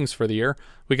movie rankings for the year.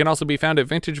 We can also be found at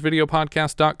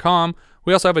vintagevideopodcast.com.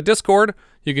 We also have a Discord.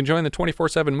 You can join the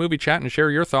 24/7 movie chat and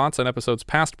share your thoughts on episodes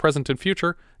past, present, and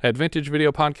future at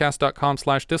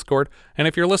vintagevideopodcast.com/Discord. And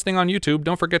if you're listening on YouTube,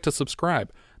 don't forget to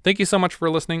subscribe. Thank you so much for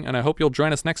listening, and I hope you'll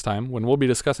join us next time when we'll be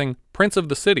discussing Prince of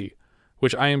the City,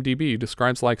 which IMDb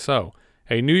describes like so.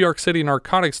 A New York City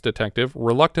narcotics detective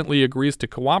reluctantly agrees to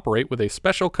cooperate with a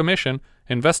special commission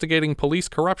investigating police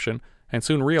corruption and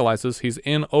soon realizes he's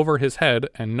in over his head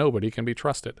and nobody can be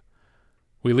trusted.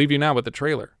 We leave you now with the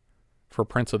trailer for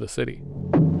Prince of the City.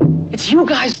 It's you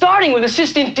guys starting with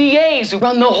assistant DAs who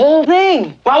run the whole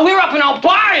thing, while we're up in El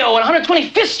Barrio on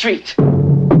 125th Street.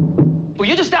 Well,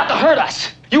 you're just out to hurt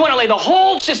us. You want to lay the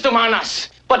whole system on us.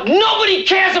 But nobody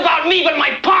cares about me but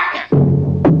my partner.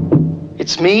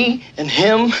 It's me and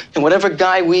him and whatever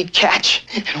guy we catch,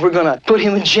 and we're gonna put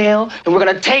him in jail, and we're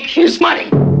gonna take his money.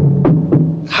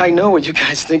 I know what you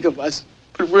guys think of us,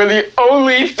 but we're the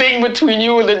only thing between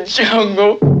you and the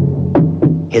jungle.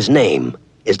 His name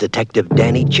is Detective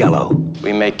Danny Cello.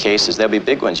 We make cases, there'll be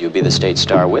big ones. You'll be the state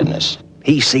star witness.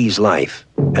 He sees life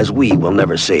as we will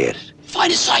never see it. If I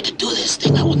decide to do this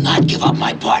thing, I will not give up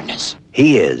my partners.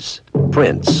 He is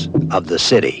Prince of the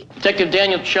City. Detective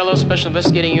Daniel Cello, Special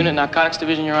Investigating Unit, Narcotics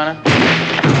Division, Your Honor.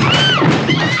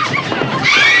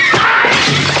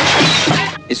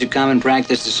 Is it common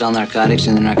practice to sell narcotics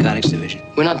in the Narcotics Division?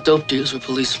 We're not dope dealers, we're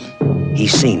policemen.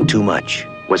 He's seen too much.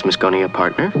 Was Moscone a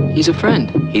partner? He's a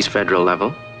friend. He's federal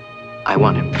level. I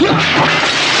want him.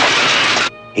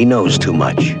 He knows too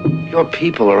much. Your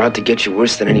people are out to get you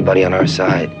worse than anybody on our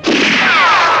side.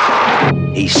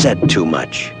 He said too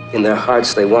much. In their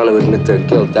hearts, they want to admit their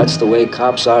guilt. That's the way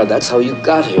cops are. That's how you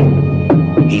got here.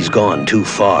 He's gone too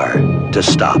far to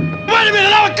stop. Wait a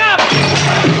minute, I'm a cop!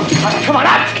 Come on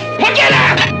up! Look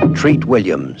at him! Treat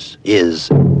Williams is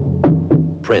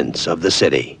Prince of the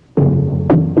City.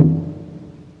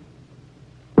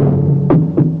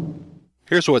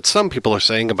 Here's what some people are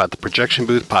saying about the Projection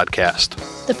Booth podcast.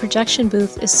 The Projection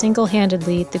Booth is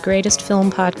single-handedly the greatest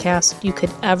film podcast you could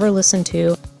ever listen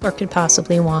to or could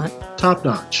possibly want. Top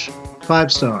notch.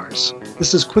 5 stars.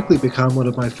 This has quickly become one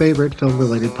of my favorite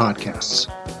film-related podcasts.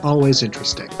 Always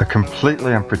interesting. A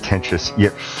completely unpretentious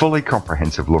yet fully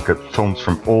comprehensive look at films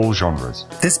from all genres.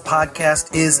 This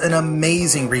podcast is an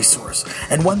amazing resource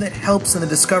and one that helps in the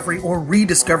discovery or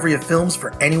rediscovery of films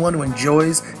for anyone who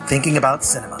enjoys thinking about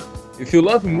cinema. If you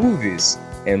love movies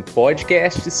and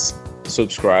podcasts,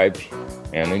 subscribe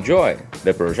and enjoy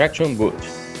the Projection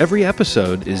Booth. Every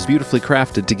episode is beautifully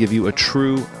crafted to give you a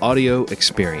true audio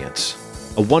experience,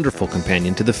 a wonderful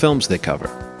companion to the films they cover.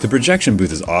 The Projection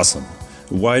Booth is awesome.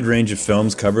 A wide range of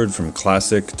films covered from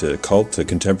classic to cult to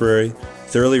contemporary,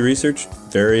 thoroughly researched,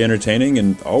 very entertaining,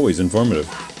 and always informative.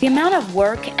 The amount of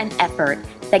work and effort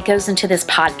that goes into this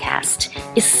podcast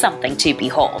is something to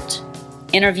behold.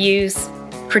 Interviews,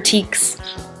 critiques,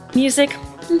 music,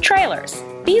 and trailers.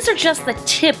 These are just the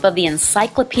tip of the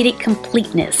encyclopedic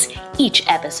completeness each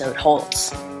episode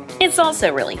holds. It's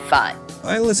also really fun.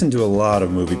 I listen to a lot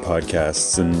of movie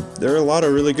podcasts, and there are a lot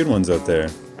of really good ones out there.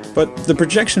 But the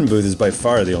Projection Booth is by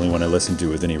far the only one I listen to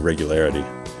with any regularity.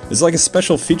 It's like a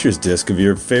special features disc of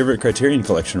your favorite Criterion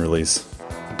Collection release.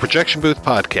 The Projection Booth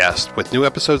podcast, with new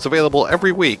episodes available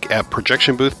every week at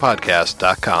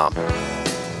projectionboothpodcast.com.